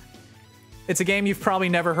 It's a game you've probably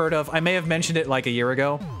never heard of. I may have mentioned it like a year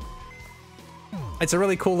ago. It's a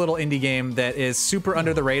really cool little indie game that is super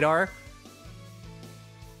under the radar.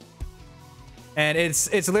 And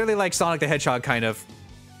it's literally like Sonic the Hedgehog, kind of.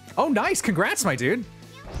 Oh, nice. Congrats, my dude.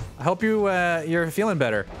 I hope you're feeling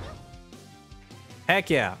better. Heck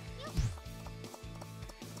yeah.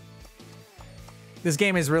 This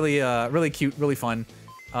game is really really cute, really fun.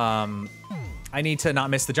 I need to not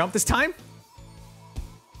miss the jump this time.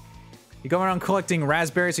 You go around collecting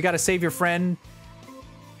raspberries. You got to save your friend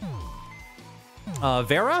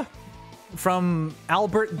Vera from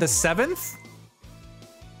Albert the 7th.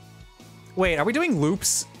 Wait, are we doing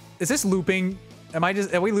loops? Is this looping?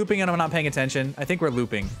 Are we looping and I'm not paying attention? I think we're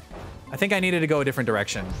looping. I think I needed to go a different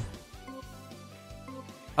direction.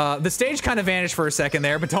 The stage kind of vanished for a second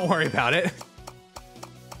there, but don't worry about it.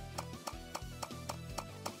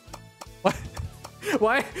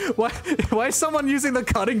 What? Why is someone using the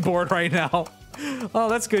cutting board right now? Oh,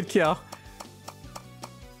 that's good, Kyo.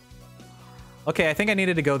 Okay, I think I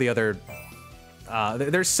needed to go the other...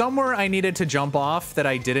 there's somewhere I needed to jump off that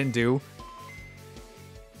I didn't do.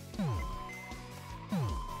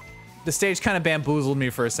 The stage kind of bamboozled me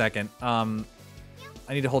for a second. I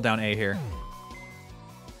need to hold down A here.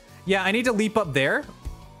 Yeah, I need to leap up there.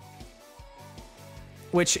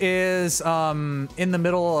 Which is in the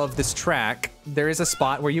middle of this track. There is a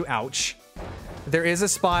spot where you ouch. There is a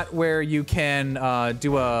spot where you can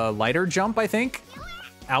do a lighter jump, I think.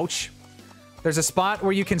 Ouch. There's a spot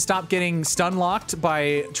where you can stop getting stun locked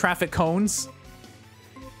by traffic cones.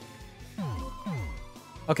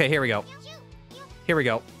 Okay, here we go. Here we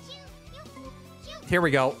go. Here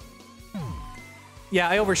we go. Yeah,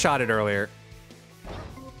 I overshot it earlier.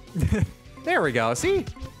 There we go, see?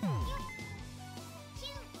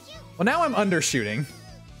 Well, now I'm undershooting.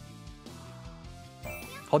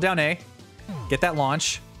 Hold down A. Get that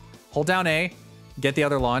launch. Hold down A. Get the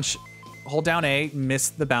other launch. Hold down A. Miss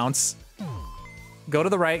the bounce. Go to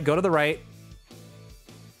the right. Go to the right.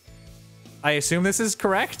 I assume this is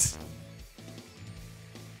correct.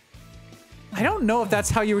 I don't know if that's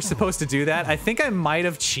how you were supposed to do that. I think I might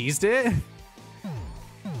have cheesed it.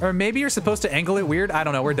 Or maybe you're supposed to angle it weird. I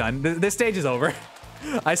don't know. We're done. This stage is over.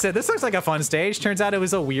 I said, this looks like a fun stage. Turns out it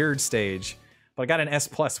was a weird stage. But I got an S+,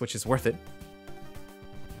 which is worth it.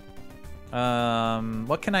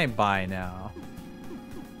 What can I buy now?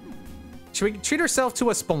 Should we treat ourselves to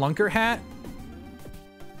a spelunker hat?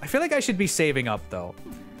 I feel like I should be saving up, though.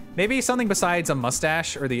 Maybe something besides a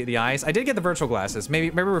mustache or the eyes. I did get the virtual glasses. Maybe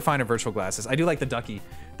we're fine with virtual glasses. I do like the ducky.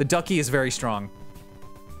 The ducky is very strong.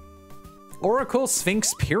 Oracle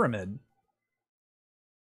Sphinx Pyramid.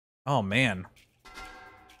 Oh, man.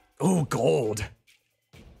 Oh, gold.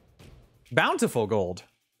 Bountiful gold.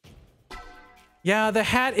 Yeah, the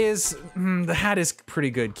hat is pretty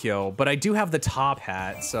good, Kyo. But I do have the top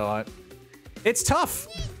hat, so it's tough.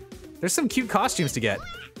 There's some cute costumes to get.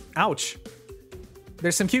 Ouch.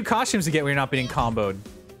 There's some cute costumes to get when you're not being comboed.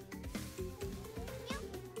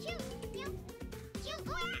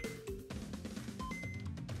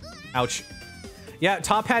 Ouch. Yeah,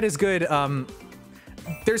 top hat is good.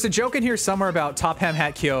 There's a joke in here somewhere about top ham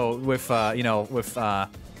hat Kyo with, you know, with, I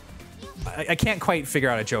can't quite figure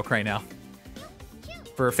out a joke right now.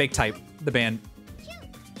 For Fake Type, the band.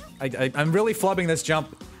 I'm really flubbing this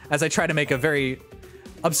jump as I try to make a very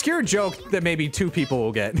obscure joke that maybe 2 people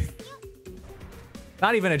will get.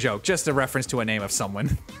 Not even a joke, just a reference to a name of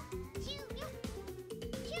someone.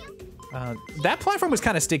 That platform was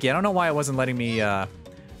kind of sticky. I don't know why it wasn't letting me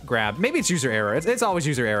grab. Maybe it's user error. It's always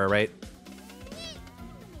user error, right?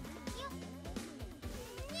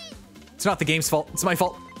 It's not the game's fault. It's my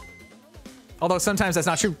fault. Although sometimes that's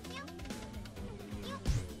not true.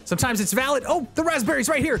 Sometimes it's valid. Oh, the raspberry's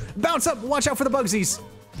right here. Bounce up. Watch out for the bugsies.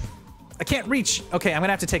 I can't reach. Okay, I'm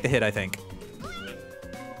gonna have to take the hit, I think.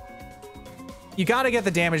 You gotta get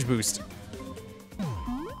the damage boost.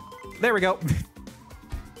 There we go.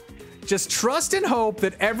 Just trust and hope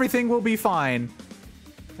that everything will be fine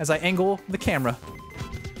as I angle the camera.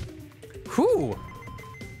 Whew.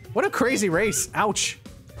 What a crazy race. Ouch.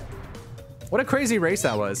 What a crazy race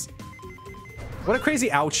that was. What a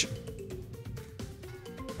crazy ouch.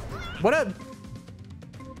 What a...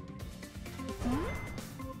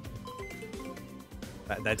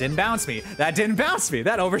 That didn't bounce me. That didn't bounce me.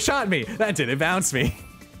 That overshot me. That didn't bounce me.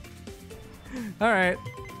 All right.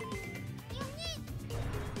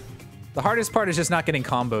 The hardest part is just not getting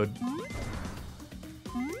comboed.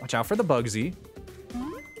 Watch out for the Bugsy.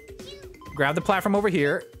 Grab the platform over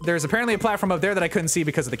here. There's apparently a platform up there that I couldn't see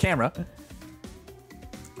because of the camera.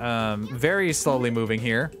 Very slowly moving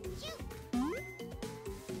here.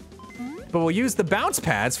 But we'll use the bounce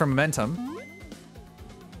pads for momentum.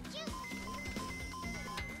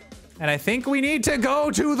 And I think we need to go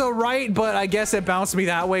to the right, but I guess it bounced me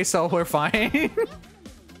that way, so we're fine.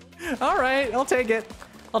 All right, I'll take it.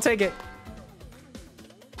 I'll take it.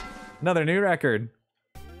 Another new record.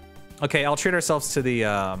 Okay, I'll treat ourselves to the,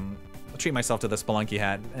 I'll treat myself to the Spelunky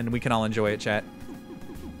hat, and we can all enjoy it, chat.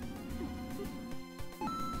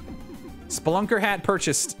 Spelunker hat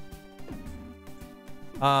purchased.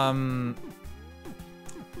 Do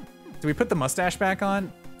we put the mustache back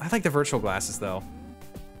on? I like the virtual glasses, though.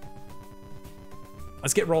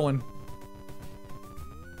 Let's get rolling.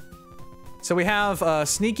 So we have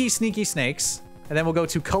sneaky, sneaky snakes, and then we'll go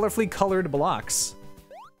to colorfully colored blocks.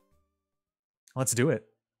 Let's do it.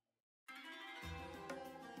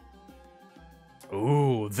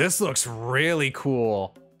 Ooh, this looks really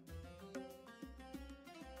cool.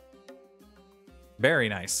 Very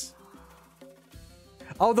nice.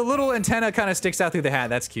 Oh, the little antenna kind of sticks out through the hat.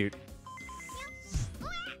 That's cute.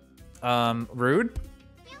 Rude?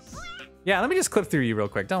 Yeah, let me just clip through you real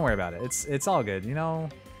quick. Don't worry about it. It's all good, you know?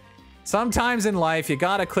 Sometimes in life, you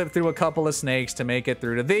gotta clip through a couple of snakes to make it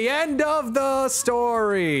through to the end of the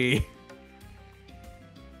story.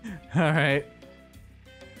 All right.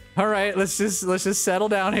 All right, let's just settle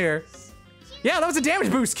down here. Yeah, that was a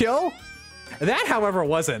damage boost kill. That, however,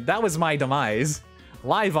 wasn't. That was my demise.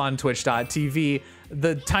 Live on twitch.tv,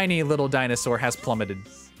 the tiny little dinosaur has plummeted,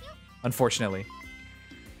 unfortunately.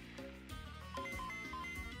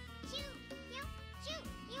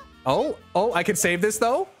 Oh, I can save this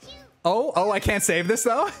though? Oh, I can't save this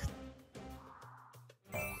though?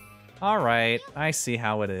 All right, I see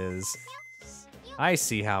how it is. I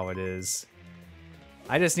see how it is.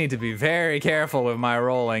 I just need to be very careful with my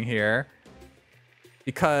rolling here.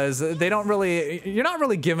 Because they don't really, you're not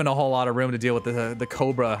really given a whole lot of room to deal with the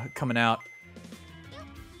Cobra coming out.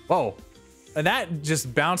 Whoa. And that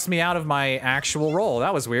just bounced me out of my actual roll.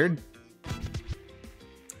 That was weird.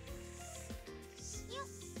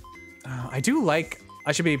 I do like,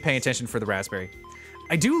 I should be paying attention for the raspberry.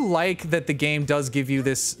 I do like that the game does give you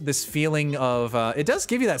this feeling of, it does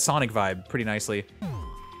give you that Sonic vibe pretty nicely.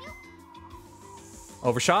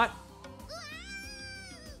 Overshot.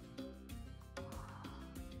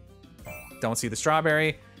 Don't see the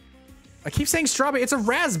strawberry. I keep saying strawberry. It's a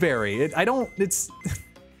raspberry. I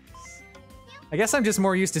guess I'm just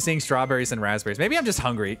more used to seeing strawberries than raspberries. Maybe I'm just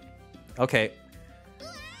hungry. Okay.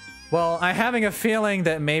 Well, I'm having a feeling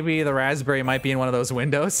that maybe the raspberry might be in one of those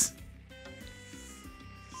windows.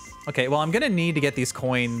 Okay, well, I'm gonna need to get these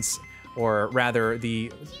coins, or rather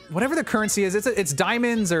whatever the currency is. It's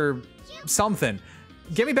diamonds or something.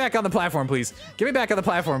 Get me back on the platform, please. Get me back on the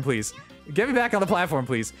platform, please. Get me back on the platform,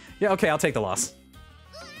 please. Yeah, okay, I'll take the loss.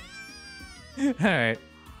 All right.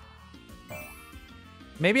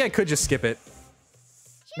 Maybe I could just skip it.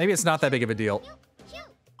 Maybe it's not that big of a deal.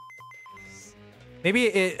 Maybe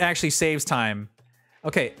it actually saves time.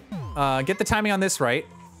 Okay, get the timing on this right.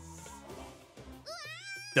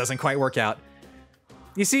 Doesn't quite work out.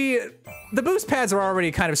 You see, the boost pads are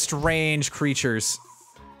already kind of strange creatures.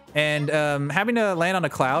 And having to land on a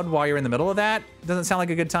cloud while you're in the middle of that doesn't sound like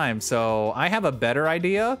a good time. So I have a better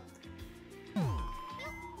idea.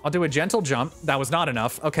 I'll do a gentle jump. That was not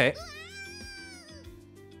enough. Okay.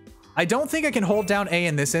 I don't think I can hold down A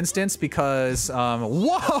in this instance because,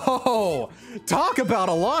 whoa! Talk about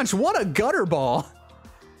a launch. What a gutter ball.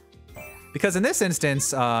 Because in this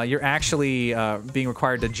instance, you're actually being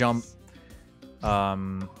required to jump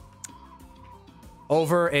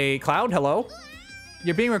over a cloud. Hello?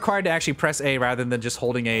 You're being required to actually press A rather than just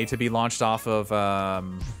holding A to be launched off of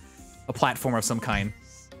a platform of some kind.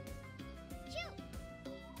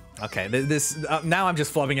 Okay, this now I'm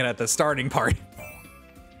just flubbing it at the starting part.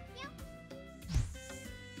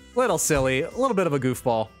 Little silly, a little bit of a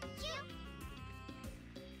goofball.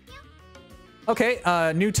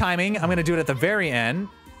 Okay, new timing. I'm gonna do it at the very end.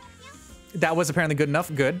 That was apparently good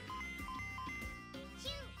enough. Good.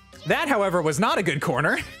 That, however, was not a good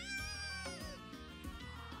corner.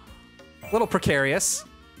 A little precarious.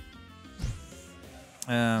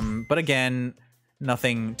 But again,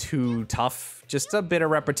 nothing too tough. Just a bit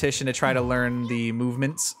of repetition to try to learn the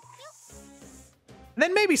movements. And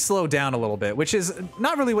then maybe slow down a little bit, which is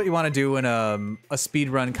not really what you want to do in a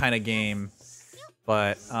speedrun kind of game.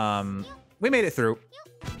 But we made it through.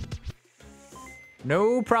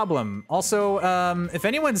 No problem. Also, if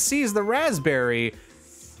anyone sees the raspberry,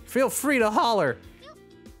 feel free to holler.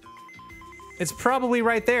 It's probably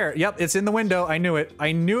right there. Yep, it's in the window. I knew it.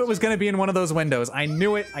 I knew it was going to be in one of those windows. I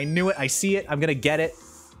knew it. I knew it. I see it. I'm going to get it.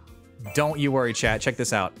 Don't you worry, chat. Check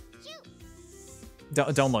this out.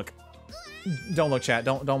 Don't look. Don't look, chat.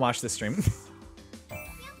 Don't watch this stream.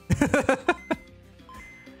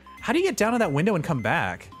 How do you get down to that window and come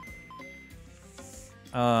back?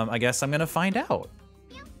 I guess I'm gonna find out.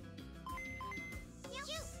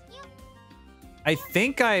 I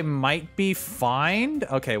think I might be fine.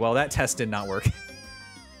 Okay, well, that test did not work.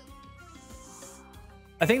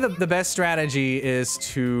 I think the best strategy is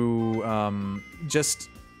to just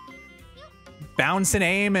bounce and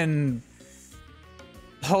aim and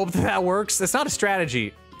hope that works. It's not a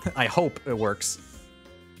strategy. I hope it works.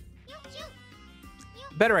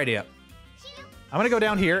 Better idea. I'm gonna go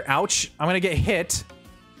down here. Ouch. I'm gonna get hit.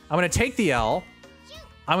 I'm gonna take the L.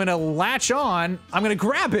 I'm gonna latch on. I'm gonna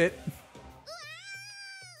grab it.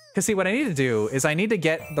 Cause see, what I need to do is I need to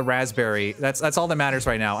get the raspberry. That's all that matters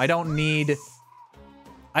right now. I don't need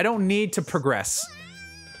to progress.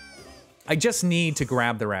 I just need to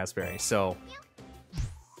grab the raspberry. So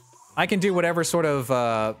I can do whatever sort of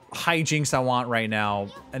hijinks I want right now.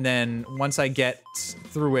 And then once I get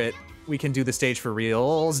through it, we can do the stage for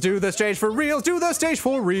reals. Do the stage for reals. Do the stage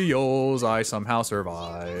for reals. I somehow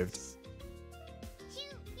survived.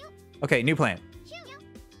 Okay, new plan.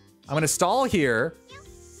 I'm gonna stall here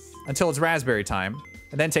until it's raspberry time,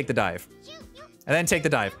 and then take the dive. And then take the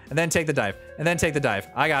dive, and then take the dive, and then take the dive.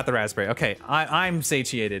 I got the raspberry. Okay, I'm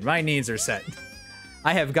satiated. My needs are set.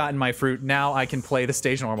 I have gotten my fruit. Now I can play the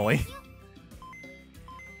stage normally.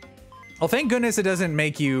 Well, thank goodness it doesn't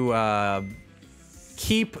make you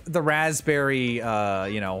keep the raspberry,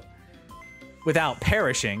 you know, without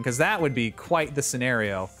perishing, because that would be quite the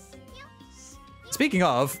scenario. Speaking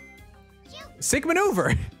of, sick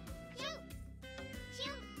maneuver.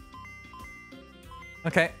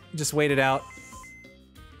 Okay, just wait it out.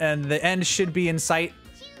 And the end should be in sight.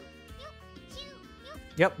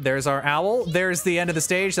 Yep, there's our owl. There's the end of the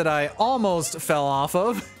stage that I almost fell off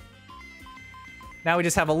of. Now we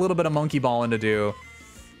just have a little bit of monkey balling to do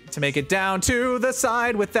to make it down to the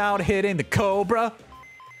side without hitting the cobra.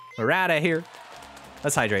 We're out of here.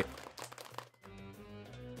 Let's hydrate.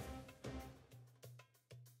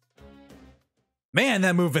 Man,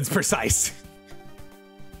 that movement's precise.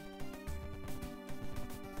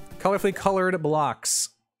 Colorfully colored blocks.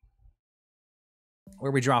 Where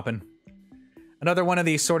are we dropping? Another one of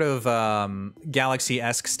these sort of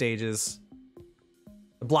galaxy-esque stages.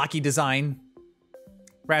 The blocky design.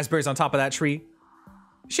 Raspberries on top of that tree.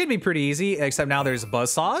 Should be pretty easy, except now there's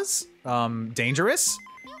buzzsaws. Dangerous.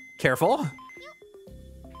 Careful.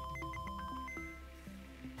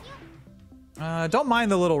 Don't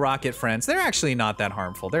mind the little rocket friends. They're actually not that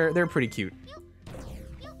harmful. They're pretty cute.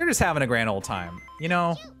 They're just having a grand old time. You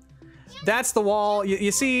know? That's the wall.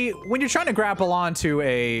 You see, when you're trying to grapple onto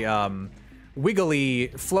a wiggly,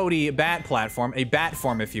 floaty bat platform, a bat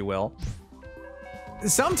form, if you will,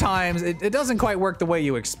 sometimes it doesn't quite work the way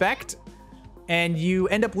you expect, and you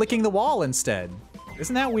end up licking the wall instead.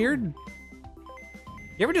 Isn't that weird?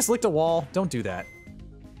 You ever just licked a wall? Don't do that.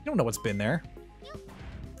 You don't know what's been there.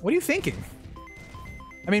 What are you thinking?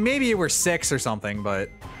 I mean, maybe you were 6 or something, but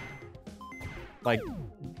like,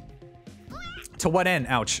 to what end?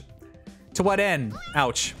 Ouch. To what end?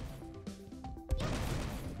 Ouch.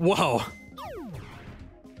 Whoa.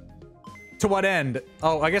 To what end?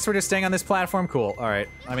 Oh, I guess we're just staying on this platform? Cool. All right.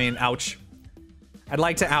 I mean, ouch. I'd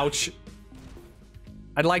like to ouch.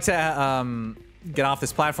 I'd like to get off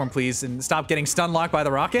this platform, please, and stop getting stun locked by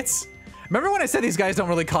the rockets. Remember when I said these guys don't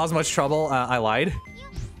really cause much trouble? I lied.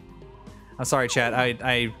 I'm sorry, chat.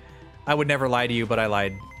 I would never lie to you, but I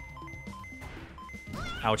lied.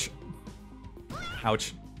 Ouch.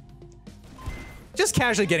 Ouch. Just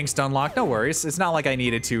casually getting stun locked, no worries. It's not like I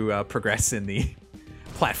needed to progress in the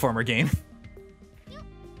platformer game.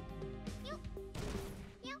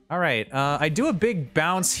 All right, I do a big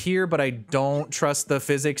bounce here, but I don't trust the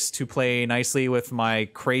physics to play nicely with my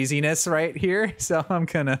craziness right here. So I'm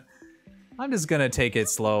just gonna take it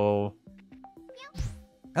slow.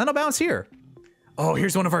 And I'll bounce here. Oh,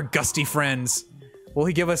 here's one of our gusty friends. Will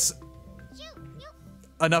he give us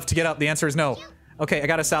enough to get up? The answer is no. Okay, I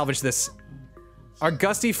gotta salvage this. Our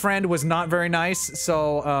gusty friend was not very nice,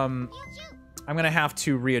 so I'm gonna have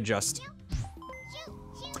to readjust.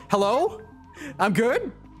 Hello? I'm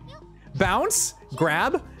good? Bounce,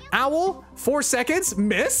 grab, owl, 4 seconds,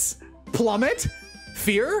 miss, plummet,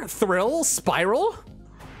 fear, thrill, spiral.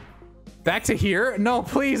 Back to here. No,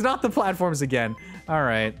 please, not the platforms again. All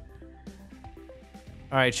right.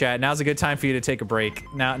 All right, chat. Now's a good time for you to take a break.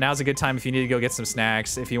 Now's a good time if you need to go get some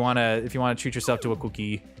snacks. If you wanna treat yourself to a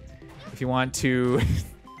cookie. If you want to,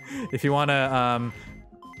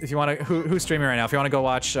 who's streaming right now? If you want to go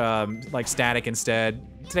watch like Static instead.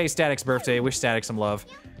 Today's Static's birthday. Wish Static some love.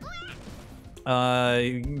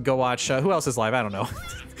 Go watch, who else is live? I don't know.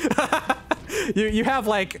 you have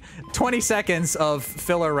like 20 seconds of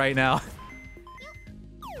filler right now.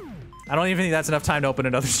 I don't even think that's enough time to open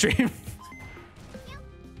another stream.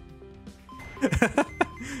 You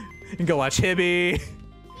can go watch Hibby.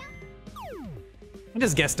 I'm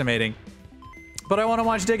just guesstimating. But I want to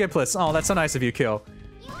watch Digipliss. Oh, that's so nice of you, Kill.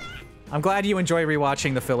 I'm glad you enjoy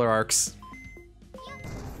rewatching the filler arcs.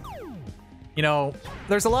 You know,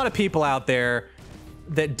 there's a lot of people out there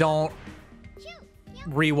that don't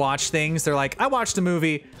rewatch things. They're like, I watched a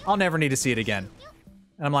movie, I'll never need to see it again.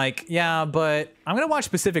 And I'm like, yeah, but I'm gonna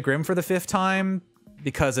watch Pacific Rim for the 5th time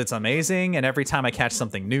because it's amazing, and every time I catch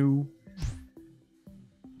something new.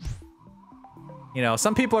 You know,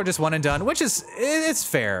 some people are just one and done, which is, it's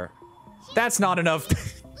fair. That's not enough.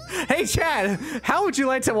 Hey, Chad, how would you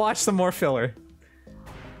like to watch some more filler?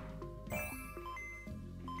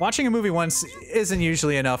 Watching a movie once isn't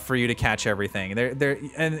usually enough for you to catch everything.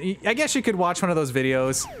 And I guess you could watch one of those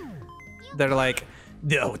videos that are like,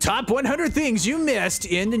 the top 100 things you missed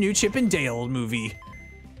in the new Chip and Dale movie.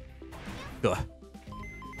 Ugh.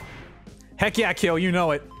 Heck yeah, Kill, you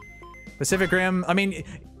know it. Pacific Rim, I mean,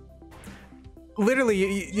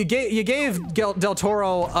 literally, you gave Del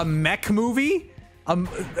Toro a mech movie?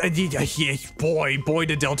 Boy,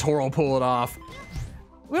 did Del Toro pull it off.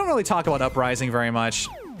 We don't really talk about Uprising very much,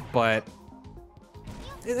 but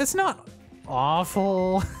it's not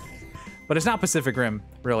awful. But it's not Pacific Rim,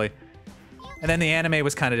 really. And then the anime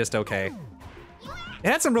was kind of just okay. It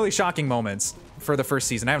had some really shocking moments for the first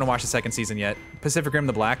season. I haven't watched the 2nd season yet. Pacific Rim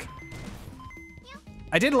the Black.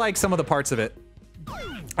 I did like some of the parts of it.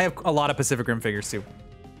 I have a lot of Pacific Rim figures too.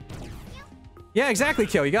 Yeah, exactly,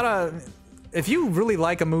 Kyo. You gotta, if you really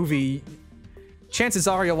like a movie, chances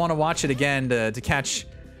are you'll want to watch it again to catch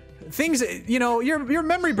things. You know, your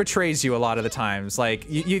memory betrays you a lot of the times. Like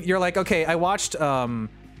you're like, okay, I watched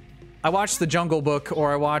The Jungle Book,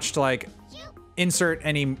 or I watched like insert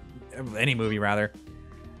any movie rather.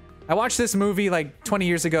 I watched this movie like 20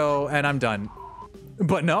 years ago and I'm done.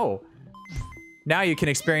 But no, now you can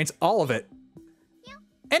experience all of it.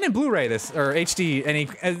 And in Blu-ray, this, or HD,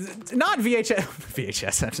 not VHS.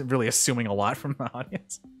 VHS, I'm really assuming a lot from the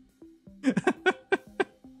audience.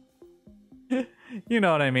 You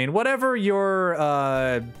know what I mean. Whatever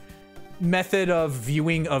your method of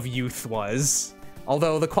viewing of youth was.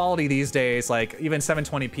 Although the quality these days, like, even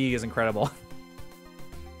 720p is incredible.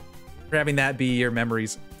 For having that be your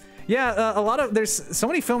memories. Yeah, there's so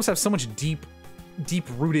many films have so much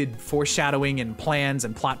deep-rooted foreshadowing and plans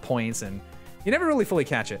and plot points, and you never really fully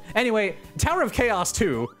catch it. Anyway, Tower of Chaos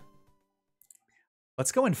 2.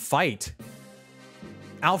 Let's go and fight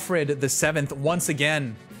Alfred the 7th once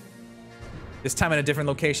again. This time in a different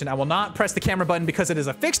location. I will not press the camera button because it is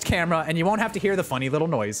a fixed camera and you won't have to hear the funny little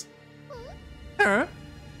noise. Ah!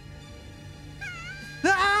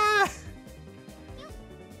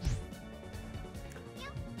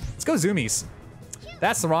 Let's go zoomies.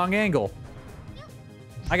 That's the wrong angle.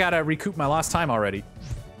 I gotta recoup my lost time already.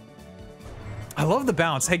 I love the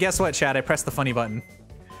bounce. Hey, guess what, chat? I pressed the funny button.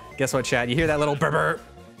 Guess what, chat? You hear that little burr?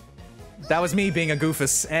 That was me being a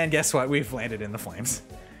goofus, and guess what? We've landed in the flames.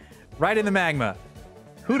 Right in the magma.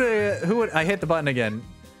 Who would I hit the button again?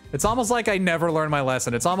 It's almost like I never learned my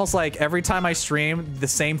lesson. It's almost like every time I stream, the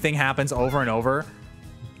same thing happens over and over.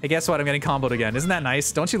 Hey, guess what? I'm getting comboed again. Isn't that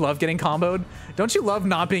nice? Don't you love getting comboed? Don't you love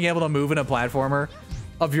not being able to move in a platformer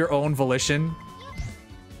of your own volition?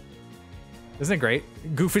 Isn't it great?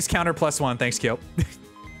 Goofus counter +1. Thanks, Kyo.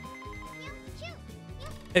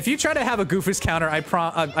 If you try to have a Goofus counter, I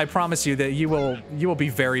promise you that you will be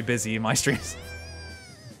very busy in my streams.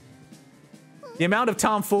 The amount of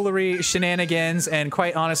tomfoolery, shenanigans, and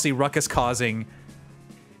quite honestly, ruckus causing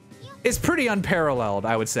is pretty unparalleled,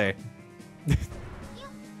 I would say.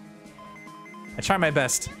 I try my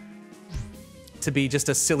best to be just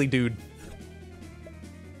a silly dude.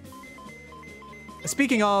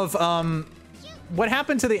 Speaking of, what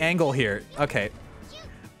happened to the angle here? Okay.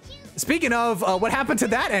 Speaking of, what happened to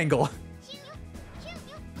that angle?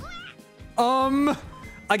 I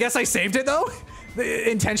guess I saved it though? The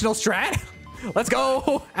intentional strat? Let's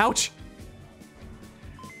go! Ouch!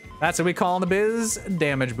 That's what we call in the biz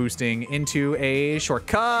damage boosting into a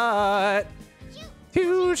shortcut.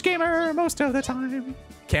 Huge gamer most of the time.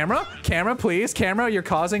 Camera? Camera, please. Camera, you're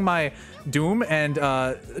causing my doom and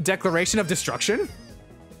declaration of destruction.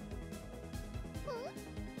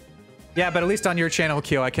 Yeah, but at least on your channel,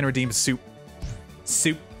 Kyo, I can redeem soup.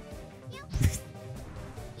 Soup.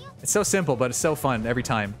 It's so simple, but it's so fun every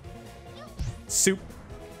time. Soup.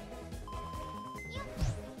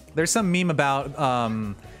 There's some meme about,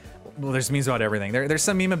 well, there's memes about everything. There's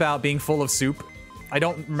some meme about being full of soup. I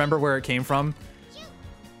don't remember where it came from.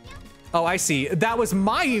 Oh, I see. That was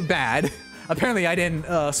my bad. Apparently, I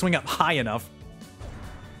didn't swing up high enough.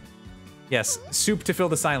 Yes, soup to fill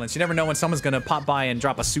the silence. You never know when someone's gonna pop by and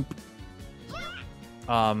drop a soup.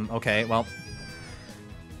 Okay, well.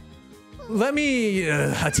 Let me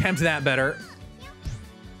attempt that better.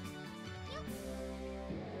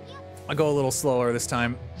 I'll go a little slower this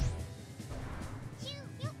time.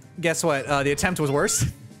 Guess what? The attempt was worse.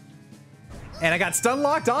 And I got stun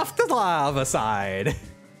locked off the lava side.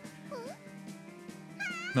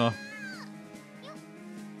 No.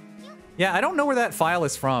 Yeah, I don't know where that file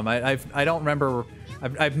is from. I don't remember.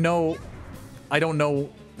 I don't know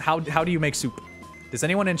how do you make soup? Does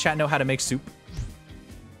anyone in chat know how to make soup?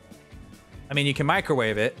 I mean, you can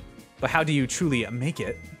microwave it, but how do you truly make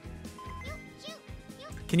it?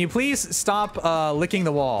 Can you please stop licking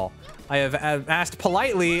the wall? I have asked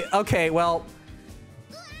politely. Okay, well,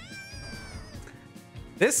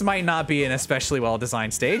 this might not be an especially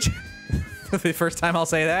well-designed stage. The first time I'll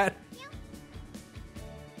say that.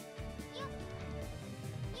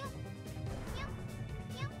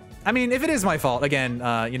 I mean, if it is my fault, again,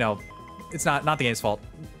 you know, it's not the game's fault.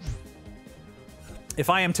 If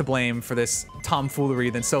I am to blame for this tomfoolery,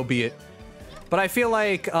 then so be it. But I feel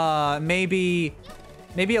like maybe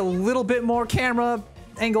a little bit more camera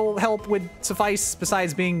angle help would suffice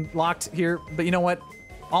besides being locked here. But you know what?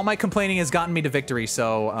 All my complaining has gotten me to victory,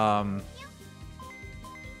 so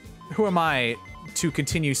who am I to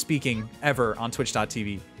continue speaking ever on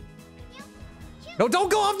twitch.tv? No,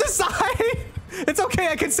 don't go off the side! It's okay,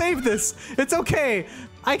 I can save this. It's okay.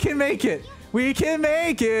 I can make it. We can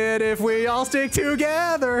make it if we all stick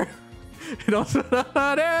together.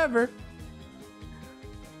 Whatever.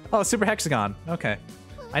 Oh, Super Hexagon. Okay.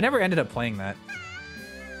 I never ended up playing that.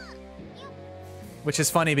 Which is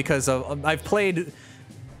funny because I've played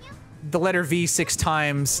the letter V 6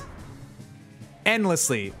 times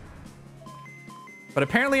endlessly. But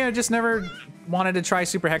apparently I just never wanted to try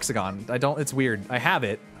Super Hexagon. It's weird. I have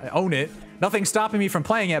it. I own it. Nothing's stopping me from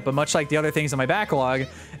playing it, but much like the other things in my backlog,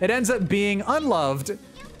 it ends up being unloved,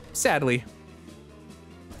 sadly.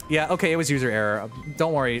 Yeah, okay, it was user error.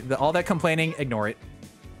 Don't worry. All that complaining, ignore it.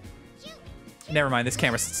 Never mind, this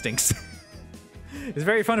camera stinks. It's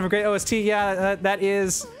very fun of a great OST. Yeah, that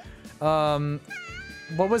is... what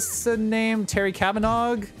was the name? Terry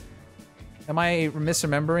Kavanagh? Am I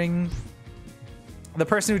misremembering? The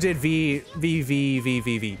person who did V.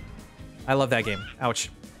 I love that game. Ouch.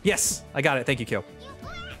 Yes, I got it. Thank you, Kill.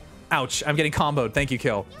 Ouch, I'm getting comboed. Thank you,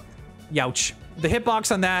 Kill. Youch. The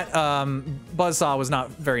hitbox on that buzzsaw was not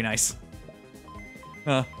very nice.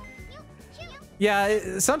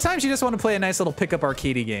 Yeah, sometimes you just want to play a nice little pick-up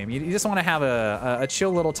arcadey game. You just want to have a chill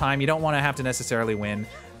little time. You don't want to have to necessarily win.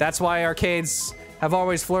 That's why arcades have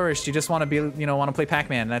always flourished. You just want to be, you know, want to play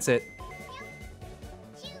Pac-Man. That's it.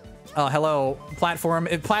 Oh, hello, platform.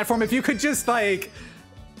 Platform, if you could just, like,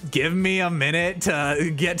 give me a minute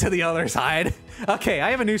to get to the other side. Okay, I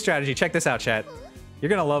have a new strategy. Check this out, chat. You're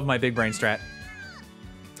gonna love my big brain strat.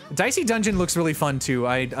 Dicey Dungeon looks really fun, too.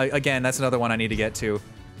 Again, that's another one I need to get to.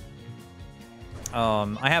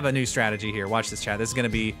 I have a new strategy here. Watch this, chat. This is gonna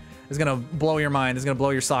be is gonna blow your mind. Is gonna blow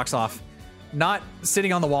your socks off. Not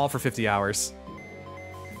sitting on the wall for 50 hours.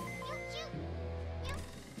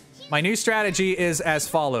 My new strategy is as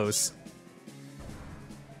follows.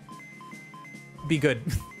 Be good.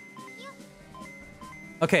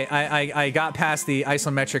 Okay, I got past the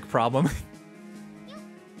isometric problem.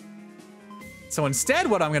 So instead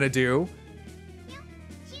what I'm gonna do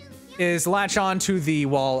is latch on to the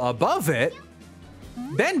wall above it,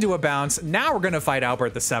 then do a bounce. Now we're gonna fight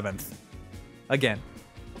Albert the 7th. Again.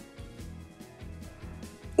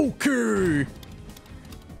 Okay.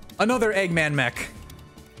 Another Eggman mech.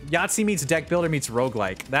 Yahtzee meets deck builder meets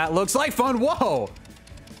roguelike. That looks like fun. Whoa.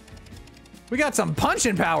 We got some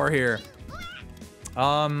punching power here.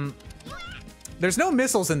 There's no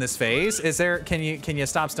missiles in this phase. Is there? Can you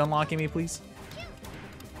stop stun locking me, please?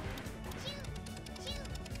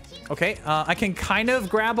 Okay, I can kind of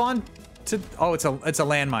grab on to. Oh, it's a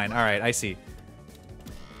landmine. All right, I see.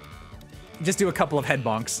 Just do a couple of head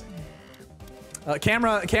bonks.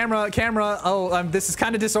 Camera. Oh, this is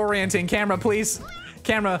kind of disorienting. Camera, please.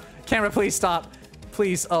 Camera, please stop.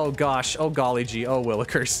 Please. Oh gosh. Oh golly gee. Oh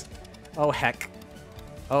willikers. Oh heck.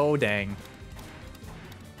 Oh dang.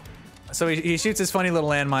 So he shoots his funny little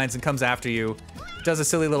landmines and comes after you. Does a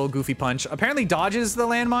silly little goofy punch. Apparently dodges the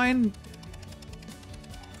landmine.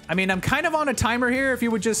 I mean, I'm kind of on a timer here. If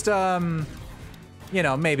you would just, you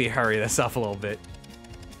know, maybe hurry this up a little bit.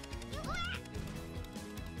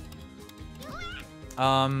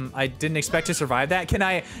 I didn't expect to survive that. Can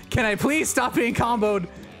I please stop being comboed?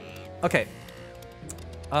 Okay.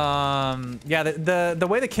 Yeah, the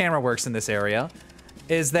way the camera works in this area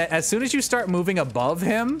is that as soon as you start moving above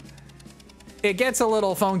him, it gets a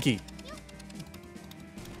little funky.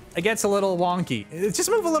 It gets a little wonky.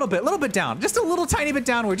 Just move a little bit down. Just a little tiny bit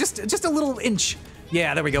downward. Just a little inch.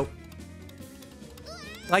 Yeah, there we go.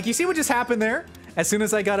 Like, you see what just happened there? As soon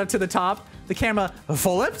as I got up to the top, the camera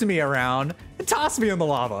flipped me around and tossed me in the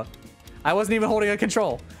lava. I wasn't even holding a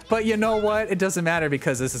control. But you know what? It doesn't matter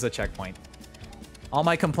because this is a checkpoint. All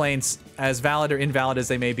my complaints, as valid or invalid as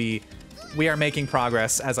they may be, we are making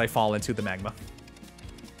progress as I fall into the magma.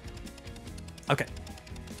 Okay.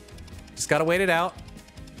 Just gotta wait it out.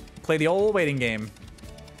 Play the old waiting game.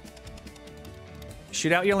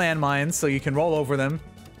 Shoot out your landmines so you can roll over them.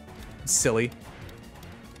 Silly.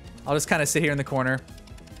 I'll just kind of sit here in the corner.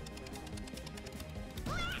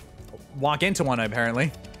 Walk into one,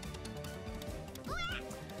 apparently.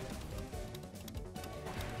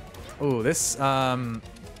 Ooh, this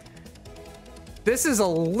is a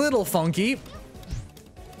little funky.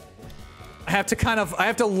 I have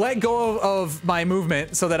to let go of my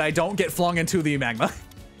movement so that I don't get flung into the magma.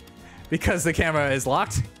 Because the camera is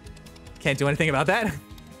locked. Can't do anything about that.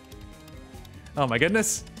 Oh my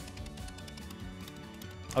goodness.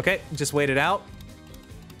 Okay, just wait it out.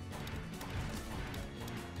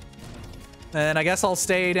 And I guess I'll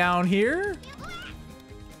stay down here.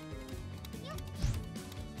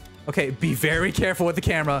 Okay, be very careful with the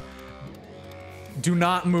camera. Do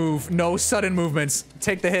not move. No sudden movements.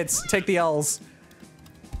 Take the hits. Take the L's.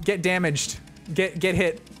 Get damaged. Get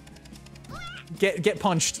hit. Get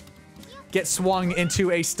punched. Get swung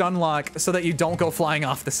into a stun lock so that you don't go flying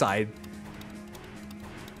off the side.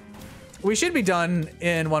 We should be done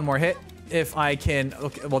in one more hit if I can.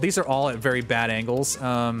 Okay, well, these are all at very bad angles.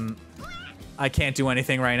 I can't do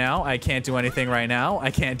anything right now. I can't do anything right now.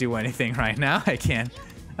 I can't do anything right now. I can't.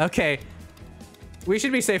 Okay. We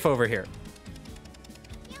should be safe over here.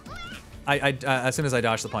 As soon as I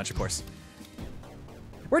dodge the punch, of course.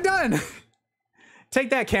 We're done.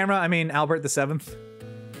 Take that, camera. I mean, Albert the 7th.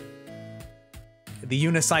 The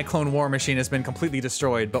Unicyclone war machine has been completely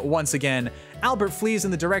destroyed, but once again, Albert flees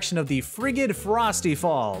in the direction of the frigid Frosty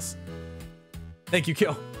Falls. Thank you,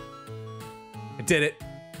 Kill. I did it.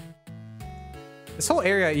 This whole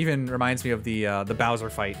area even reminds me of the Bowser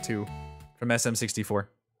fight, too, from SM64.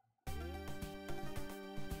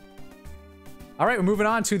 All right, we're moving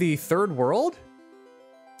on to the third world.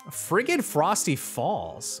 Frigid Frosty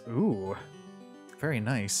Falls. Ooh, very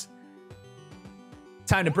nice.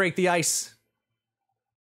 Time to break the ice.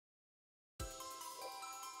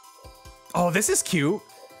 Oh, this is cute.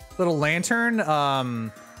 Little lantern.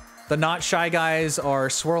 The not shy guys are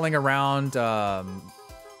swirling around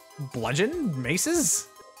bludgeon maces.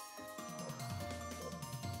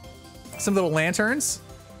 Some little lanterns.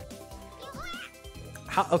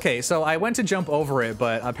 Okay, so I went to jump over it,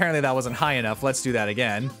 but apparently that wasn't high enough. Let's do that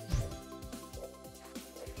again.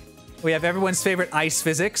 We have everyone's favorite ice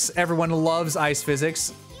physics. Everyone loves ice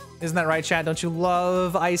physics. Isn't that right, chat? Don't you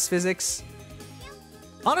love ice physics?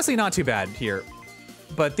 Honestly, not too bad here.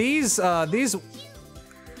 But these... You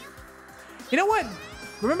know what?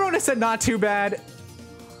 Remember when I said not too bad?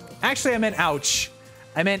 Actually, I meant ouch.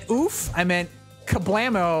 I meant oof. I meant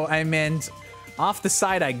kablamo. I meant off the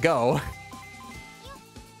side I go.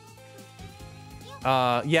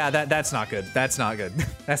 Yeah, that's not good. That's not good.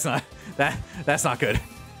 That's not good.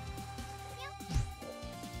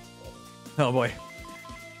 Oh boy.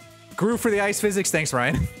 Grew for the ice physics. Thanks,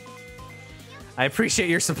 Ryan. I appreciate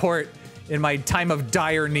your support in my time of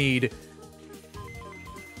dire need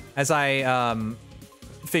as I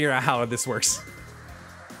figure out how this works.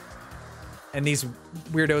 And these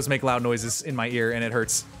weirdos make loud noises in my ear and it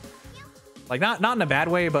hurts. Like not in a bad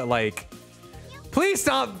way, but like, please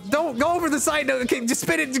stop! Don't go over the side. No, okay, just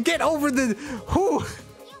spin it. Get over the. Whoo.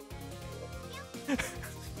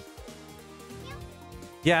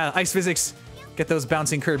 Yeah, ice physics. Get those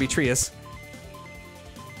bouncing Kirby Trias.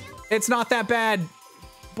 It's not that bad,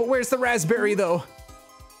 but where's the raspberry though?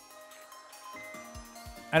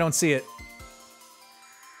 I don't see it.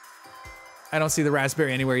 I don't see the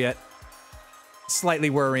raspberry anywhere yet. Slightly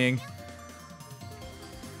worrying.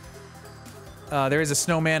 There is a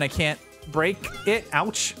snowman. I can't break it.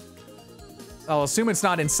 Ouch. I'll assume it's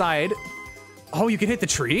not inside. Oh, you can hit the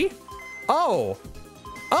tree? Oh.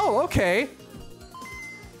 Oh, okay.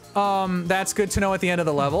 That's good to know at the end of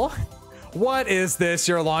the level. What is this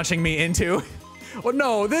you're launching me into? Oh,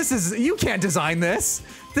 no, this is... You can't design this.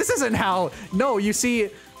 This isn't how... No, you see,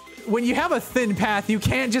 when you have a thin path, you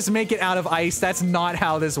can't just make it out of ice. That's not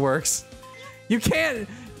how this works. You can't...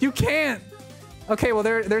 You can't... Okay, well,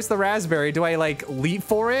 there's the raspberry. Do I, like, leap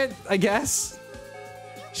for it, I guess?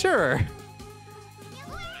 Sure.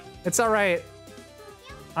 It's all right.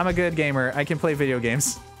 I'm a good gamer. I can play video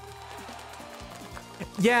games.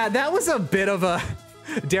 Yeah, that was a bit of a,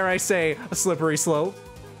 dare I say, a slippery slope.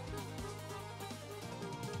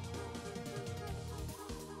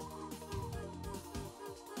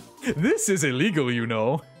 This is illegal, you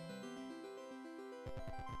know.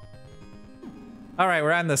 All right,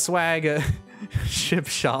 we're on the swag ship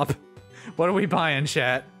shop. What are we buying,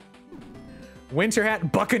 chat? Winter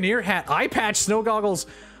hat, buccaneer hat, eye patch, snow goggles,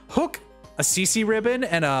 hook, a CC ribbon,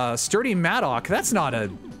 and a sturdy mattock. That's not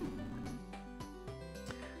a...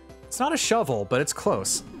 It's not a shovel, but it's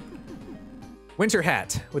close. Winter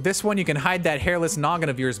hat. With this one, you can hide that hairless noggin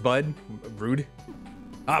of yours, bud. Rude.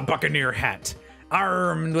 A buccaneer hat.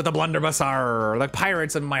 Armed with a blunderbuss, like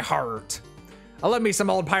pirates in my heart. I love me some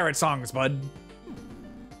old pirate songs, bud.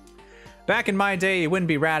 Back in my day, it wouldn't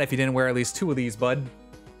be rad if you didn't wear at least 2 of these, bud.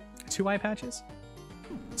 2 eye patches?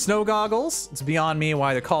 Snow goggles. It's beyond me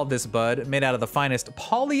why they're called this, bud. Made out of the finest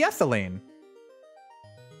polyethylene.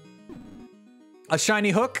 A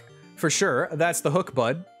shiny hook, for sure. That's the hook,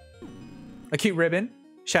 bud. A cute ribbon.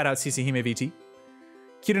 Shout out Kamehame VT.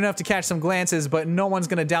 Cute enough to catch some glances, but no one's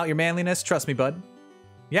gonna doubt your manliness. Trust me, bud.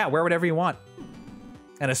 Yeah, wear whatever you want.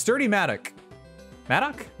 And a sturdy mattock.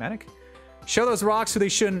 Mattock? Mattock? Show those rocks who they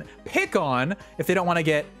shouldn't pick on if they don't want to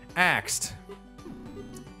get axed.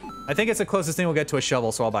 I think it's the closest thing we'll get to a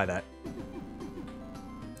shovel, so I'll buy that.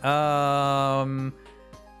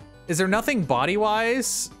 Is there nothing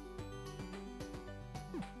body-wise?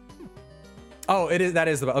 Oh, it is. That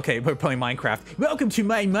is the... Okay, we're playing Minecraft. Welcome to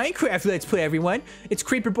my Minecraft Let's Play, everyone. It's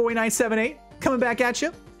Creeper Boy 978 coming back at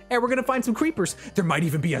you. And we're going to find some creepers. There might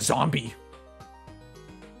even be a zombie.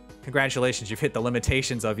 Congratulations, you've hit the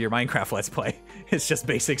limitations of your Minecraft Let's Play. It's just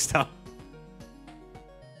basic stuff.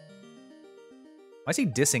 Why is he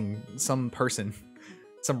dissing some person?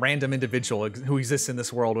 Some random individual who exists in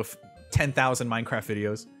this world with 10,000 Minecraft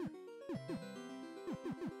videos.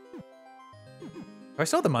 Do I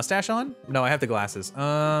still have the mustache on? No, I have the glasses.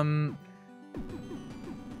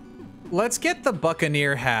 Let's get the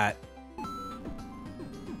buccaneer hat.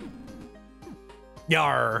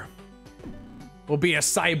 Yar. We'll be a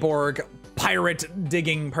cyborg pirate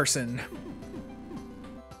digging person.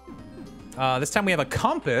 This time we have a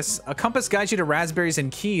compass. A compass guides you to raspberries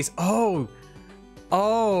and keys. Oh.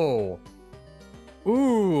 Oh.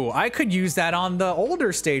 Ooh, I could use that on the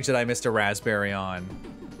older stage that I missed a raspberry on.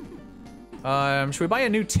 Should we buy a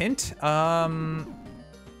new tint? Blue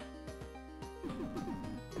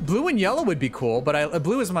and yellow would be cool, but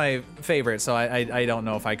blue is my favorite, so I don't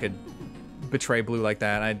know if I could betray blue like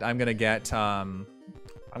that. I'm gonna get, I'm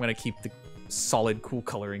gonna keep the solid, cool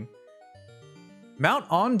coloring. Mount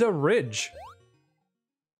on the Ridge.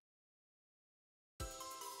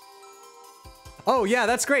 Oh yeah,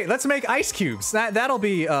 that's great. Let's make ice cubes. That'll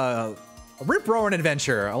be a rip-roaring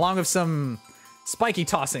adventure, along with some spiky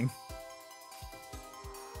tossing.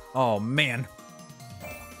 Oh man.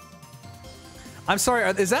 I'm sorry,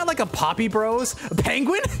 is that like a Poppy Bros? A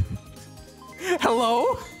penguin?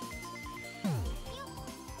 Hello?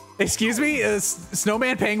 Excuse me,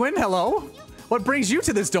 Snowman Penguin, hello? What brings you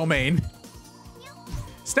to this domain?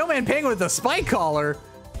 Snowman Penguin with a spike collar.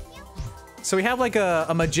 So we have like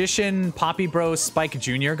a magician Poppy Bros Spike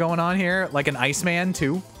Jr. going on here, like an Iceman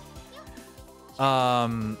too.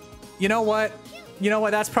 You know what? You know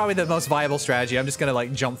what? That's probably the most viable strategy. I'm just gonna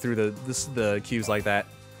like jump through the queues like that.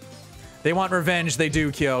 They want revenge. They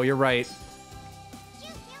do, Kyo. You're right.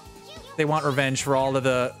 They want revenge for all of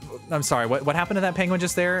the... I'm sorry, what happened to that penguin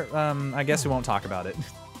just there? I guess we won't talk about it.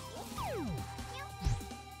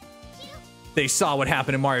 They saw what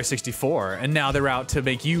happened in Mario 64, and now they're out to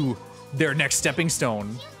make you their next stepping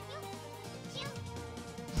stone.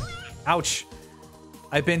 Ouch.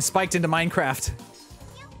 I've been spiked into Minecraft.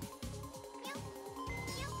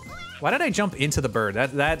 Why did I jump into the bird?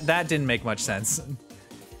 That didn't make much sense.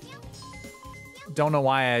 Don't know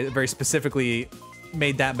why I very specifically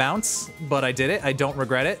made that bounce, but I did it. I don't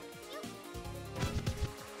regret it.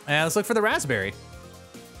 And let's look for the raspberry.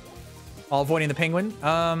 All avoiding the penguin.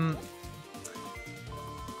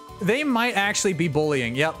 They might actually be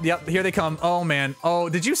bullying. Yep, here they come. Oh, man. Oh,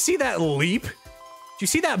 did you see that leap? Did you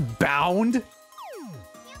see that bound?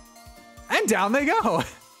 And down they go.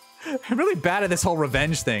 I'm really bad at this whole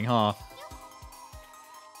revenge thing, huh?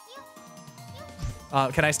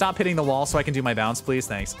 Can I stop hitting the wall so I can do my bounce, please?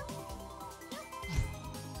 Thanks.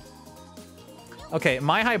 Okay,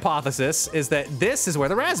 my hypothesis is that this is where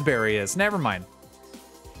the raspberry is. Never mind.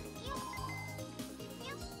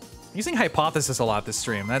 I'm using hypothesis a lot this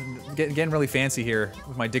stream. Getting really fancy here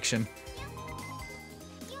with my diction.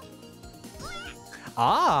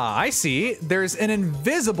 Ah, I see. There's an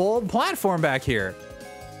invisible platform back here.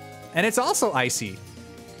 And it's also icy.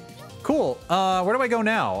 Cool. Where do I go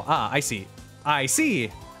now? Ah, I see. I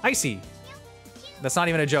see. I see. That's not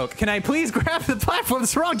even a joke. Can I please grab the platform?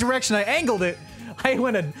 It's the wrong direction. I angled it. I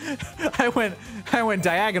went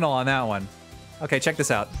diagonal on that one. Okay, check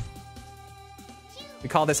this out. We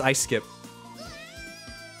call this ice skip.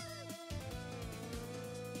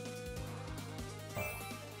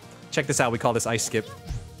 Check this out. We call this ice skip.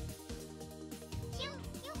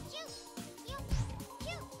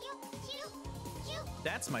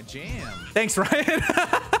 That's my jam. Thanks, Ryan.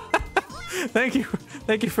 Thank you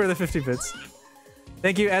for the 50 bits.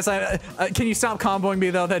 Thank you. As I can you stop comboing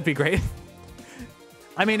me though? That'd be great.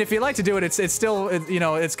 I mean, if you like to do it, it's still you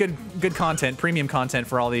know, it's good content, premium content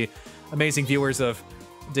for all the amazing viewers of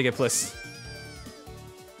Dig It Bliss.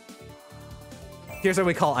 Here's what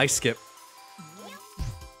we call ice skip.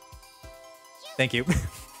 Thank you.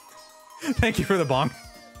 Thank you for the bong.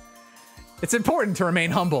 It's important to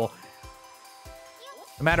remain humble.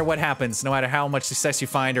 No matter what happens, no matter how much success you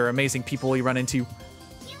find or amazing people you run into.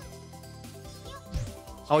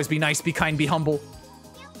 Always be nice, be kind, be humble,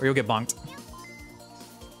 or you'll get bonked.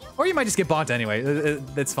 Or you might just get bonked anyway.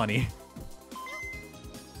 That's funny.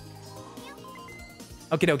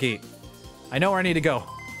 Okie dokie. I know where I need to go.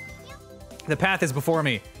 The path is before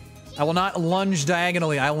me. I will not lunge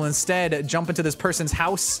diagonally. I will instead jump into this person's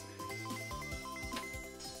house.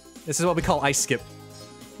 This is what we call ice skip.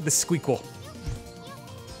 The squeakle.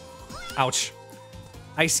 Ouch.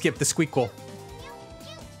 Ice skip the squeakle.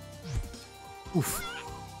 Oof.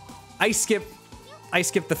 Ice skip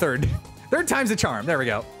the third. Third time's the charm. There we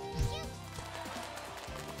go.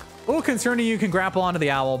 A little concerning you can grapple onto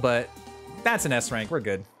the owl, but that's an S rank. We're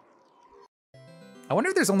good. I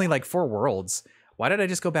wonder if there's only like 4 worlds. Why did I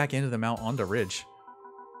just go back into the Mount Onda Ridge?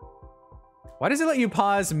 Why does it let you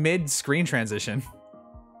pause mid-screen transition?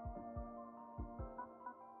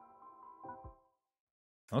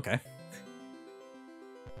 Okay.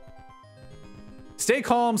 Stay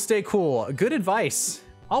calm, stay cool. Good advice.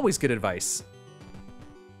 Always good advice.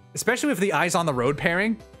 Especially with the eyes on the road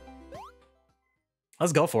pairing.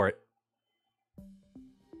 Let's go for it.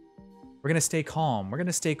 We're gonna stay calm. We're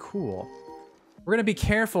gonna stay cool. We're gonna be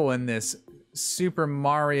careful in this Super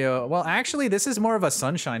Mario. Well, actually, this is more of a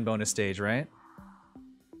sunshine bonus stage, right?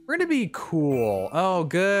 We're gonna be cool. Oh,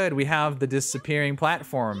 good. We have the disappearing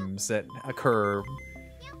platforms that occur.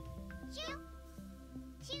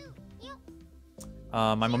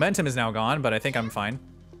 My momentum is now gone, but I think I'm fine.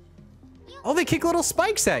 Oh, they kick little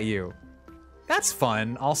spikes at you. That's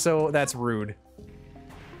fun. Also, that's rude.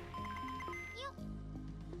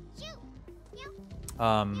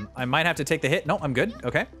 I might have to take the hit. No, I'm good.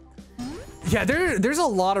 Okay. Yeah, there's a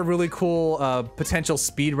lot of really cool potential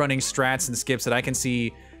speedrunning strats and skips that I can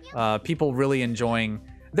see people really enjoying.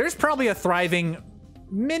 There's probably a thriving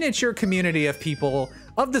miniature community of people,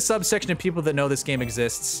 of the subsection of people that know this game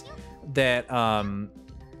exists, that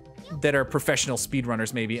that are professional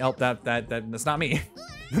speedrunners maybe. Oh, that's not me.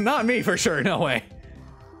 Not me for sure, no way.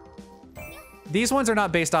 These ones are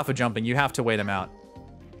not based off of jumping. You have to wait them out.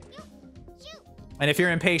 And if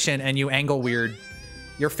you're impatient and you angle weird,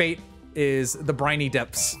 your fate is the briny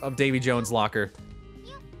depths of Davy Jones' locker.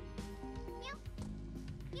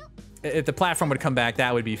 If the platform would come back,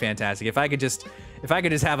 that would be fantastic. If I could just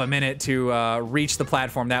have a minute to reach the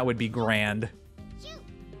platform, that would be grand.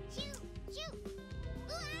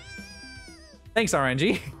 Thanks,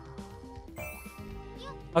 RNG.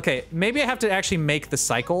 Okay, maybe I have to actually make the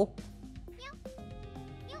cycle.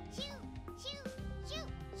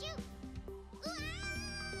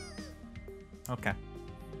 Okay.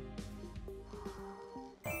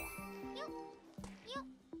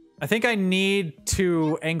 I think I need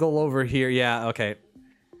to angle over here. Yeah, okay.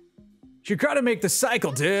 You gotta make the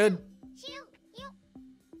cycle, dude.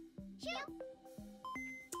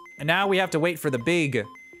 And now we have to wait for the big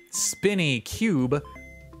spinny cube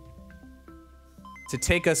to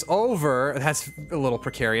take us over. That's a little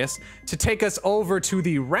precarious. To take us over to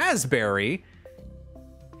the raspberry,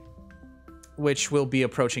 which will be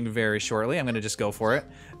approaching very shortly. I'm gonna just go for it.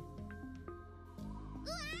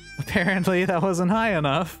 Apparently that wasn't high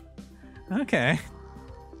enough. Okay.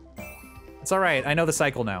 It's all right. I know the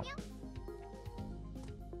cycle now.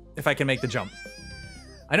 If I can make the jump.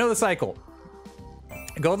 I know the cycle.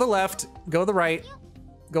 Go to the left, go to the right,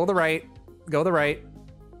 go to the right, go to the right.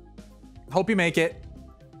 Hope you make it.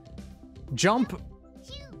 Jump.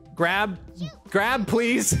 Grab,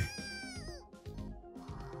 please.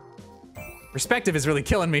 Perspective is really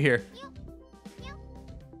killing me here.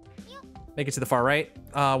 Make it to the far right.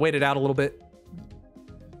 Wait it out a little bit.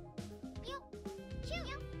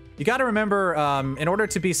 You gotta remember, in order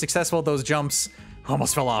to be successful at those jumps,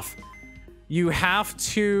 almost fell off. You have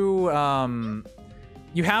to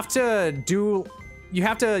use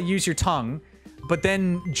your tongue, but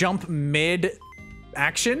then jump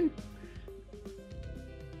mid-action.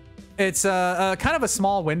 It's a kind of a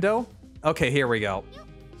small window. Okay, here we go.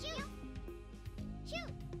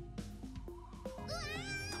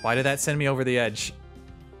 Why did that send me over the edge?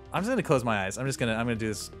 I'm just gonna close my eyes. I'm gonna do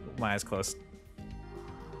this with my eyes closed.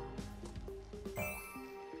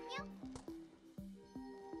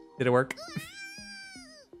 Did it work?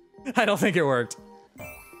 I don't think it worked.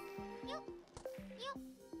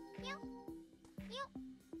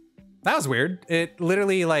 That was weird. It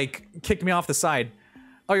literally like kicked me off the side.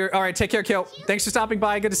 Oh, you're all right. Take care, Kyo. Thanks for stopping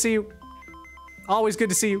by. Good to see you. Always good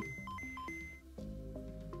to see you.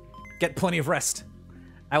 Get plenty of rest.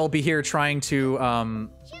 I will be here trying to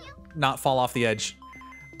not fall off the edge.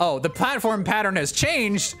 Oh, the platform pattern has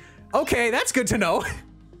changed. Okay, that's good to know.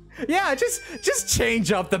 Yeah, just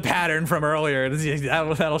change up the pattern from earlier.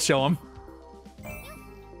 That'll show them.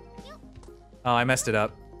 Oh, I messed it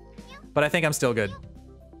up. But I think I'm still good.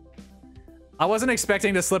 I wasn't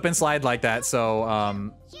expecting to slip and slide like that,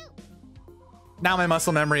 so now my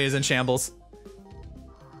muscle memory is in shambles.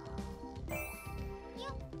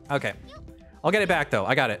 Okay. I'll get it back though.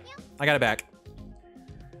 I got it. I got it back.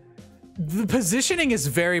 The positioning is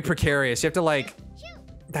very precarious. You have to like,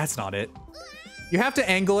 that's not it. You have to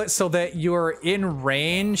angle it so that you're in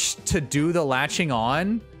range to do the latching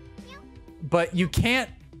on, but you can't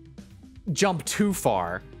jump too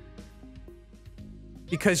far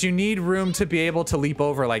because you need room to be able to leap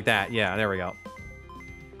over like that. Yeah, there we go.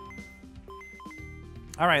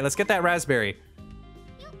 All right, let's get that raspberry.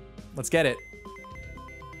 Let's get it.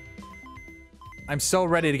 I'm so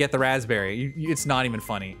ready to get the raspberry. It's not even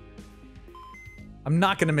funny. I'm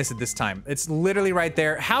not gonna miss it this time. It's literally right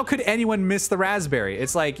there. How could anyone miss the raspberry?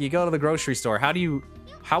 It's like you go to the grocery store.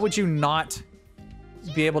 How would you not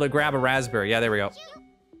be able to grab a raspberry? Yeah, there we go.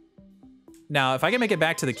 Now, if I can make it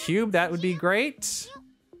back to the cube, that would be great.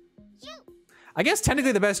 I guess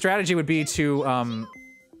technically the best strategy would be to, I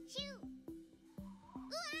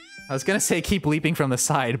was gonna say keep leaping from the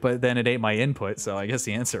side, but then it ate my input, so I guess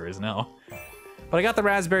the answer is no. But I got the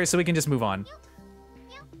raspberry, so we can just move on.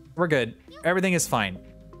 We're good. Everything is fine.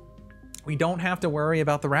 We don't have to worry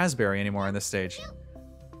about the raspberry anymore on this stage.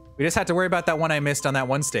 We just had to worry about that one I missed on that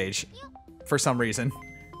one stage. For some reason.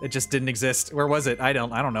 It just didn't exist. Where was it? I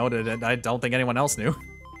don't know. I don't think anyone else knew.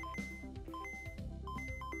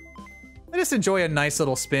 I just enjoy a nice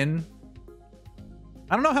little spin.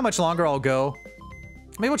 I don't know how much longer I'll go.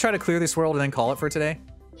 Maybe we'll try to clear this world and then call it for today.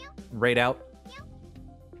 Raid out.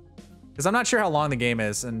 Because I'm not sure how long the game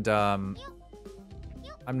is, and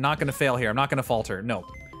I'm not gonna fail here. I'm not gonna falter. No.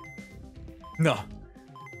 No.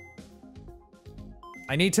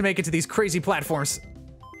 I need to make it to these crazy platforms.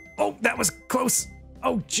 Oh, that was close.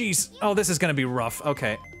 Oh, jeez. Oh, this is gonna be rough.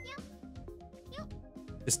 Okay.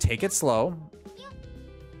 Just take it slow.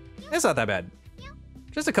 It's not that bad.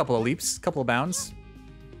 Just a couple of leaps, couple of bounds.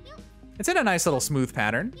 It's in a nice little smooth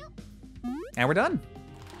pattern. And we're done.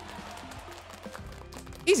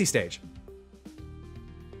 Easy stage.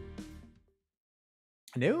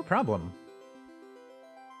 No problem.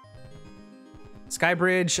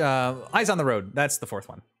 Skybridge, Eyes on the Road. That's the fourth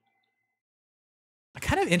one. I'm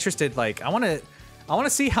kind of interested, like, I want to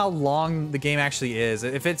see how long the game actually is.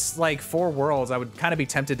 If it's like 4 worlds, I would kind of be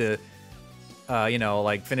tempted to, you know,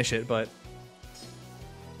 like finish it, but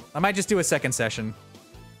I might just do a second session.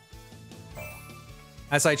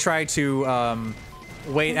 As I try to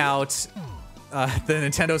wait out the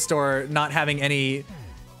Nintendo Store not having any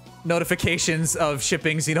notifications of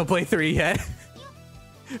shipping Xenoblade 3 yet.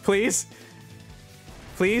 Please?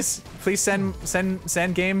 Please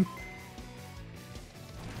send game.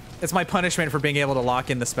 It's my punishment for being able to lock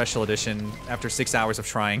in the special edition after 6 hours of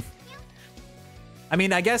trying. I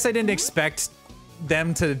mean, I guess I didn't expect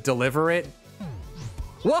them to deliver it.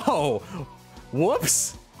 Whoa!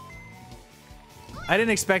 Whoops! I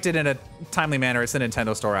didn't expect it in a timely manner. It's the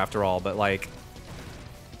Nintendo Store after all, but like...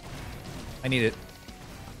 I need it.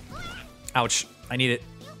 Ouch. I need it.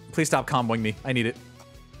 Please stop comboing me. I need it.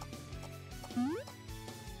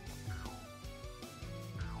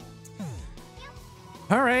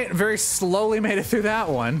 All right, very slowly made it through that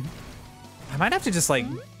one. I might have to just like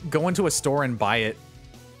go into a store and buy it,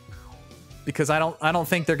 because I don't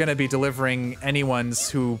think they're gonna be delivering anyone's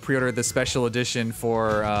who pre-ordered the special edition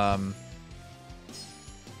for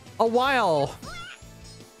a while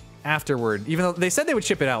afterward. Even though they said they would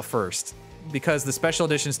ship it out first, because the special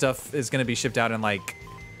edition stuff is gonna be shipped out in like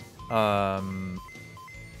I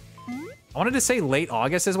wanted to say late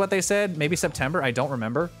August is what they said, maybe September. I don't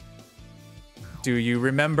remember. Do you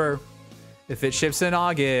remember? If it ships in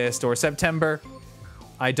August or September,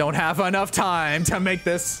 I don't have enough time to make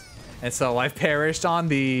this. And so I've perished on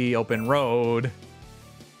the open road.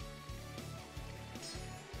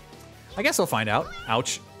 I guess we'll find out.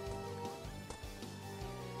 Ouch.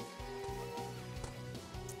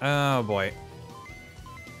 Oh boy.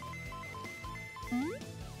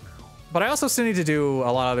 But I also still need to do a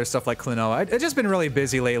lot of other stuff like Klonoa. I've just been really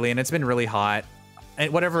busy lately and it's been really hot.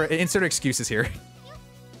 And whatever, insert excuses here.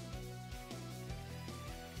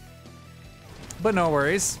 But no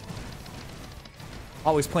worries.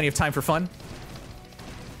 Always plenty of time for fun.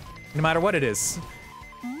 No matter what it is.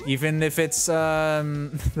 Even if it's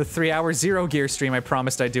the 3-hour Zero Gear stream I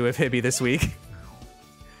promised I'd do with Hibby this week.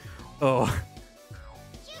 Oh.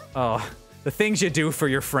 Oh. The things you do for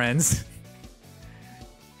your friends.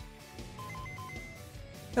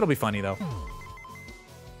 It'll be funny though.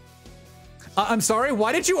 I'm sorry,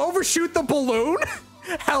 why did you overshoot the balloon?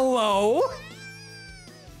 Hello?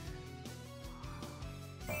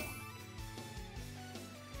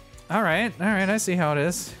 All right, I see how it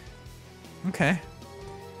is. Okay.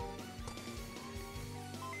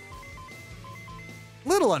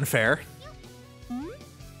 Little unfair.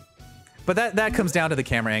 But that comes down to the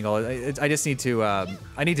camera angle. I just need to,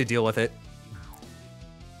 I need to deal with it.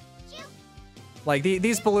 Like,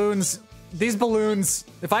 these balloons,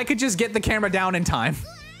 if I could just get the camera down in time,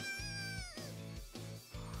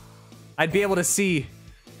 I'd be able to see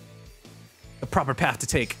the proper path to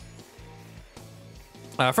take.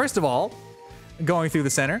 First of all, going through the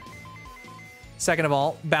center. Second of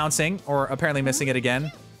all, bouncing, or apparently missing it again.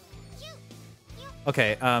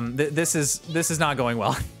 Okay, this is not going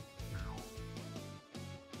well.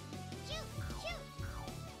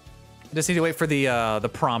 I just need to wait for the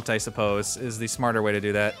prompt, I suppose, is the smarter way to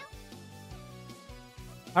do that.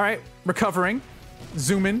 All right, recovering.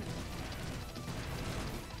 Zoom in.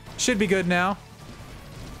 Should be good now.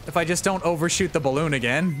 If I just don't overshoot the balloon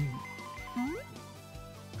again.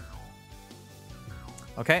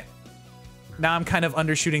 Okay. Now I'm kind of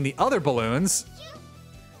undershooting the other balloons.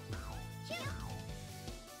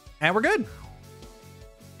 And we're good.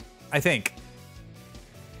 I think.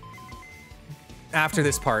 After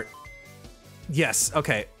this part. Yes,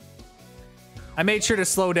 okay. I made sure to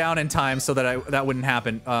slow down in time so that that wouldn't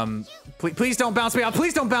happen. Please don't bounce me off.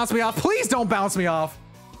 Please don't bounce me off. Please don't bounce me off.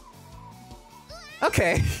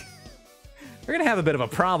 Okay. We're gonna have a bit of a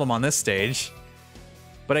problem on this stage.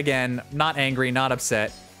 But again, not angry, not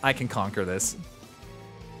upset. I can conquer this.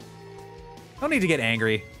 Don't need to get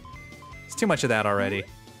angry. It's too much of that already.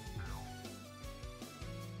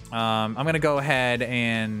 I'm gonna go ahead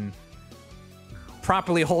and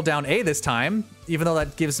properly hold down A this time, even though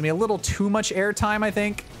that gives me a little too much air time, I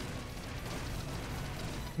think.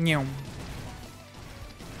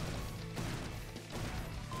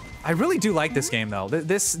 I really do like this game, though.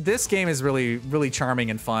 This game is really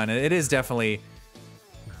charming and fun. It is definitely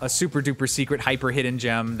a super duper secret hyper hidden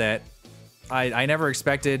gem that I never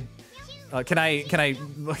expected. Can I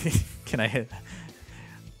Can I hit?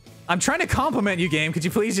 I'm trying to compliment you, game. Could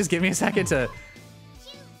you please just give me a second to...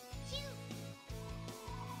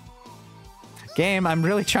 Game, I'm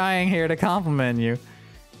really trying here to compliment you.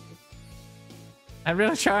 I'm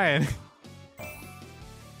really trying.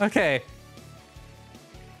 Okay.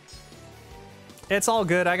 It's all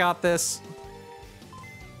good. I got this.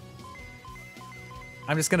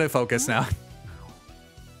 I'm just gonna focus now.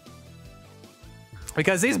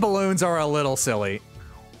 Because these balloons are a little silly.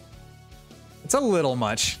 It's a little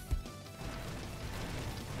much.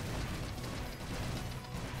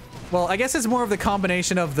 Well, I guess it's more of the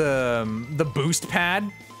combination of the boost pad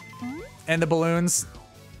and the balloons.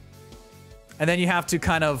 And then you have to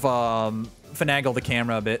kind of finagle the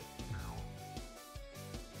camera a bit.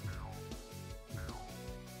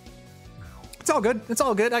 It's all good. It's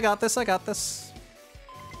all good. I got this. I got this.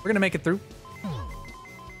 We're gonna make it through.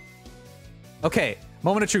 Okay,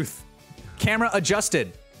 moment of truth. Camera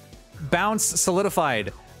adjusted. Bounce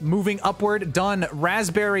solidified. Moving upward, done.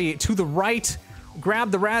 Raspberry to the right.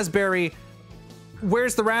 Grab the raspberry.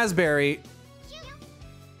 Where's the raspberry?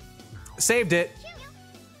 Saved it.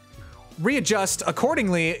 Readjust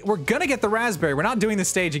accordingly. We're gonna get the raspberry. We're not doing the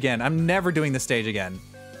stage again. I'm never doing the stage again.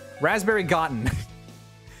 Raspberry gotten.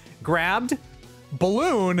 Grabbed.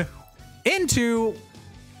 Balloon into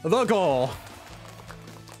the goal.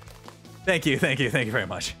 Thank you, thank you, thank you very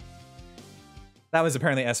much. That was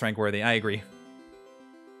apparently S rank worthy. I agree.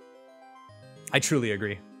 I truly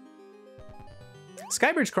agree.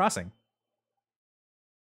 Skybridge Crossing.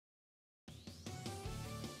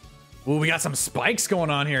 Ooh, we got some spikes going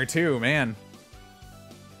on here too, man.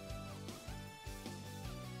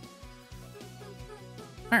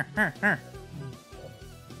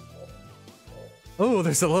 Oh,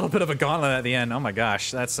 there's a little bit of a gauntlet at the end. Oh my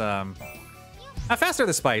gosh, that's how fast are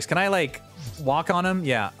the spikes? Can I like walk on them?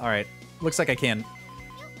 Yeah, all right. Looks like I can.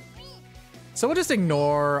 So we'll just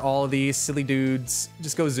ignore all of these silly dudes.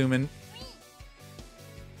 Just go zoom in.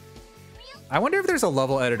 I wonder if there's a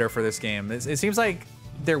level editor for this game. It seems like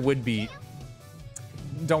there would be.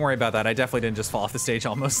 Don't worry about that. I definitely didn't just fall off the stage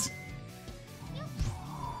almost.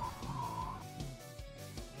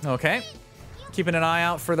 Okay. Keeping an eye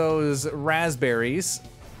out for those raspberries.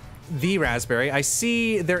 The raspberry. I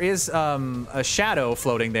see there is a shadow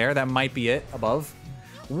floating there. That might be it above.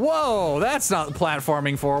 Whoa, that's not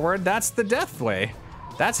platforming forward. That's the death way.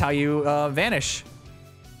 That's how you vanish.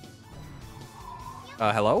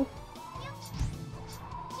 Hello?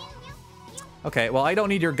 Okay, well, I don't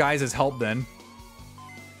need your guys' help then.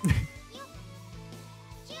 I'm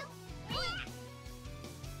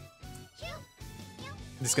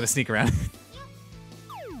just gonna sneak around.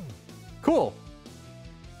 Cool.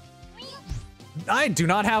 I do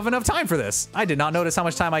not have enough time for this. I did not notice how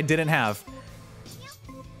much time I didn't have.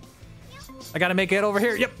 I gotta make it over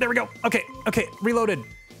here. Yep, there we go. Okay, okay, reloaded.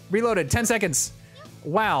 Reloaded, 10 seconds.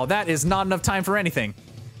 Wow, that is not enough time for anything.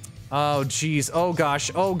 Oh, geez. Oh,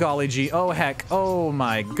 gosh. Oh, golly gee. Oh, heck. Oh,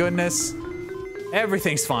 my goodness.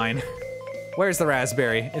 Everything's fine. Where's the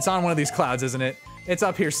raspberry? It's on one of these clouds, isn't it? It's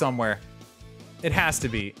up here somewhere. It has to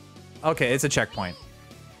be. Okay, it's a checkpoint.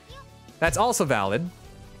 That's also valid.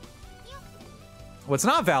 What's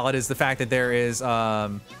not valid is the fact that there is a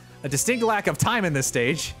distinct lack of time in this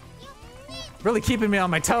stage. Really keeping me on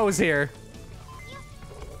my toes here.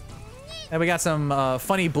 And we got some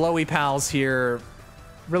funny blowy pals here.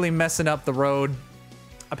 Really messing up the road.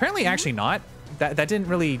 Apparently, actually not. That didn't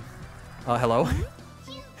really... hello?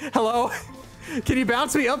 Hello? Can you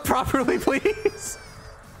bounce me up properly, please?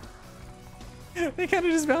 They kind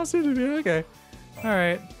of just bounced into me. Okay. All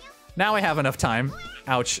right. Now I have enough time.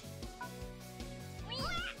 Ouch.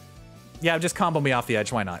 Yeah, just combo me off the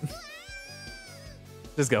edge. Why not?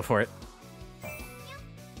 Just go for it.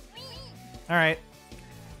 All right.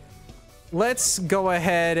 Let's go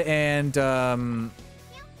ahead and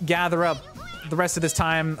gather up the rest of this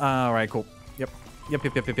time. All right, cool. Yep.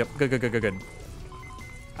 Yep. Good.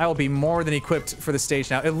 I will be more than equipped for the stage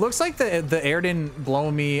now. It looks like the air didn't blow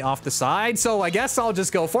me off the side, so I guess I'll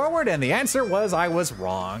just go forward, and the answer was I was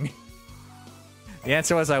wrong. The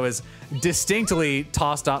answer was I was distinctly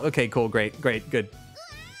tossed off. Okay, cool, great, good.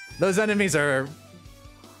 Those enemies are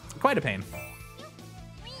quite a pain.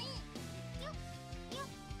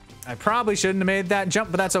 I probably shouldn't have made that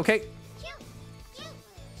jump, but that's okay.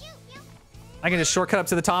 I can just shortcut up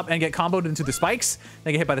to the top and get comboed into the spikes,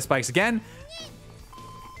 then get hit by the spikes again.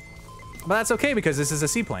 But that's okay because this is a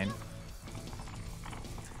seaplane.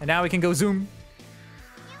 And now we can go zoom.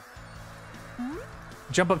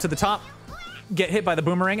 Jump up to the top. Get hit by the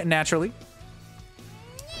boomerang naturally.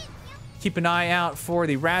 Keep an eye out for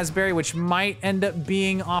the raspberry, which might end up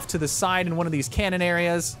being off to the side in one of these cannon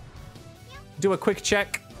areas. do a quick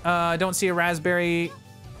check. I don't see a raspberry.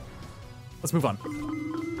 Let's move on.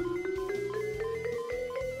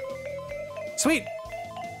 Sweet.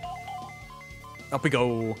 Up we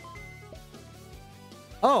go.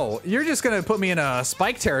 Oh, you're just gonna put me in a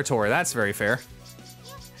spike territory. That's very fair.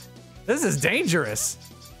 This is dangerous.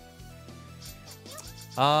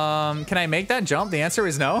 Can I make that jump? The answer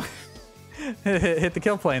is no. Hit the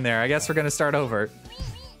kill plane there. I guess we're gonna start over.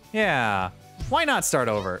 Yeah, why not start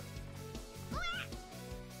over?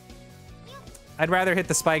 I'd rather hit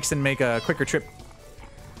the spikes and make a quicker trip.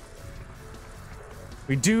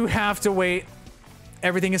 We do have to wait.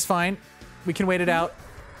 Everything is fine. We can wait it out.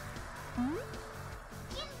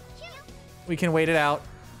 We can wait it out.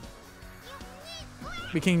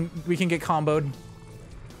 We can get comboed.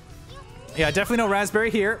 Yeah, definitely no raspberry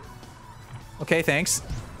here. Okay, thanks.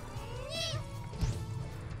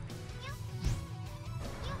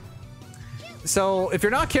 So, if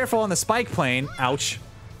you're not careful on the spike plane, ouch,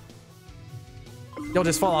 you'll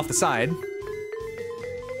just fall off the side.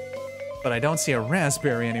 But I don't see a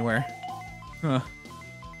raspberry anywhere. Huh.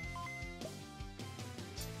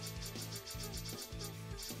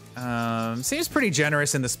 Seems pretty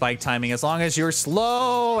generous in the spike timing as long as you're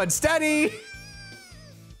slow and steady.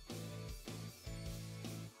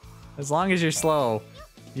 As long as you're slow,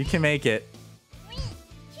 you can make it.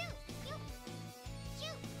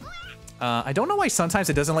 I don't know why sometimes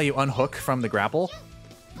it doesn't let you unhook from the grapple.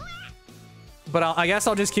 But I guess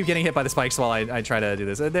I'll just keep getting hit by the spikes while I try to do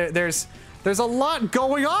this. There's a lot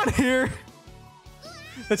going on here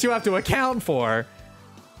that you have to account for.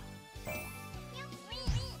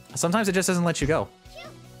 Sometimes it just doesn't let you go.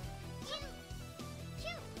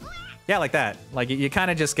 Yeah, like that. Like, you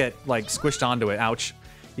kind of just get, like, squished onto it. Ouch.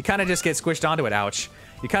 You kind of just get squished onto it. Ouch.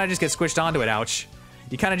 You kind of just get squished onto it. Ouch.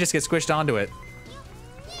 You kind of just get squished onto it.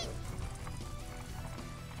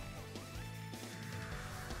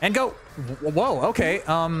 And go. Whoa, okay.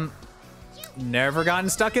 Never gotten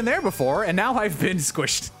stuck in there before, and now I've been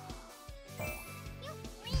squished.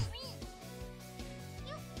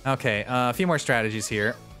 Okay, a few more strategies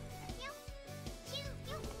here.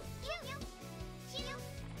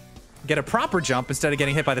 Get a proper jump instead of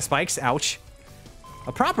getting hit by the spikes. Ouch.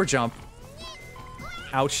 A proper jump.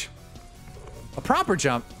 Ouch. A proper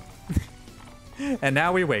jump. And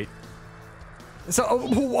now we wait. So,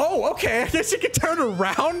 whoa, okay. I guess you can turn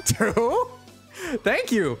around too.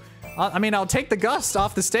 Thank you. I mean, I'll take the gust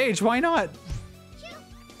off the stage. Why not?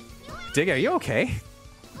 Digga, are you okay?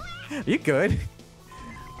 Are you good?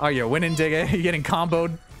 Are you winning, Digga? Are you getting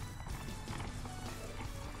comboed?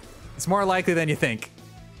 It's more likely than you think.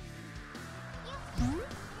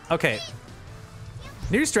 Okay.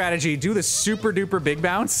 New strategy, do the super duper big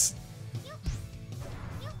bounce.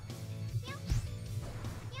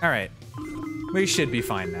 All right. We should be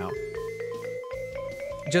fine now.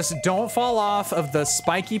 Just don't fall off of the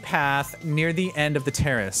spiky path near the end of the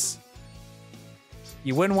terrace.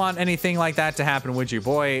 You wouldn't want anything like that to happen, would you?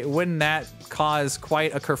 Boy, wouldn't that cause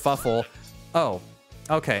quite a kerfuffle. Oh,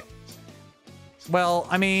 okay. Well,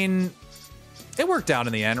 I mean, it worked out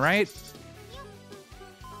in the end, right?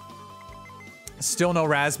 Still no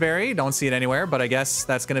raspberry. Don't see it anywhere, but I guess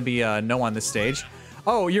that's gonna be a no on this stage.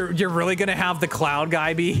 Oh, you're really gonna have the cloud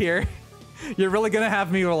guy be here? You're really gonna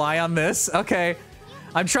have me rely on this? Okay.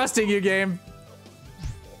 I'm trusting you, game.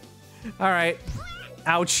 All right.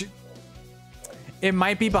 Ouch. It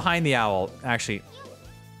might be behind the owl, actually.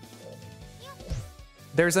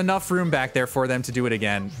 There's enough room back there for them to do it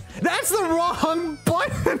again. That's the wrong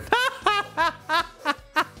button!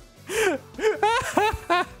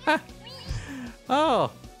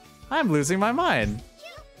 Oh, I'm losing my mind.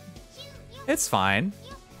 It's fine.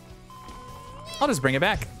 I'll just bring it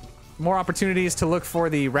back. More opportunities to look for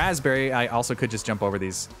the raspberry. I also could just jump over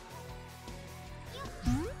these.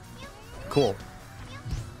 Cool.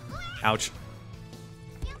 Ouch.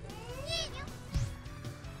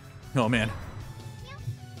 Oh, man.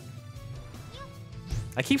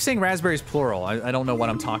 I keep saying raspberries plural. I don't know what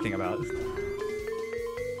I'm talking about.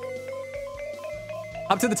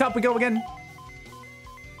 Up to the top we go again.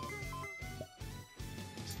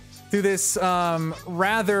 Through this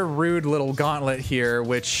rather rude little gauntlet here,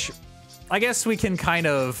 which I guess we can kind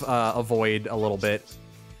of avoid a little bit.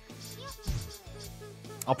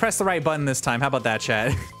 I'll press the right button this time. How about that,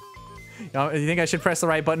 chat? You think I should press the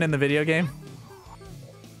right button in the video game?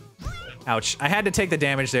 Ouch. I had to take the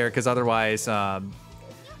damage there because otherwise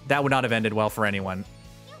that would not have ended well for anyone.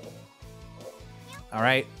 All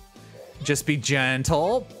right. Just be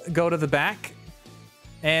gentle. Go to the back.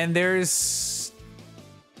 And there's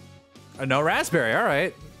no raspberry. All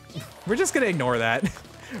right. We're just going to ignore that.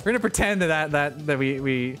 We're going to pretend that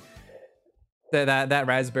we That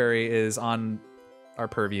raspberry is on our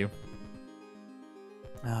purview.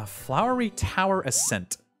 Flowery Tower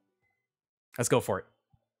Ascent. Let's go for it.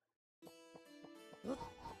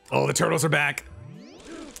 Oh, the turtles are back.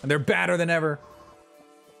 And they're badder than ever.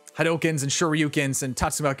 Hadokens and Shoryukens and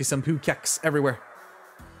Tatsumaki Senpukeks everywhere.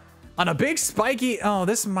 On a big spiky... Oh,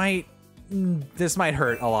 this might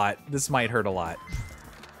hurt a lot. This might hurt a lot.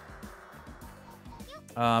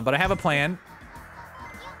 But I have a plan.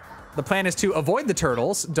 The plan is to avoid the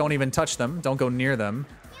turtles. Don't even touch them. Don't go near them.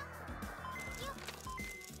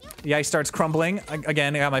 The ice starts crumbling.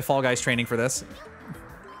 Again, I got my Fall Guys training for this.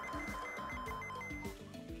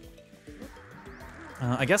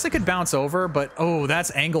 I guess I could bounce over, but oh,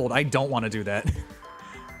 that's angled. I don't want to do that.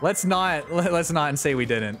 Let's not and say we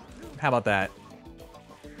didn't. How about that?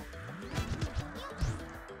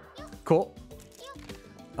 Cool.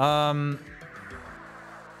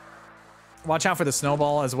 Watch out for the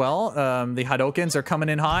snowball as well. The Hadokens are coming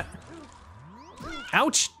in hot.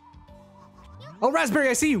 Ouch! Oh, Raspberry,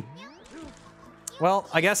 I see you! Well,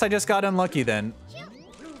 I guess I just got unlucky then.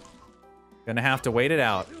 Gonna have to wait it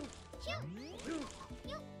out.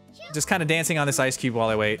 Just kind of dancing on this ice cube while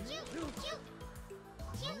I wait.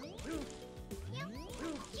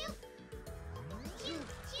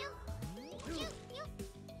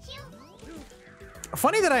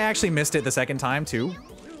 Funny that I actually missed it the second time, too.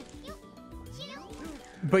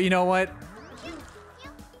 But you know what?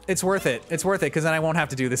 It's worth it. It's worth it, because then I won't have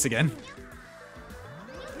to do this again.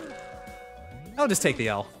 I'll just take the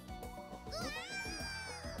L.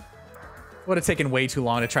 Would have taken way too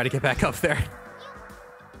long to try to get back up there.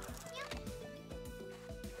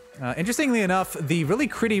 Interestingly enough, the really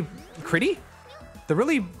pretty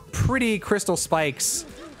crystal spikes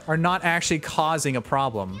are not actually causing a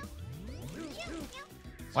problem.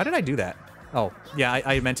 Why did I do that? Oh, yeah,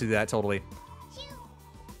 I meant to do that, totally.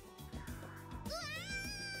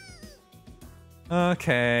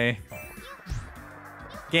 Okay.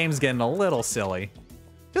 Game's getting a little silly.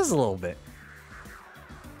 Just a little bit.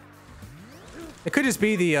 It could just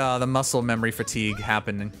be the muscle memory fatigue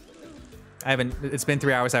happening. It's been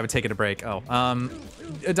 3 hours, I haven't taken a break. Oh,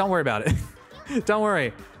 don't worry about it. Don't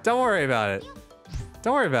worry. Don't worry about it.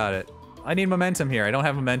 Don't worry about it. I need momentum here. I don't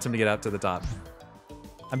have momentum to get up to the top.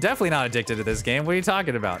 I'm definitely not addicted to this game. What are you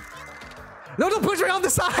talking about? No, don't push me on the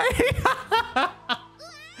side!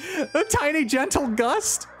 A tiny, gentle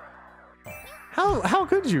gust? How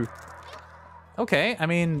could you? Okay, I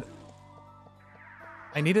mean...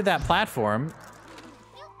 I needed that platform.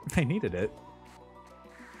 I needed it.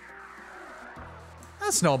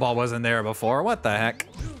 That snowball wasn't there before. What the heck?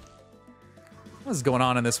 What is going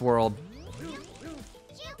on in this world?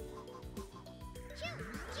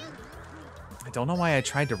 I don't know why I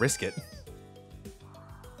tried to risk it.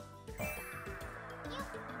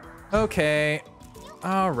 Okay.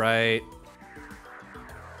 Alright.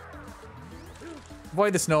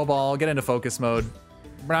 Avoid the snowball. Get into focus mode.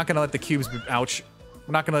 We're not gonna let the cubes... Ouch.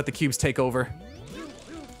 We're not gonna let the cubes take over.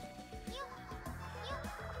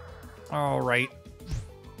 Alright.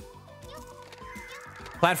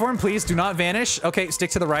 Platform, please do not vanish. Okay,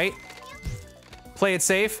 stick to the right. Play it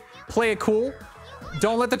safe. Play it cool.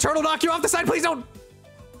 Don't let the turtle knock you off the side. Please don't.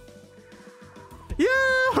 Yeah.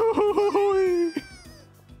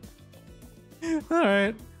 All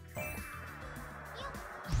right.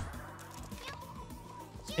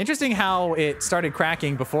 Interesting how it started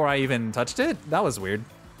cracking before I even touched it. That was weird.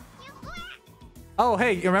 Oh,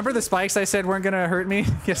 hey, you remember the spikes I said weren't gonna hurt me?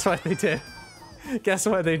 Guess what they did? Guess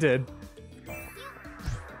what they did?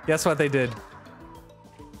 Guess what they did?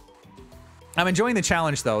 I'm enjoying the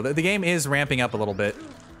challenge, though. The game is ramping up a little bit.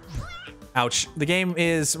 Ouch. The game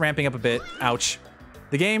is ramping up a bit. Ouch.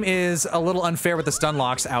 The game is a little unfair with the stun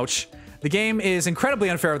locks. Ouch. The game is incredibly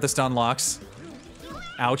unfair with the stun locks.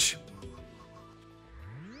 Ouch.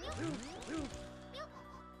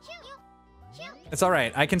 It's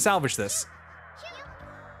alright. I can salvage this.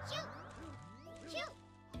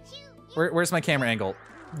 Where's my camera angle?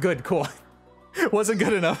 Good, cool. Wasn't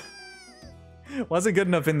good enough. Wasn't good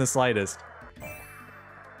enough in the slightest.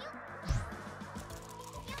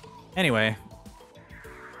 Anyway.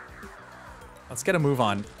 Let's get a move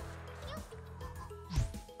on.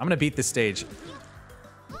 I'm gonna beat this stage.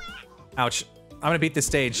 Ouch. I'm gonna beat this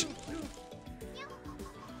stage.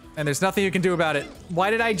 And there's nothing you can do about it.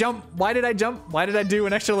 Why did I jump? Why did I jump? Why did I do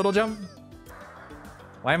an extra little jump?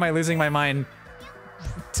 Why am I losing my mind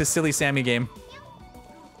to silly Sammy game?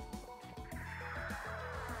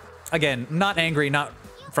 Again, not angry, not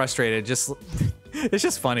frustrated, just... it's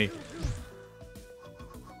just funny.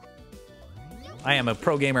 I am a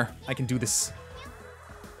pro gamer. I can do this.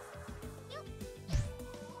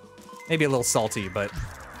 Maybe a little salty, but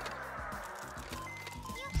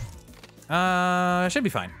should be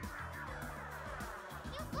fine.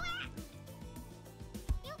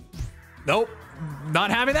 Nope,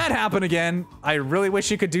 not having that happen again. I really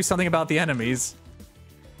wish you could do something about the enemies.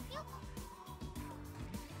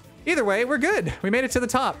 Either way, we're good. We made it to the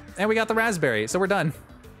top, and we got the raspberry, so we're done.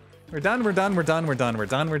 We're done, we're done, we're done, we're done, we're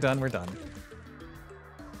done, we're done, we're done.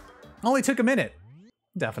 Only took a minute.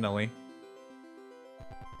 Definitely.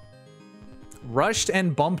 Rushed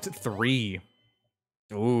and bumped 3.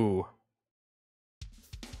 Ooh.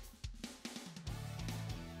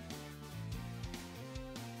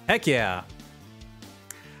 Heck yeah.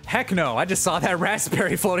 Heck no, I just saw that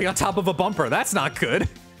raspberry floating on top of a bumper. That's not good.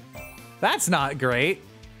 That's not great.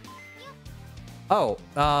 Oh,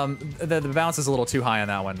 the bounce is a little too high on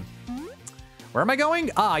that one. Where am I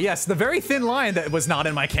going? Ah, yes, the very thin line that was not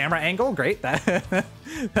in my camera angle. Great,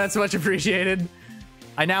 that's much appreciated.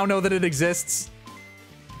 I now know that it exists.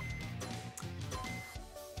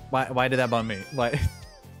 Why did that bump me? Why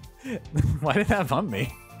did that bump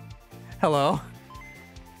me? Hello?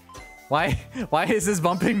 Why is this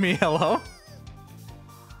bumping me? Hello?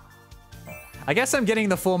 I guess I'm getting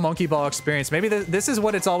the full monkey ball experience. Maybe this is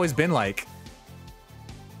what it's always been like.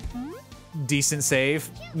 Decent save.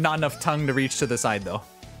 Not enough tongue to reach to the side, though.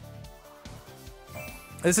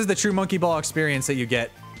 This is the true monkey ball experience that you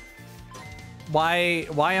get. Why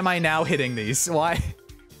am I now hitting these? Why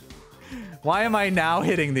am I now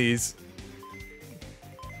hitting these?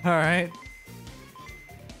 All right.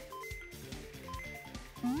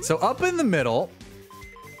 So up in the middle,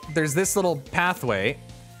 there's this little pathway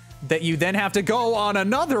that you then have to go on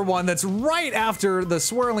another one that's right after the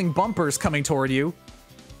swirling bumpers coming toward you.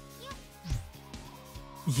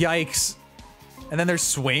 Yikes. And then there's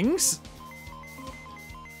swings.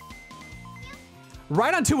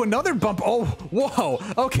 Right onto another bump. Oh, whoa.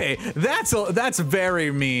 Okay, that's very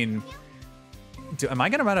mean. Dude, am I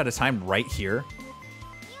gonna run out of time right here?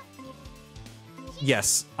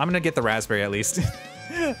 Yes, I'm gonna get the raspberry at least.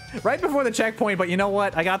 Right before the checkpoint, but you know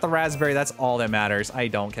what? I got the raspberry. That's all that matters. I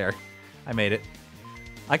don't care. I made it.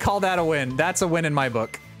 I call that a win. That's a win in my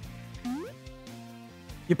book.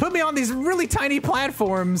 You put me on these really tiny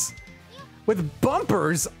platforms with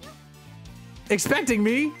bumpers, expecting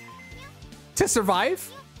me to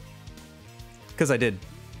survive? Because I did.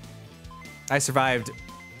 I survived.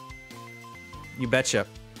 You betcha.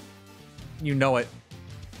 You know it.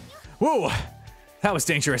 Whoa! That was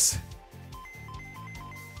dangerous.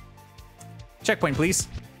 Checkpoint, please.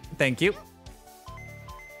 Thank you.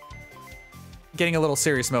 Getting a little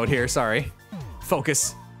serious mode here, sorry.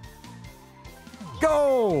 Focus.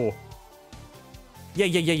 Go!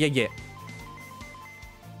 Yeah.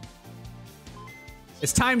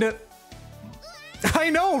 It's time to...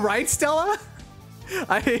 I know, right, Stella?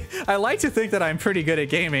 I like to think that I'm pretty good at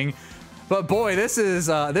gaming, but boy, this is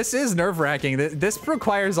nerve-wracking. This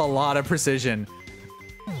requires a lot of precision.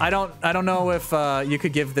 I don't know if you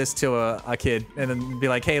could give this to a kid and then be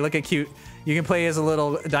like, hey, look at cute. You can play as a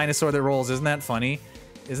little dinosaur that rolls. Isn't that funny?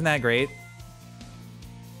 Isn't that great?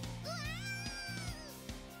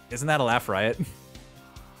 Isn't that a laugh riot?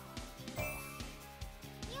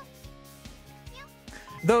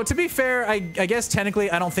 Though, to be fair, I guess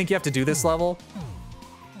technically I don't think you have to do this level.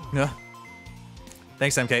 Yeah.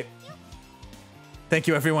 Thanks, MK. Thank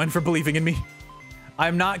you, everyone, for believing in me.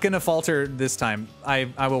 I'm not gonna falter this time.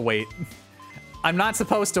 I will wait. I'm not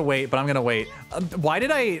supposed to wait, but I'm gonna wait. Why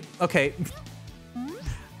did I... Okay.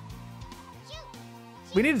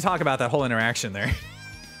 We need to talk about that whole interaction there.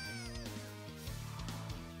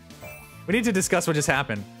 We need to discuss what just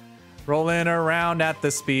happened. Rolling around at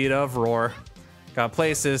the speed of roar. Got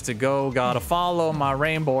places to go, gotta follow my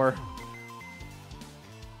rainbow.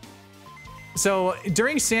 So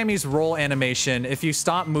during Sammy's roll animation, if you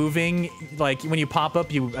stop moving, like when you pop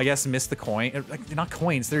up, you, I guess, miss the coin. They're not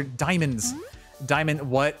coins, they're diamonds. Diamond,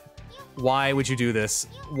 what? Why would you do this?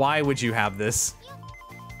 Why would you have this?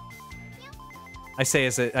 I say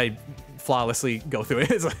as I flawlessly go through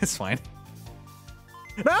it, it's fine.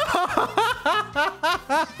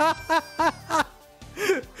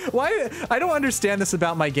 Why? I don't understand this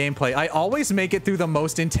about my gameplay. I always make it through the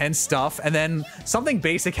most intense stuff, and then something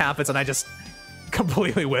basic happens, and I just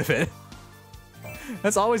completely whiff it.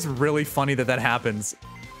 That's always really funny that happens.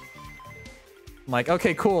 I'm like,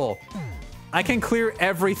 okay, cool. I can clear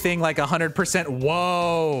everything like 100%.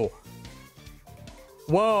 Whoa.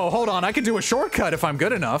 Whoa, hold on. I can do a shortcut if I'm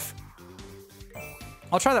good enough.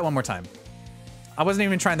 I'll try that one more time. I wasn't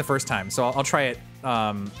even trying the first time, so I'll try it.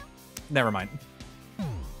 Never mind.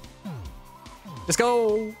 Just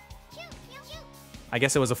go. I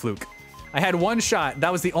guess it was a fluke. I had one shot.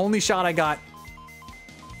 That was the only shot I got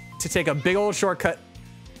to take a big old shortcut.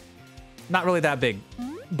 Not really that big,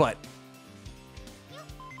 but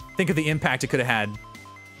think of the impact it could have had.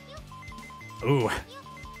 Ooh.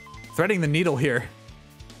 Threading the needle here.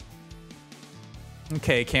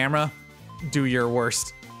 Okay, camera. Do your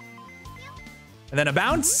worst. And then a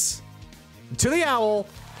bounce to the owl.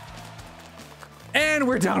 And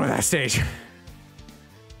we're done with that stage.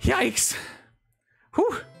 Yikes.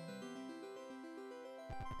 Whew.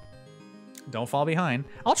 Don't fall behind.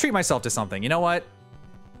 I'll treat myself to something. You know what?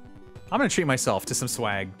 I'm gonna treat myself to some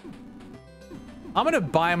swag. I'm gonna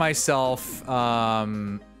buy myself,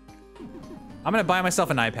 an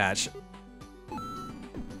eye patch. I'm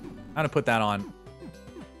gonna put that on.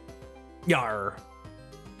 Yar.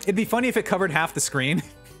 It'd be funny if it covered half the screen.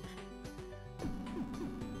 I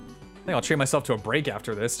think I'll treat myself to a break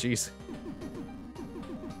after this, jeez.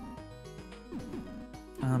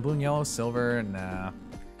 Blue and yellow, silver, nah.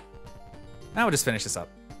 Now we'll just finish this up.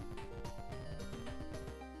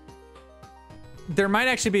 There might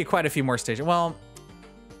actually be quite a few more stages. Well,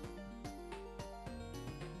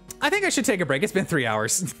 I think I should take a break. It's been 3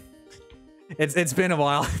 hours. It's been a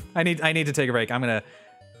while. I need to take a break. I'm gonna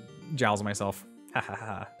jowls myself. Ha ha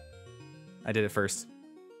ha. I did it first.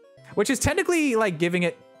 Which is technically like giving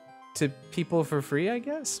it to people for free, I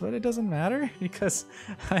guess, but it doesn't matter because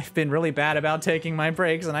I've been really bad about taking my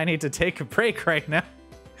breaks and I need to take a break right now.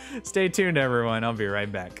 Stay tuned, everyone. I'll be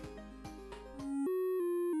right back.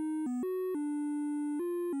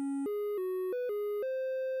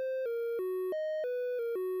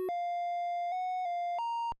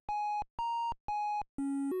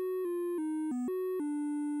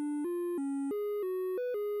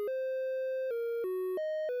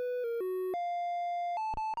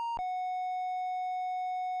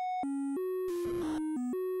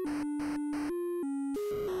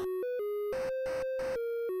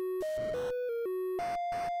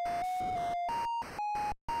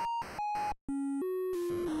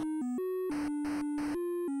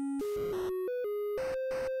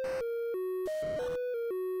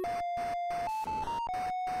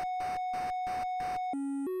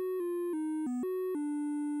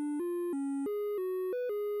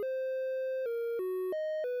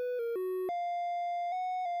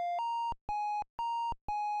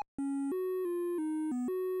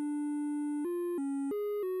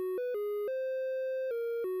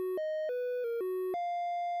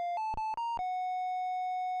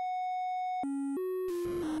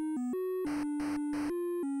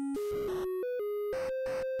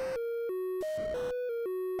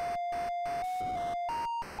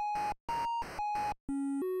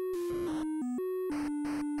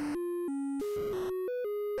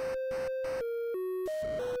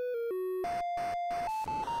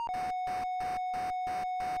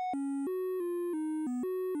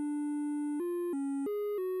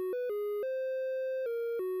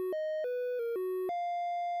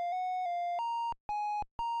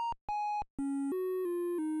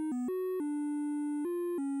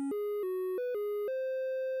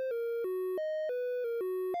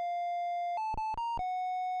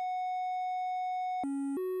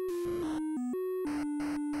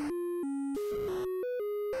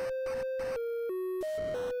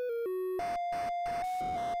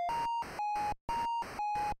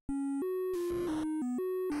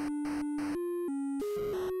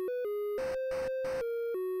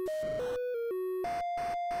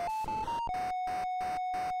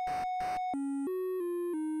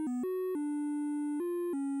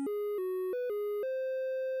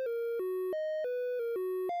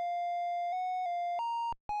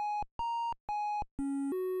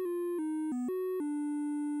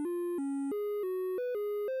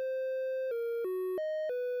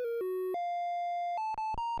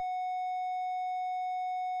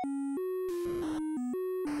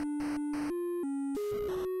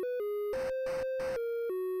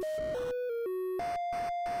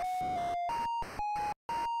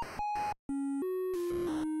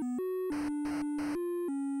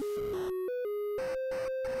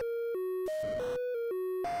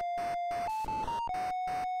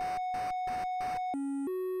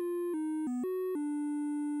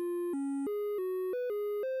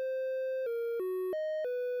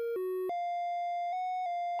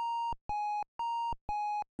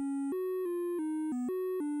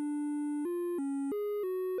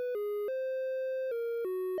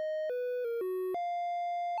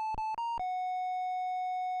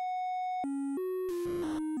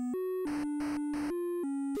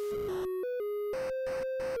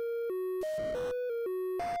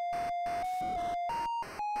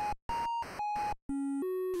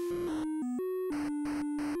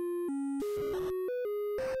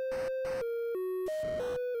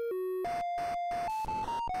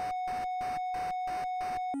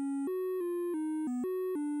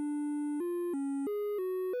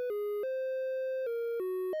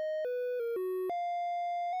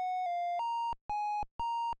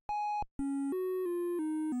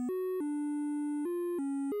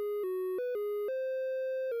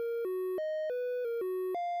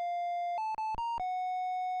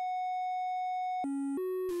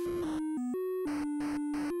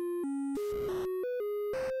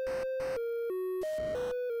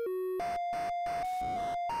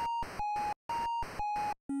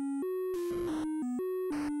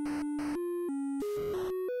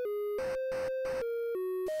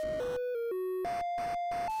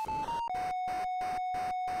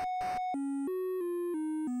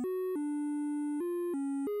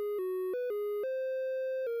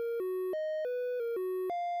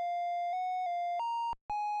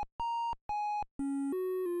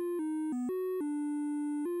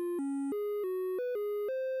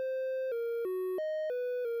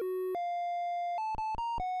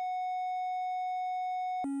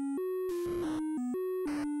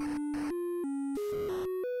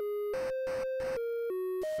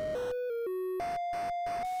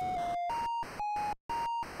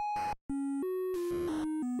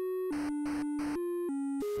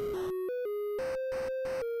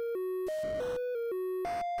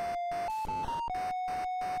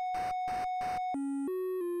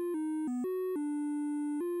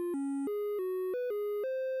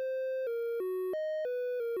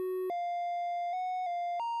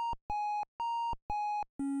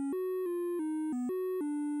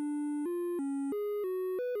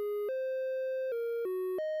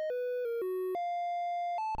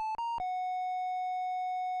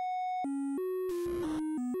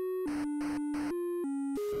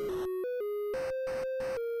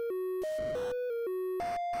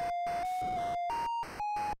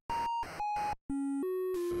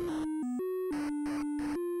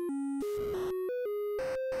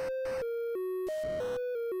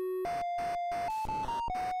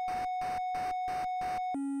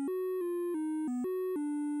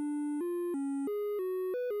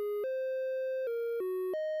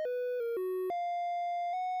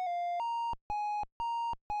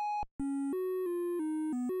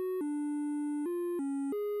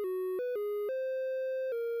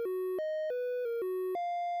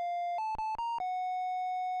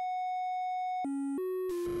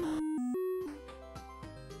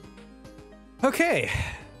 Okay,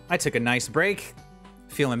 I took a nice break.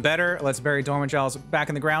 Feeling better. Let's bury dormant jaws back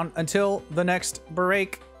in the ground until the next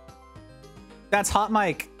break. That's Hot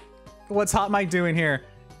Mike. What's Hot Mike doing here?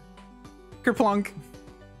 Kerplunk.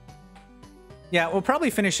 Yeah, we'll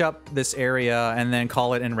probably finish up this area and then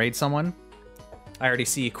call it and raid someone. I already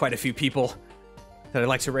see quite a few people that I'd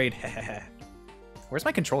like to raid. Where's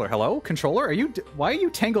my controller? Hello? Controller? Why are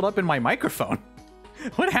you tangled up in my microphone?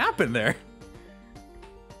 What happened there?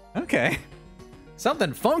 Okay.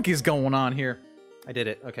 Something funky's going on here. I did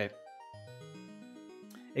it. Okay.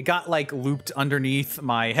 It got like looped underneath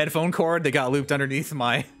my headphone cord. They got looped underneath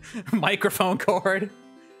my microphone cord.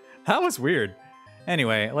 That was weird.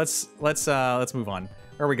 Anyway, let's move on.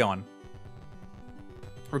 Where are we going?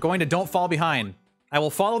 We're going to Don't Fall Behind. I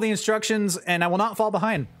will follow the instructions and I will not fall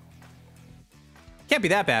behind. Can't be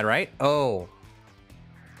that bad, right? Oh.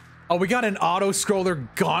 Oh, we got an auto-scroller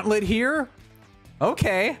gauntlet here?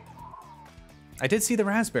 Okay. I did see the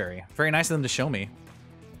raspberry. Very nice of them to show me.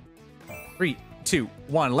 3, 2,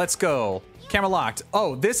 1, let's go. Camera locked.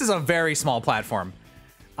 Oh, this is a very small platform.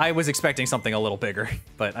 I was expecting something a little bigger,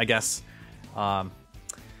 but I guess I'll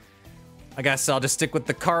just stick with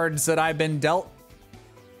the cards that I've been dealt.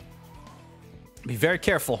 Be very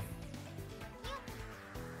careful.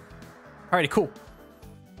 Alrighty, cool.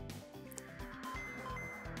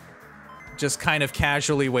 Just kind of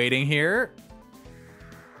casually waiting here.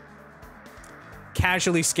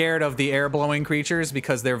 Casually scared of the air-blowing creatures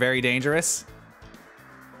because they're very dangerous.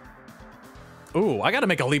 Ooh, I gotta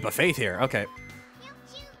make a leap of faith here. Okay.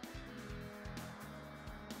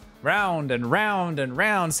 Round and round and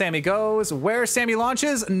round Sammy goes. Where Sammy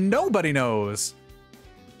launches, nobody knows.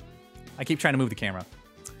 I keep trying to move the camera.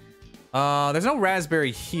 There's no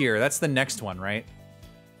raspberry here. That's the next one, right?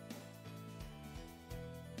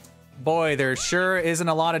 Boy, there sure isn't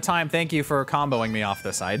a lot of time. Thank you for comboing me off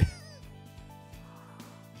the side.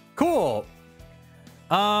 Cool.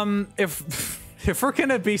 If we're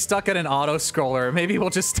gonna be stuck at an auto scroller, maybe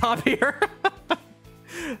we'll just stop here.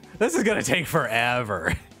 This is gonna take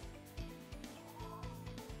forever.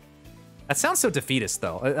 That sounds so defeatist,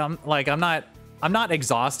 though. I'm not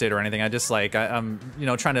exhausted or anything. I just like I'm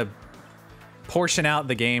trying to portion out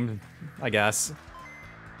the game, I guess.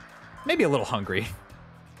 Maybe a little hungry.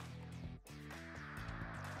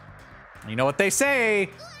 You know what they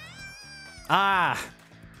say? Ah.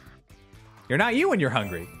 You're not you when you're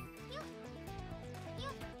hungry.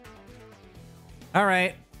 All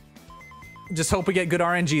right. Just hope we get good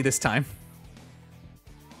RNG this time.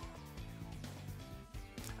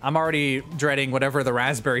 I'm already dreading whatever the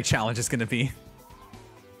raspberry challenge is going to be.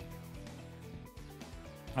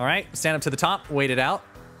 All right, stand up to the top, wait it out.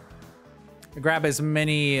 Grab as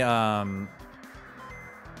many, that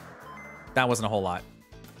wasn't a whole lot.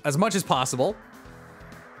 As much as possible.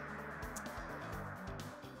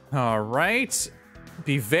 All right,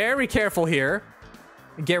 be very careful here.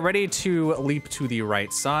 Get ready to leap to the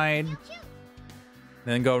right side.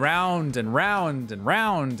 Then go round and round and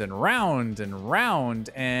round and round and round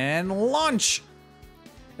and launch.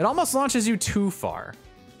 It almost launches you too far.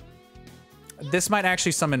 This might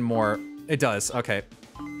actually summon more. It does, okay.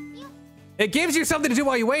 It gives you something to do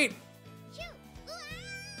while you wait.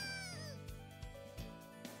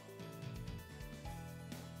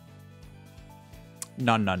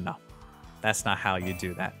 No, no, no. That's not how you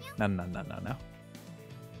do that. No, no, no, no, no.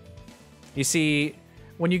 You see,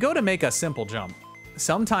 when you go to make a simple jump,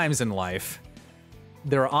 sometimes in life,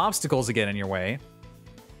 there are obstacles that get in your way.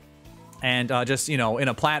 And just, you know, in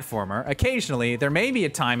a platformer, occasionally there may be a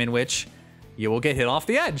time in which you will get hit off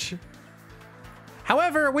the edge.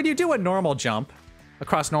 However, when you do a normal jump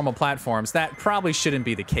across normal platforms, that probably shouldn't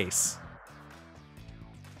be the case.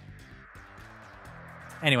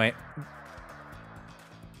 Anyway.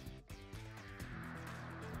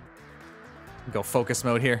 Go focus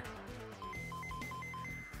mode here.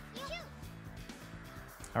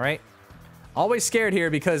 All right. Always scared here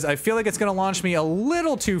because I feel like it's going to launch me a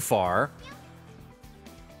little too far.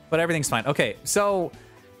 But everything's fine. Okay, so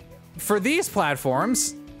for these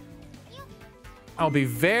platforms, I'll be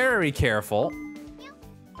very careful.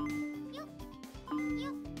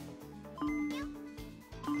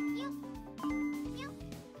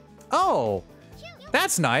 Oh,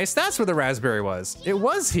 that's nice. That's where the raspberry was. It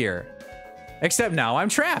was here. Except now I'm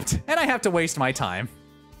trapped and I have to waste my time.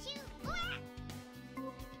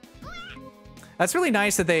 That's really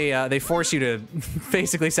nice that they force you to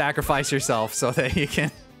basically sacrifice yourself so that you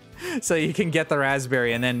can get the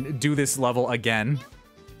raspberry and then do this level again.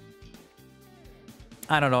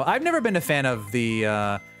 I don't know. I've never been a fan of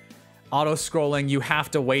the auto-scrolling, you have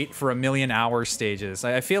to wait for 1,000,000 hours stages.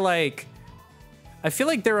 I feel like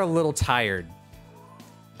they're a little tired.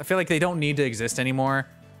 I feel like they don't need to exist anymore.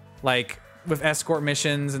 Like with escort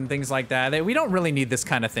missions and things like that, we don't really need this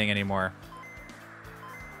kind of thing anymore.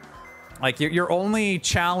 Like your only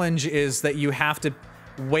challenge is that you have to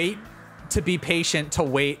wait to be patient to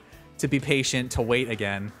wait to be patient to wait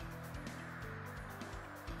again.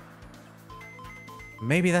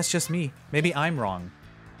 Maybe that's just me. Maybe I'm wrong.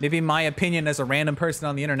 Maybe my opinion as a random person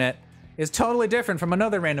on the internet is totally different from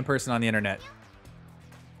another random person on the internet.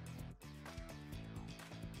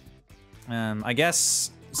 I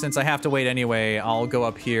guess since I have to wait anyway, I'll go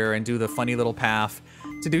up here and do the funny little path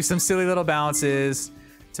to do some silly little bounces,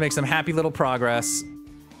 to make some happy little progress.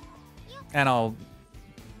 And I'll...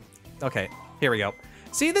 Okay, here we go.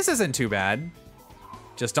 See, this isn't too bad.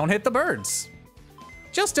 Just don't hit the birds.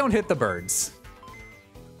 Just don't hit the birds.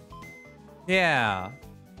 Yeah.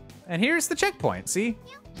 And here's the checkpoint, see?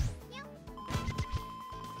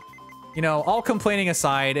 You know, all complaining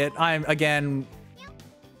aside, I'm, again,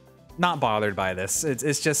 not bothered by this.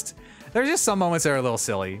 It's just... There's just some moments that are a little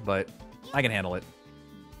silly, but I can handle it.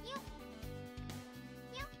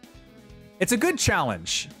 It's a good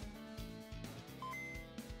challenge.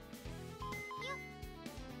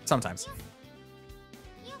 Sometimes.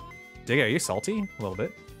 Digga, are you salty? A little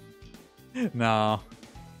bit. No.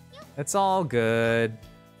 It's all good.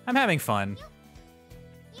 I'm having fun.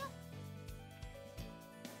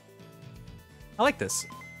 I like this.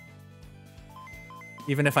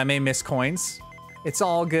 Even if I may miss coins, it's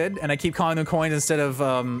all good, and I keep calling them coins instead of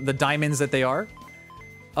the diamonds that they are.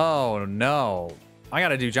 Oh no. I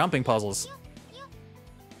gotta do jumping puzzles.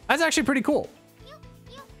 That's actually pretty cool.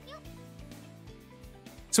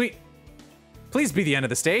 Sweet. Please be the end of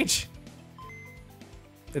the stage.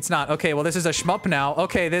 It's not. Okay, well, this is a shmup now.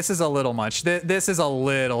 Okay, this is a little much. This is a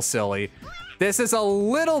little silly. This is a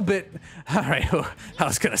little bit... All right, I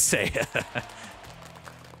was gonna say. You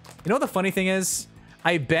know what the funny thing is?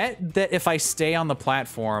 I bet that if I stay on the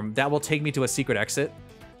platform, that will take me to a secret exit.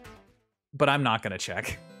 But I'm not gonna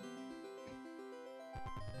check.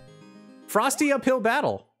 Frosty uphill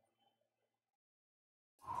battle.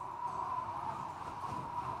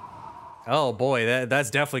 Oh boy, that's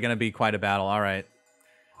definitely gonna be quite a battle. All right.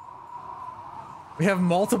 We have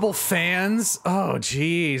multiple fans. Oh,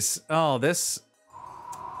 geez. Oh, this...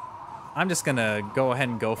 I'm just gonna go ahead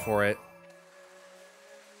and go for it.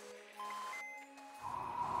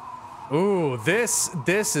 Ooh, this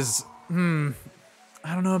is... I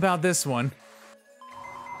don't know about this one.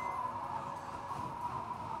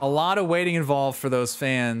 A lot of waiting involved for those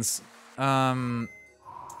fans. How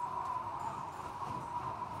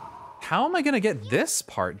am I gonna get this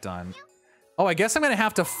part done? Oh, I guess I'm gonna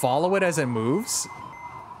have to follow it as it moves.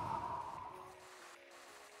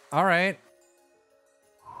 All right.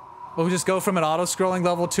 We'll just go from an auto-scrolling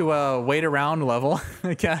level to a wait around level,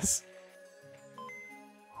 I guess.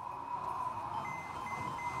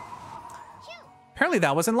 Apparently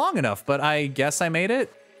that wasn't long enough, but I guess I made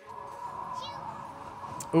it.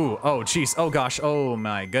 Ooh, oh, jeez. Oh, gosh. Oh,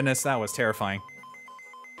 my goodness. That was terrifying.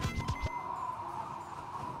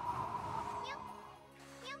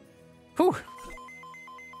 Whew.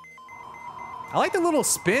 I like the little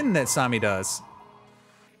spin that Sami does.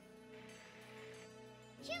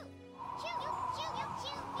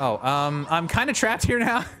 Oh, I'm kind of trapped here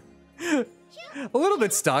now. A little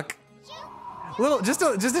bit stuck. A little, just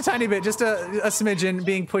a tiny bit, just a smidgen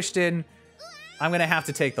being pushed in. I'm gonna have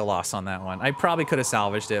to take the loss on that one. I probably could have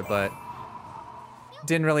salvaged it, but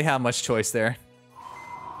didn't really have much choice there.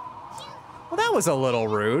 Well, that was a little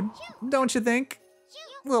rude, don't you think?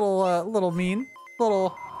 Little mean.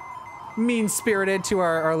 Little mean-spirited to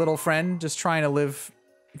our little friend, just trying to live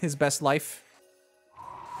his best life.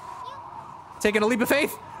 Taking a leap of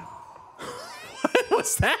faith. What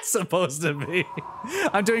was that supposed to be?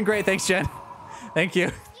 I'm doing great, thanks, Jen. Thank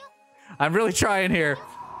you. I'm really trying here.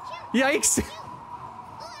 Yikes.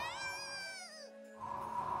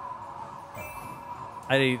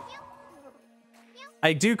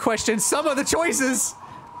 I do question some of the choices,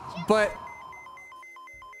 but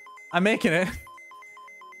I'm making it.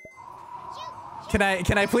 Can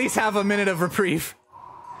I please have a minute of reprieve?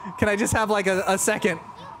 Can I just have like a second?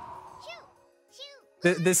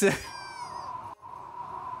 This is...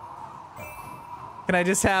 Can I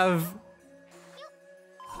just have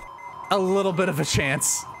a little bit of a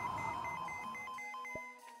chance?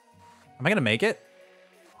 Am I gonna make it?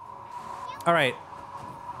 All right.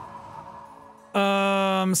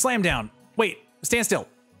 Slam down. Wait, stand still.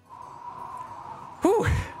 Whew.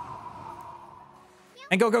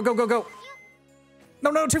 And go, go, go, go, go.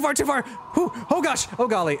 No, no, too far, too far. Whew. Oh gosh, oh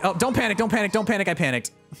golly. Oh, don't panic, don't panic, don't panic, I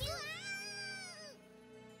panicked.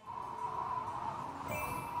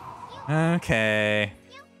 Okay.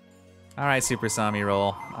 All right, Super Sami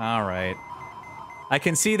Roll. All right. I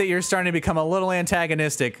can see that you're starting to become a little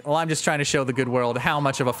antagonistic. Well, I'm just trying to show the good world how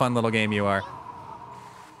much of a fun little game you are.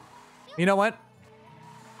 You know what?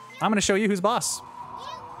 I'm gonna show you who's boss.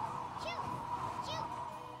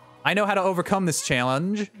 I know how to overcome this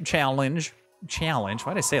challenge. Challenge.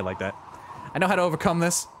 Why'd I say it like that? I know how to overcome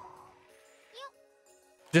this.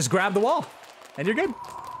 Just grab the wall, and you're good.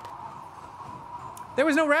 There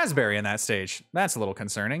was no raspberry in that stage. That's a little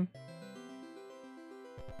concerning.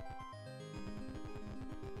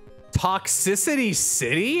 Toxicity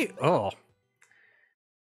City? Oh.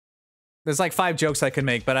 There's like 5 jokes I could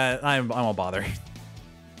make, but I won't bother.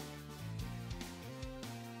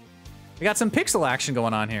 We got some pixel action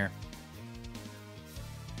going on here.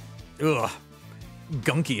 Ugh.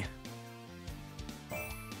 Gunky.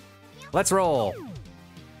 Let's roll.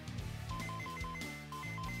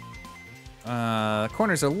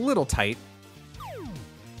 Corners are a little tight.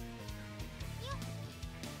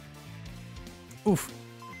 Oof.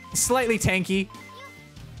 Slightly tanky.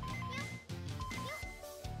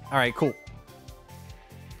 All right, cool.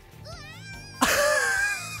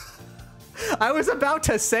 I was about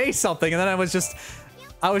to say something and then I was just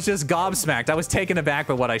gobsmacked. I was taken aback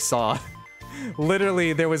by what I saw.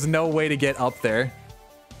 Literally, there was no way to get up there.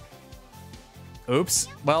 Oops.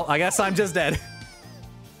 Well, I guess I'm just dead.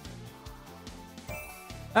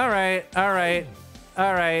 All right, all right,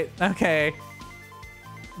 all right, okay.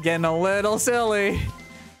 Getting a little silly.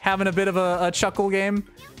 Having a bit of a chuckle game.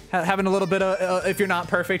 Having a little bit of, if you're not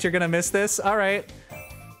perfect, you're gonna miss this. All right.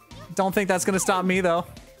 Don't think that's gonna stop me, though.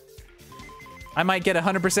 I might get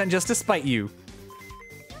 100% just to spite you.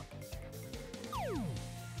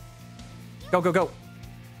 Go, go, go.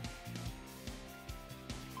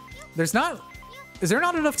 Is there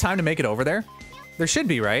not enough time to make it over there? There should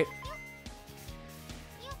be, right?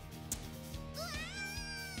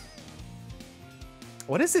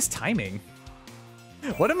 What is this timing?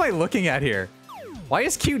 What am I looking at here? Why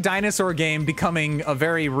is cute dinosaur game becoming a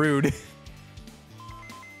very rude?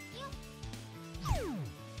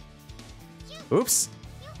 Oops.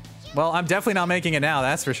 Well, I'm definitely not making it now,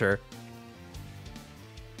 that's for sure.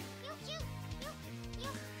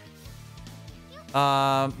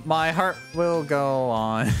 My heart will go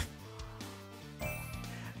on.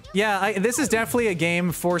 Yeah, this is definitely a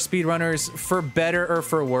game for speedrunners, for better or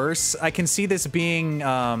for worse. I can see this being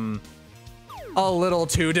a little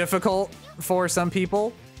too difficult for some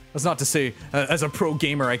people. That's not to say, as a pro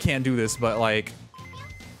gamer, I can't do this, but like,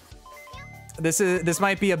 this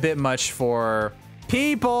might be a bit much for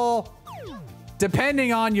people,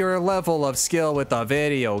 depending on your level of skill with the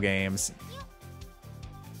video games.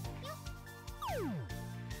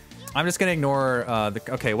 I'm just gonna ignore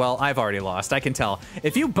okay, well, I've already lost. I can tell.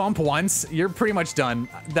 If you bump once, you're pretty much done.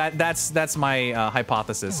 That's my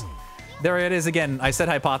hypothesis. There it is again. I said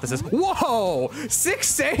hypothesis. Whoa! 6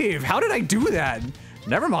 save! How did I do that?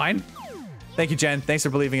 Never mind. Thank you, Jen. Thanks for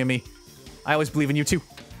believing in me. I always believe in you too.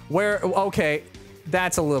 Where? Okay,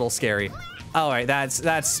 that's a little scary. All right, that's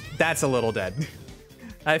a little dead.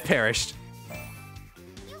 I've perished.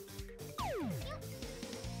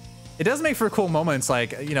 It does make for cool moments,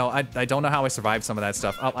 like, you know, I don't know how I survived some of that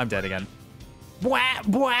stuff. Oh, I'm dead again. Bwah,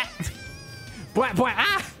 bwah. Bwah, bwah,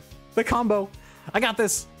 ah! The combo. I got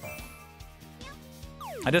this.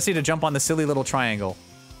 I just need to jump on the silly little triangle.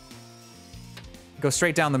 Go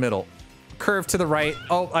straight down the middle. Curve to the right.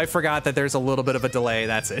 Oh, I forgot that there's a little bit of a delay.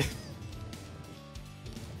 That's it.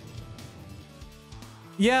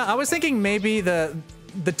 Yeah, I was thinking maybe the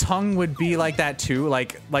tongue would be like that too.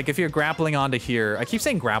 Like if you're grappling onto here. I keep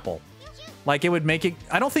saying grapple. Like it would make it...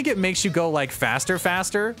 I don't think it makes you go like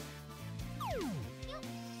faster.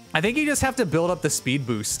 I think you just have to build up the speed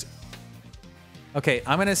boost. Okay,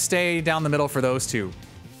 I'm gonna stay down the middle for those two.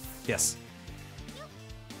 Yes.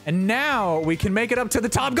 And now we can make it up to the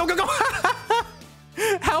top. Go, go, go!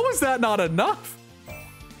 How was that not enough?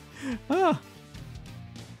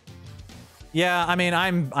 Yeah, I mean, I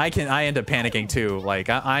end up panicking too. Like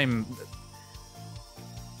I'm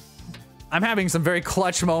having some very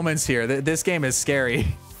clutch moments here. This game is scary.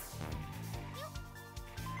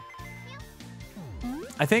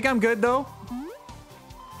 I think I'm good though.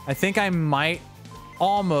 I think I might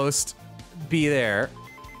almost be there.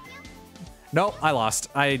 Nope, I lost.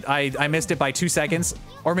 I missed it by 2 seconds.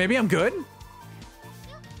 Or maybe I'm good?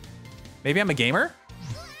 Maybe I'm a gamer?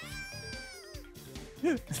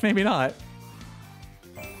 Maybe not.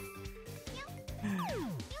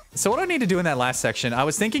 So what do I need to do in that last section? I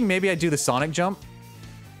was thinking maybe I'd do the Sonic jump.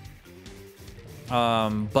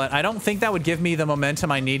 But I don't think that would give me the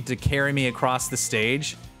momentum I need to carry me across the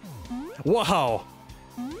stage. Whoa!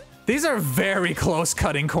 These are very close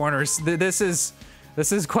cutting corners. This is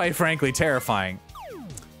quite frankly terrifying.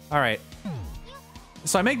 All right.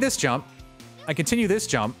 So I make this jump. I continue this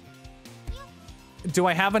jump. Do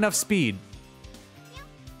I have enough speed?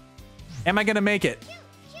 Am I gonna make it?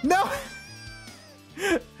 No!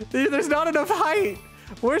 There's not enough height.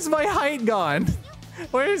 Where's my height gone?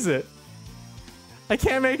 Where is it? I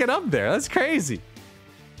can't make it up there. That's crazy.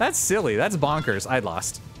 That's silly. That's bonkers. I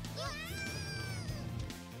lost.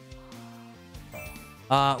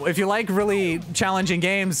 If you like really challenging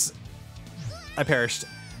games, I perished.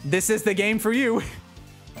 This is the game for you.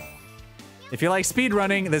 If you like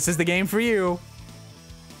speedrunning, this is the game for you.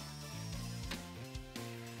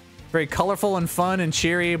 Very colorful and fun and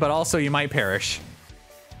cheery, but also you might perish.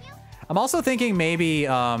 I'm also thinking maybe,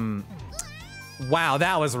 wow,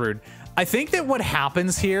 that was rude. I think that what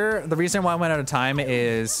happens here, the reason why I went out of time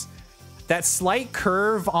is that slight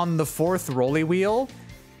curve on the fourth rolly wheel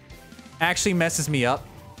actually messes me up.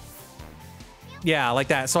 Yeah, like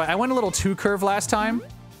that. So I went a little too curved last time.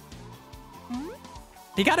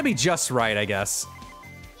 You gotta be just right, I guess.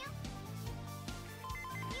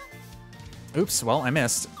 Oops, well, I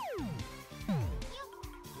missed.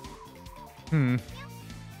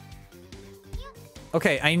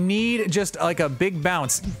 Okay, I need just like a big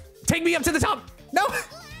bounce. Take me up to the top! No!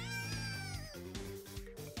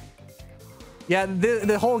 Yeah,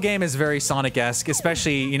 the whole game is very Sonic-esque,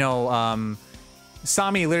 especially, you know,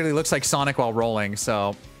 Sami literally looks like Sonic while rolling,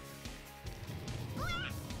 so...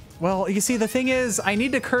 Well, you see, the thing is, I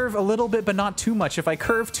need to curve a little bit, but not too much. If I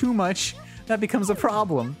curve too much, that becomes a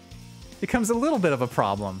problem. Becomes a little bit of a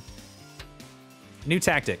problem. New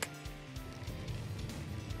tactic.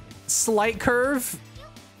 Slight curve?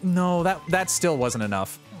 No, that still wasn't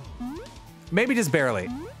enough. Maybe just barely.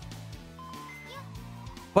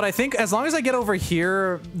 But I think as long as I get over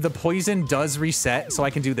here, the poison does reset, so I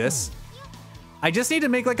can do this. I just need to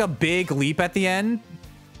make like a big leap at the end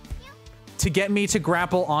to get me to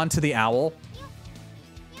grapple onto the owl.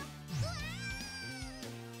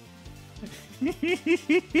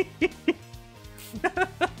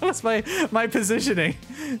 What's my positioning?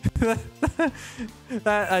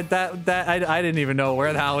 I didn't even know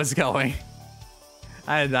where that was going.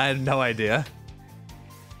 I had no idea.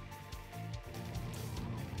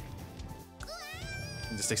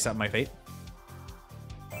 Just accept my fate.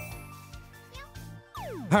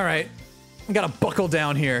 All right, I gotta buckle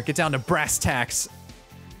down here. Get down to brass tacks.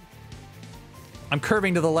 I'm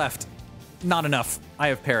curving to the left. Not enough. I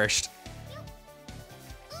have perished.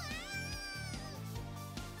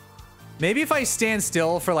 Maybe if I stand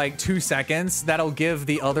still for like 2 seconds, that'll give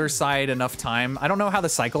the other side enough time. I don't know how the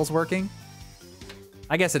cycle's working.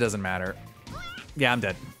 I guess it doesn't matter. Yeah, I'm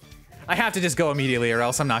dead. I have to just go immediately or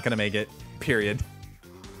else I'm not gonna make it. Period.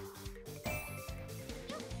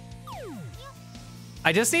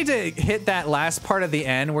 I just need to hit that last part of the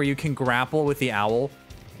end where you can grapple with the owl.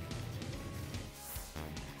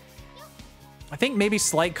 I think maybe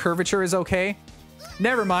slight curvature is okay.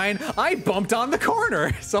 Never mind, I bumped on the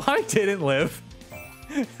corner, so I didn't live.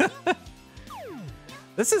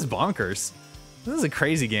 This is bonkers. This is a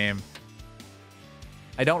crazy game.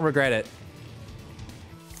 I don't regret it.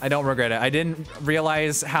 I don't regret it. I didn't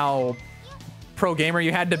realize how pro gamer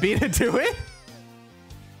you had to be to do it.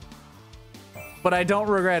 But I don't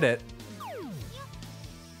regret it.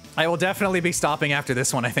 I will definitely be stopping after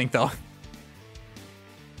this one, I think, though.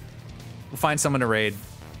 We'll find someone to raid.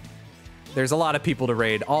 There's a lot of people to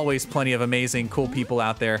raid. Always plenty of amazing, cool people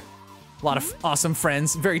out there. A lot of awesome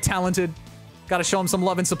friends. Very talented. Gotta show them some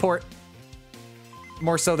love and support.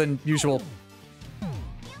 More so than usual.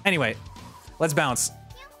 Anyway, let's bounce.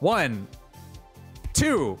 1,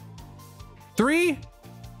 2, 3.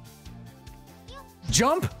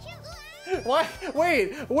 Jump. What?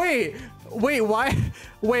 Wait, why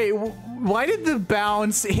did the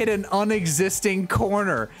bounce hit an unexisting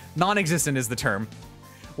corner? Non-existent is the term.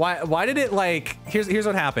 Why did it, like, here's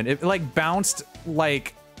what happened. It like bounced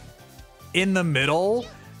like in the middle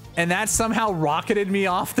and that somehow rocketed me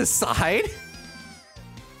off the side.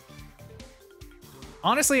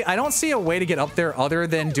 Honestly, I don't see a way to get up there other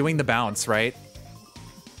than doing the bounce, right?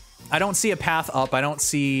 I don't see a path up. I don't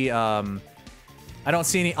see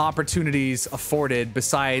any opportunities afforded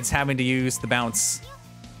besides having to use the bounce.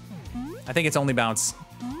 I think it's only bounce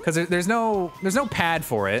because there's no pad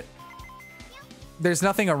for it. There's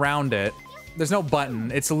nothing around it. There's no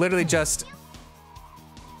button. It's literally just,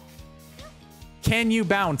 can you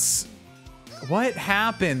bounce? What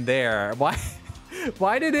happened there?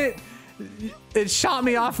 Why did it shot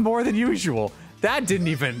me off more than usual? That didn't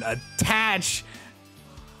even attach.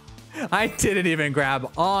 I didn't even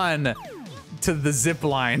grab on to the zip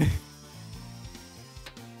line.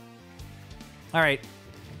 All right,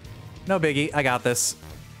 no biggie. I got this.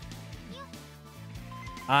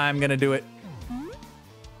 I'm gonna do it.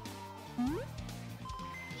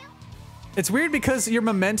 It's weird because your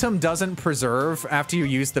momentum doesn't preserve after you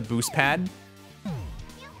use the boost pad.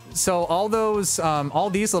 So all those, all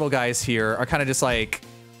these little guys here are kind of just like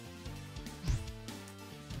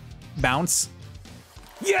bounce.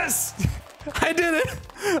 Yes, I did it.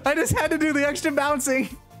 I just had to do the extra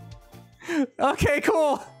bouncing. Okay,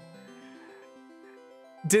 cool.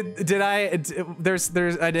 Did I? I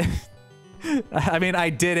did. I mean, I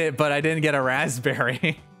did it, but I didn't get a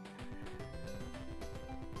raspberry.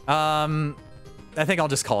 I think I'll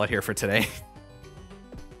just call it here for today.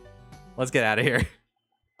 Let's get out of here.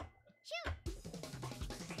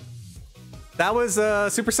 That was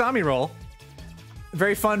Super Sami Roll.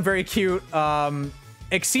 Very fun, very cute.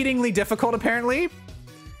 Exceedingly difficult, apparently.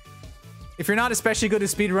 If you're not especially good at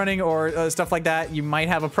speedrunning or stuff like that, you might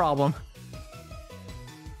have a problem.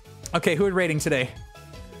 Okay, who are we rating today?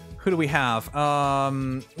 Who do we have?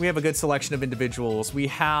 We have a good selection of individuals. We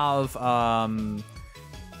have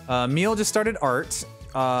Meal just started art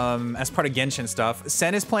as part of Genshin stuff.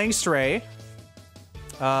 Sen is playing Stray.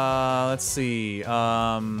 Let's see.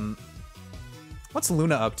 What's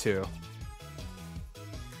Luna up to?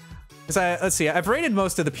 Let's see. I've rated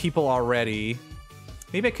most of the people already.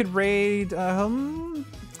 Maybe I could raid.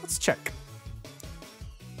 Let's check.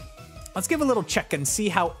 Let's give a little check and see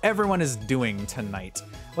how everyone is doing tonight.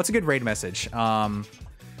 What's a good raid message?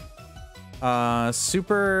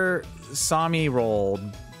 Super Sami Roll.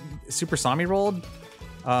 Super Sami Rolled.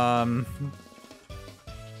 I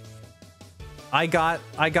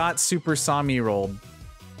got Super Sami Rolled.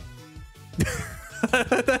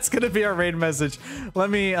 That's gonna be our raid message. Let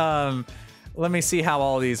me see how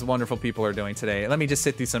all these wonderful people are doing today. Let me just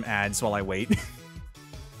sit through some ads while I wait.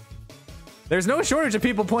 There's no shortage of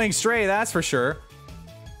people playing Stray, that's for sure.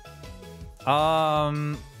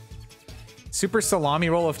 Super salami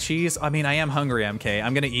roll of cheese. I mean, I am hungry, MK.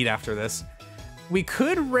 I'm gonna eat after this. We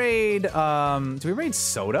could raid, do we raid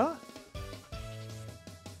Soda?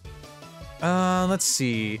 Let's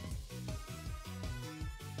see.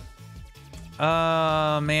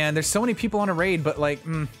 Man, there's so many people on a raid, but like,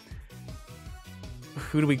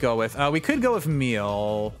 who do we go with? We could go with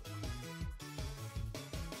Meal.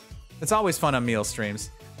 It's always fun on Meal streams.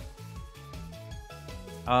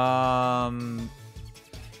 You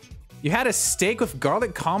had a steak with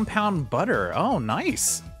garlic compound butter. Oh,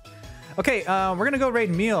 nice. Okay, we're gonna go raid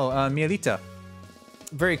Meal, Mielita.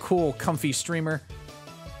 Very cool, comfy streamer.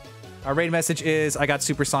 Our raid message is, I got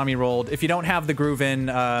Super Sami rolled. If you don't have the groove in,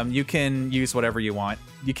 you can use whatever you want.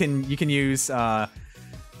 You can use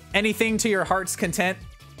anything to your heart's content.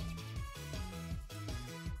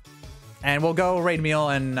 And we'll go raid Meal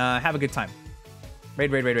and have a good time.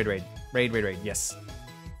 Raid, yes.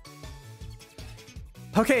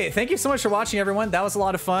 Okay, thank you so much for watching, everyone. That was a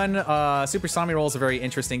lot of fun. Super Sami Roll is a very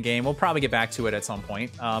interesting game. We'll probably get back to it at some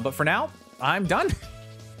point. But for now, I'm done.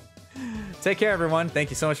 Take care, everyone. Thank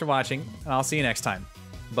you so much for watching, and I'll see you next time.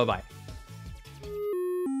 Bye-bye.